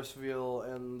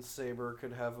Irisville and Saber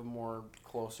could have a more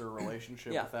closer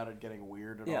relationship without it getting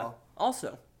weird at all.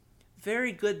 Also,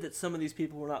 very good that some of these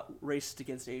people were not racist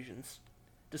against Asians.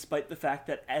 Despite the fact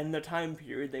that in the time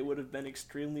period they would have been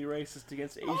extremely racist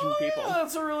against Asian people. Yeah,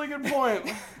 that's a really good point.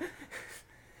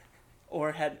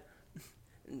 Or had...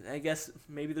 I guess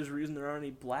maybe there's a reason there aren't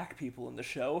any black people in the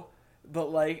show.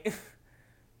 But, like,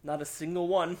 not a single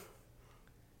one.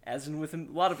 As in with a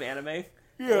lot of anime.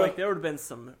 Yeah. Like, there would have been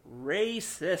some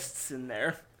racists in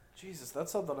there. Jesus,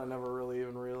 that's something I never really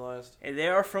even realized. And they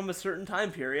are from a certain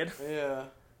time period. Yeah.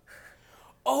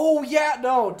 Oh, yeah,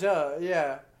 no, duh,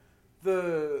 yeah.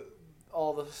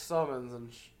 All the summons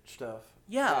and stuff.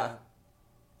 Yeah.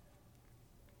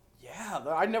 Yeah,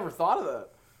 I never thought of that.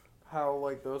 How,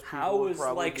 like, those people How would is,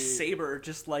 probably like, be... Saber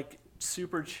just, like,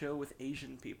 super chill with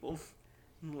Asian people?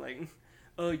 Like,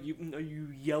 oh,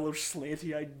 you yellow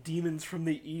slanty-eyed demons from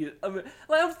the east. I mean,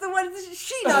 like, what is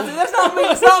she not doing? That's not me.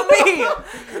 It's not me.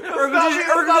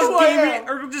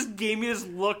 Urkel just gave me this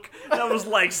look that was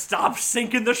like, stop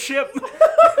sinking the ship.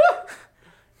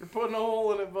 You're putting a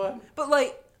hole in it, bud. But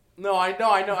like, no, I know,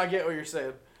 I get what you're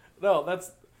saying. No,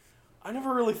 I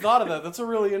never really thought of that. That's a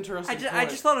really interesting point. I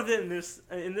just thought of it in this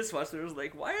watch. There was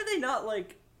like, why are they not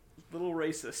like a little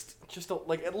racist? Just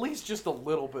at least just a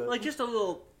little bit. Like just a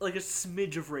little, like a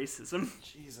smidge of racism.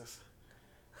 Jesus.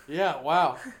 Yeah.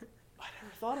 Wow. I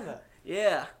never thought of that.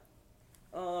 Yeah.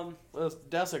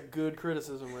 That's a good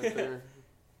criticism right there.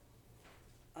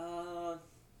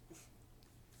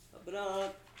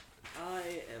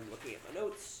 I am looking at my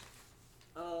notes.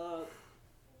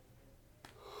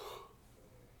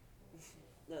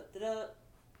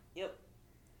 Yep.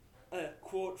 A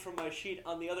quote from my sheet.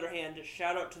 On the other hand,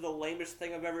 shout out to the lamest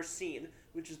thing I've ever seen,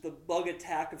 which is the bug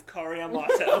attack of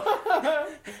Kariyamato.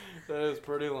 That is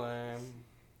pretty lame.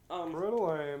 Pretty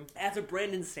lame. As a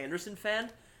Brandon Sanderson fan,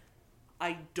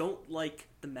 I don't like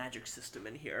the magic system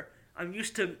in here. I'm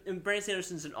used to... And Brandon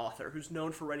Sanderson's an author who's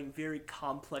known for writing very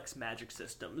complex magic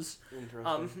systems.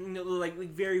 Interesting. Like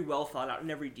very well thought out in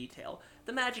every detail.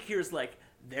 The magic here is like,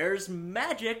 there's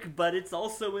magic, but it's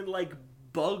also in like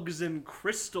bugs and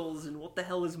crystals and what the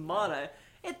hell is mana.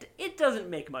 It doesn't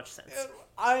make much sense.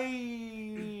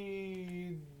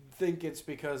 I think it's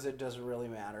because it doesn't really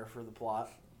matter for the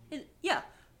plot.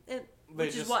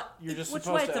 Which is why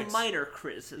it's a minor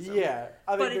criticism. Yeah,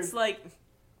 but it's like...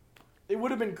 It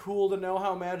would have been cool to know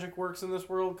how magic works in this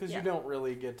world, because you don't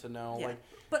really get to know. Yeah. Like,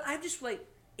 but I'm just like,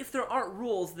 if there aren't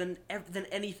rules, then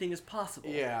anything is possible.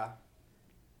 Yeah.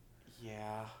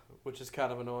 Yeah, which is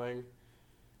kind of annoying.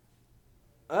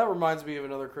 That reminds me of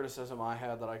another criticism I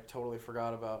had that I totally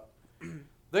forgot about.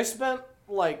 They spent,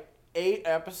 like, 8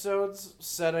 episodes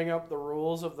setting up the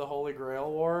rules of the Holy Grail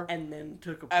War. And then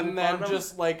took a poop And then on them.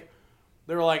 just, like...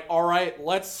 They were like, all right,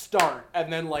 let's start.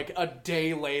 And then, like, a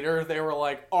day later, they were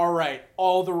like, all right,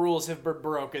 all the rules have been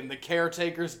broken. The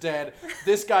caretaker's dead.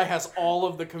 This guy has all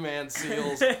of the command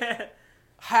seals.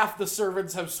 Half the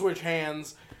servants have switched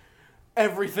hands.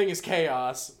 Everything is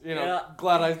chaos. You know,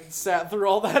 glad I sat through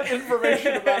all that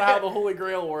information about how the Holy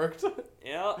Grail worked.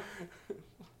 Yeah.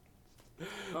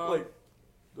 Ugh.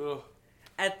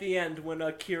 At the end, when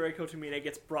Kira Kotomine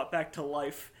gets brought back to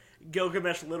life,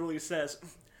 Gilgamesh literally says...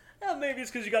 maybe it's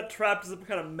because you got trapped in some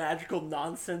kind of magical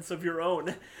nonsense of your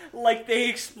own. Like, they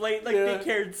explained, they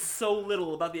cared so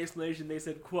little about the explanation. They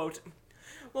said, quote,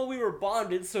 well, we were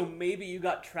bonded, so maybe you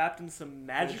got trapped in some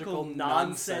magical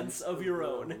nonsense of your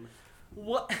own.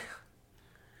 What?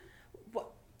 What?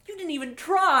 You didn't even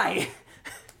try!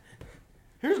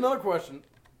 Here's another question.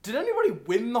 Did anybody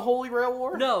win the Holy Grail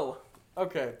War? No.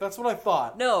 Okay, that's what I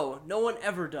thought. No one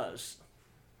ever does.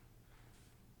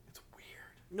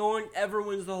 No one ever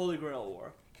wins the Holy Grail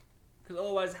War. Because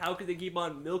otherwise, how could they keep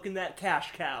on milking that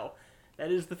cash cow? That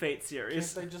is the Fate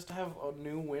series. Can't they just have a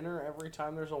new winner every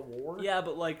time there's a war? Yeah,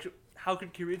 but like, how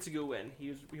could Kiritsugu win?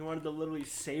 He wanted to literally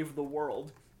save the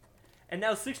world. And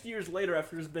now 60 years later,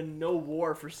 after there's been no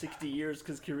war for 60 years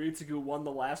because Kiritsugu won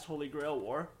the last Holy Grail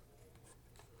War,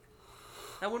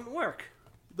 that wouldn't work.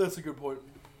 That's a good point.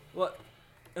 What?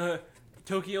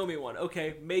 Tokiomi won.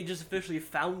 Okay, May just officially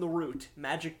found the root.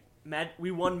 We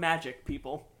won magic,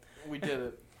 people. We did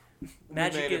it.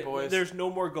 Magic. We made it, boys. There's no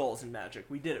more goals in magic.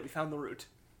 We did it. We found the root.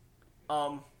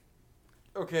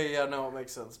 Okay, yeah, no, it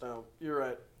makes sense now. You're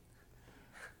right.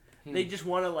 They just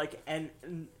want to end.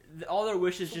 All their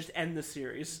wish is just end the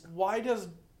series. Why does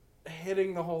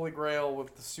hitting the Holy Grail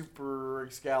with the Super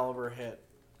Excalibur hit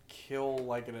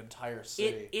kill an entire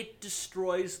city? It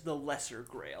destroys the Lesser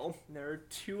Grail. There are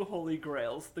 2 Holy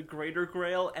Grails: the Greater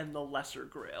Grail and the Lesser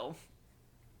Grail.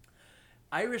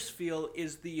 Irisville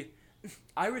is the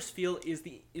Iris Feel is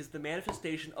the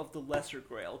manifestation of the Lesser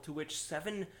Grail, to which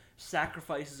 7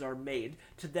 sacrifices are made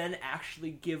to then actually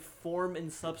give form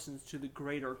and substance to the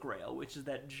Greater Grail, which is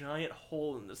that giant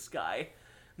hole in the sky.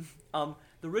 The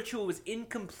ritual was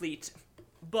incomplete,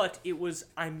 but it was,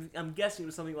 I'm guessing it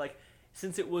was something like,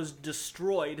 since it was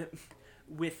destroyed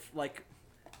with, like,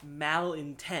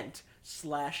 malintent /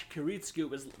 Kiritsugu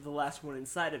was the last one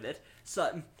inside of it,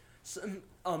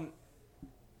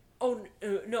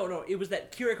 no, it was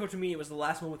that Kiriko Tomie was the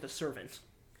last one with the servant.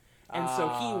 And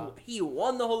so he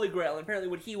won the Holy Grail, and apparently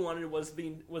what he wanted was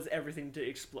everything to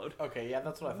explode. Okay, yeah,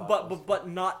 that's what I thought.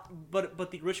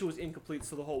 But the ritual was incomplete,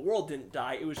 so the whole world didn't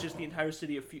die. It was just the entire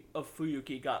city of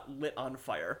Fuyuki got lit on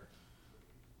fire.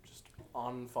 Just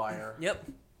on fire. Yep,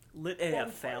 lit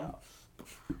AF, fam.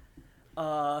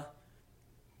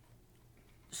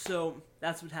 So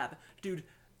that's what happened, dude.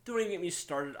 Don't even get me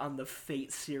started on the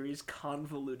Fate series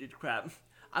convoluted crap.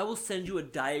 I will send you a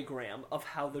diagram of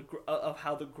how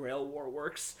the Grail War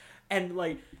works, and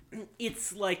like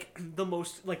it's like the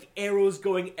most like arrows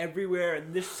going everywhere,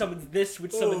 and this summons this,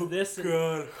 which summons this. And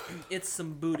God. It's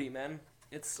some booty, man.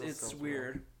 It's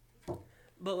weird,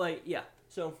 but like yeah.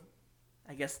 So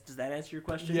I guess does that answer your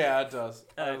question? Yeah, it does.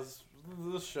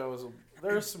 This show is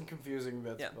there's some confusing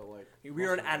bits, but like we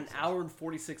are at an hour and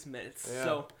 46 minutes. Yeah,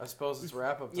 so I suppose it's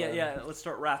wrap up time. Yeah. Let's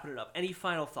start wrapping it up. Any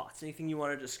final thoughts? Anything you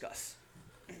want to discuss?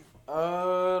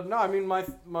 No, I mean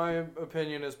my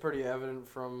opinion is pretty evident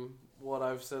from what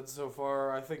I've said so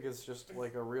far. I think it's just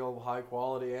like a real high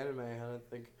quality anime, and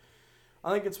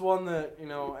I think it's one that, you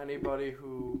know, anybody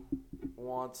who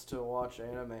wants to watch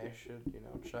anime should, you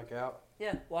know, check out.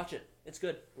 Yeah, watch it. It's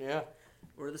good. Yeah.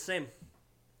 We're the same.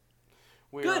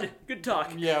 Good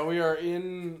talk. Yeah, we are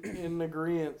in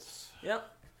agreement. Yep.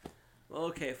 Well,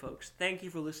 okay, folks. Thank you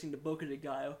for listening to Boku de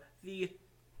Gaio, the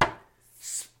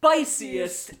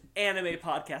spiciest anime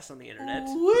podcast on the internet.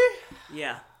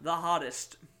 Yeah, the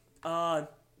hottest. Thank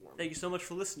you so much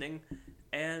for listening,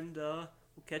 and we'll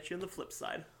catch you on the flip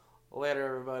side. Later,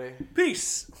 everybody.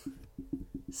 Peace.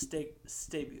 Stay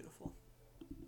beautiful.